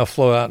the email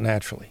flow out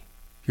naturally.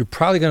 You're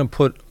probably going to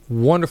put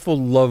wonderful,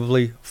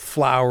 lovely,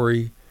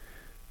 flowery,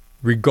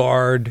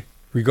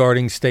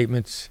 regarding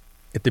statements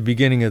at the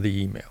beginning of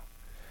the email.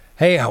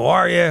 Hey, how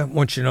are you?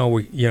 Want you to know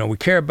we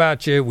care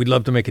about you. We'd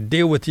love to make a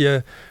deal with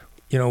you.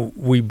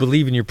 We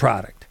believe in your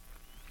product.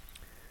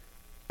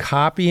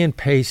 Copy and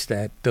paste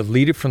that.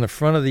 Delete it from the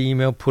front of the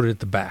email. Put it at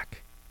the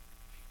back.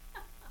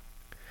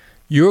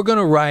 You're going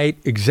to write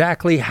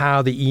exactly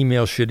how the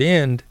email should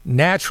end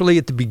naturally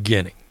at the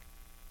beginning.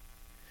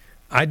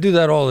 I do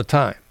that all the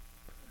time.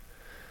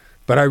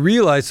 But I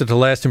realize that the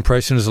last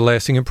impression is a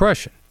lasting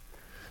impression.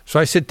 So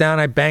I sit down,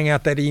 I bang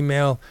out that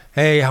email.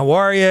 Hey, how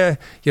are you?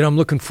 I'm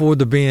looking forward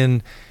to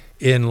being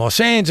in Los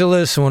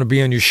Angeles. I want to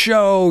be on your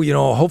show.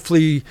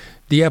 Hopefully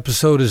the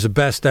episode is the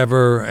best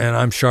ever, and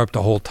I'm sharp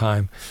the whole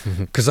time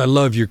because I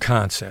love your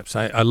concepts.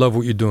 I love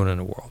what you're doing in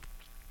the world.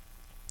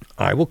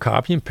 I will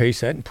copy and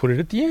paste that and put it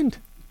at the end.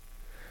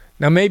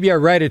 Now, maybe I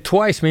write it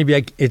twice.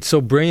 Maybe it's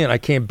so brilliant I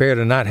can't bear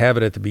to not have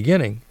it at the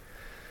beginning.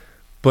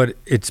 But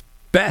it's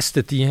best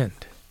at the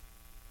end.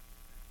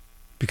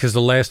 Because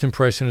the last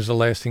impression is the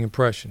lasting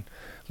impression.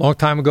 Long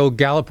time ago,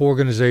 Gallup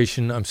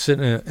organization, I'm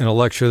sitting in a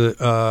lecture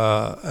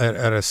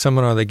at a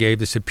seminar they gave.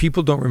 They said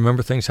people don't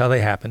remember things how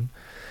they happen.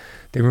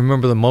 They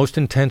remember the most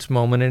intense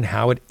moment and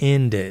how it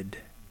ended.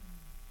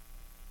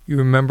 You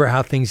remember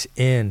how things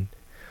end.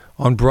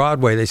 On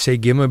Broadway, they say,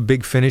 give them a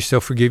big finish,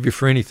 they'll forgive you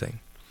for anything.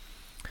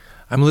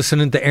 I'm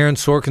listening to Aaron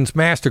Sorkin's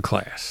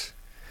masterclass.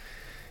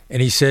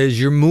 And he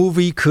says, your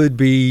movie could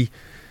be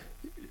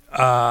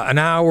an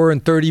hour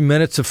and 30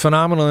 minutes of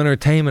phenomenal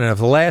entertainment. And if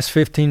the last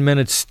 15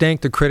 minutes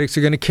stink, the critics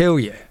are going to kill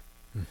you.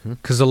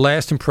 Because the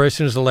last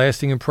impression is the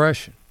lasting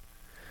impression.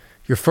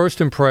 Your first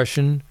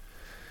impression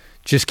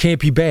just can't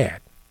be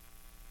bad.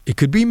 It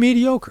could be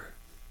mediocre.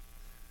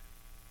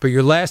 But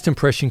your last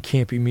impression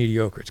can't be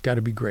mediocre. It's got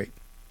to be great.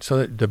 So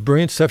that the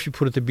brilliant stuff you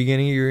put at the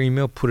beginning of your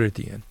email, put it at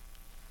the end.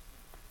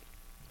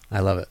 I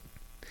love it.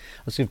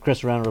 Let's give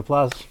Chris a round of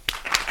applause.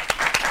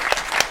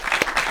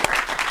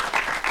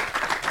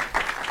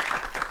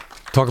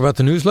 Talk about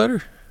the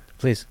newsletter?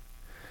 Please.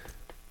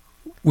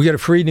 We got a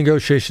free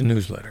negotiation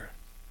newsletter.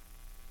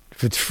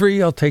 If it's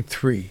free, I'll take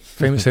 3.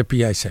 Famous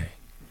FBI saying.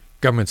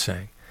 Government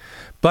saying.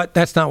 But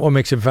that's not what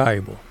makes it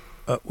valuable.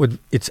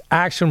 It's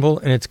actionable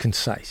and it's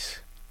concise.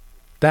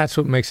 That's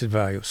what makes it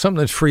valuable. Something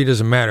that's free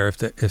doesn't matter if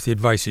the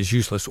advice is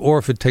useless or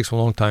if it takes a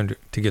long time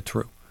to get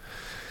through.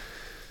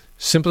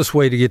 Simplest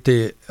way to get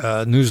the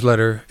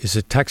newsletter is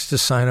a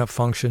text-to-sign-up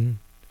function.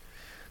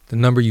 The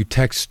number you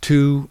text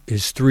to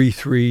is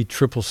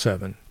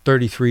 33777,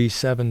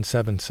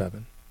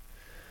 33777.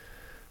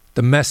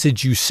 The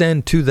message you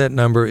send to that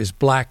number is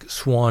Black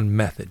Swan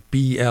Method,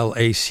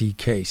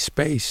 BLACK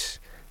space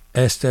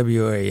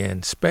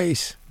SWAN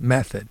space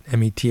method,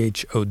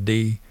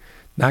 METHOD,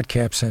 not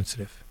cap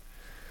sensitive.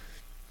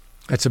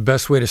 That's the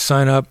best way to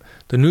sign up.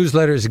 The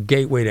newsletter is a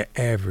gateway to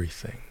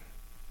everything.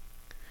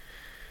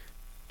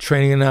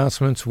 Training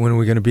announcements, when are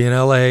we going to be in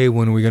LA,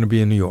 when are we going to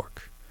be in New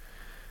York.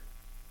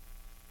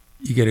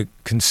 You get a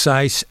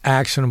concise,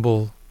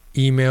 actionable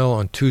email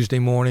on Tuesday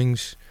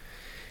mornings,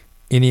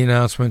 any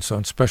announcements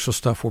on special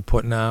stuff we're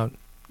putting out,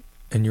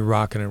 and you're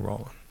rocking and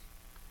rolling.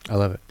 I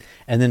love it.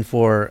 And then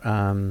for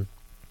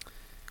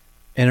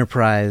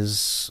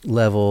enterprise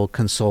level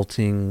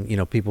consulting,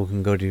 people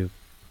can go to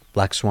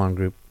Black Swan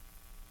Group.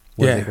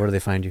 Where do they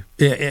find you?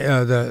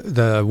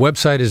 The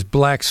website is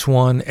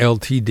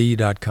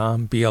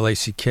blackswanltd.com,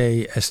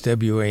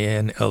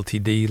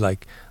 BLACKSWANLTD,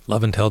 like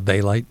Love Until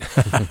Daylight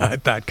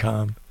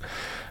 .com.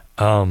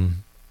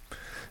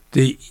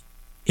 The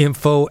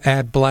info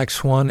at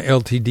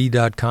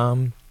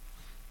blackswanltd.com.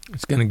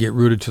 It's going to get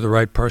routed to the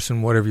right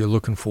person. Whatever you're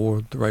looking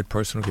for, the right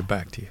person will get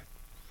back to you.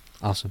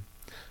 Awesome.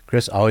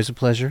 Chris, always a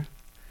pleasure.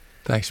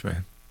 Thanks,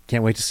 man.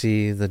 Can't wait to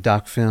see the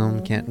doc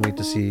film. Can't wait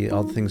to see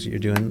all the things that you're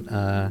doing.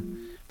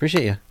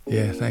 Appreciate you.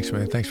 Yeah, thanks,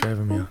 man. Thanks for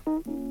having me on.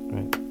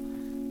 Great.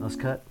 Let's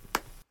cut.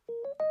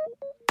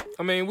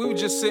 I mean, we were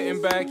just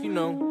sitting back,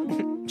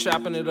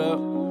 chopping it up,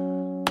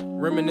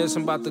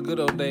 reminiscing about the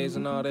good old days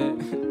and all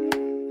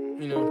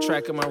that.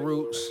 Tracking my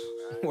roots,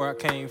 where I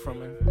came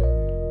from and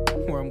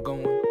where I'm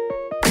going.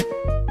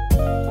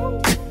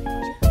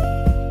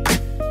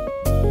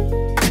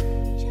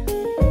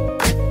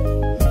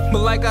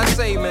 But like I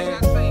say,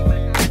 man,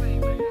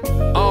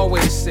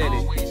 always said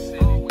it.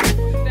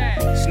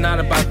 It's not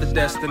about the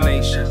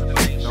destination.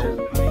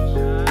 Nope.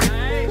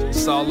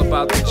 It's all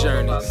about the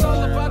journey.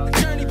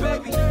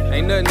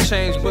 Ain't nothing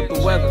changed but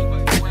the weather.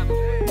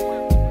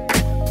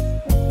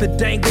 The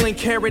dangling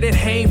carrot that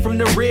hang from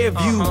the rear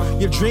view.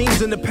 Your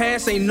dreams in the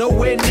past ain't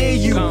nowhere near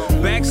you.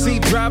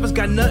 Backseat drivers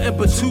got nothing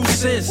but 2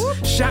 cents.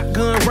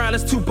 Shotgun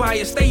riders too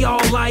biased, they all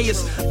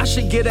liars. I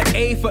should get an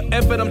A for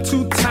effort, I'm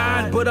too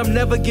tired. But I'm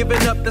never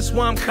giving up, that's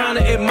why I'm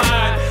kinda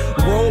admired.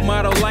 Role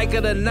model, like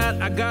it or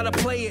not, I gotta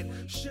play it.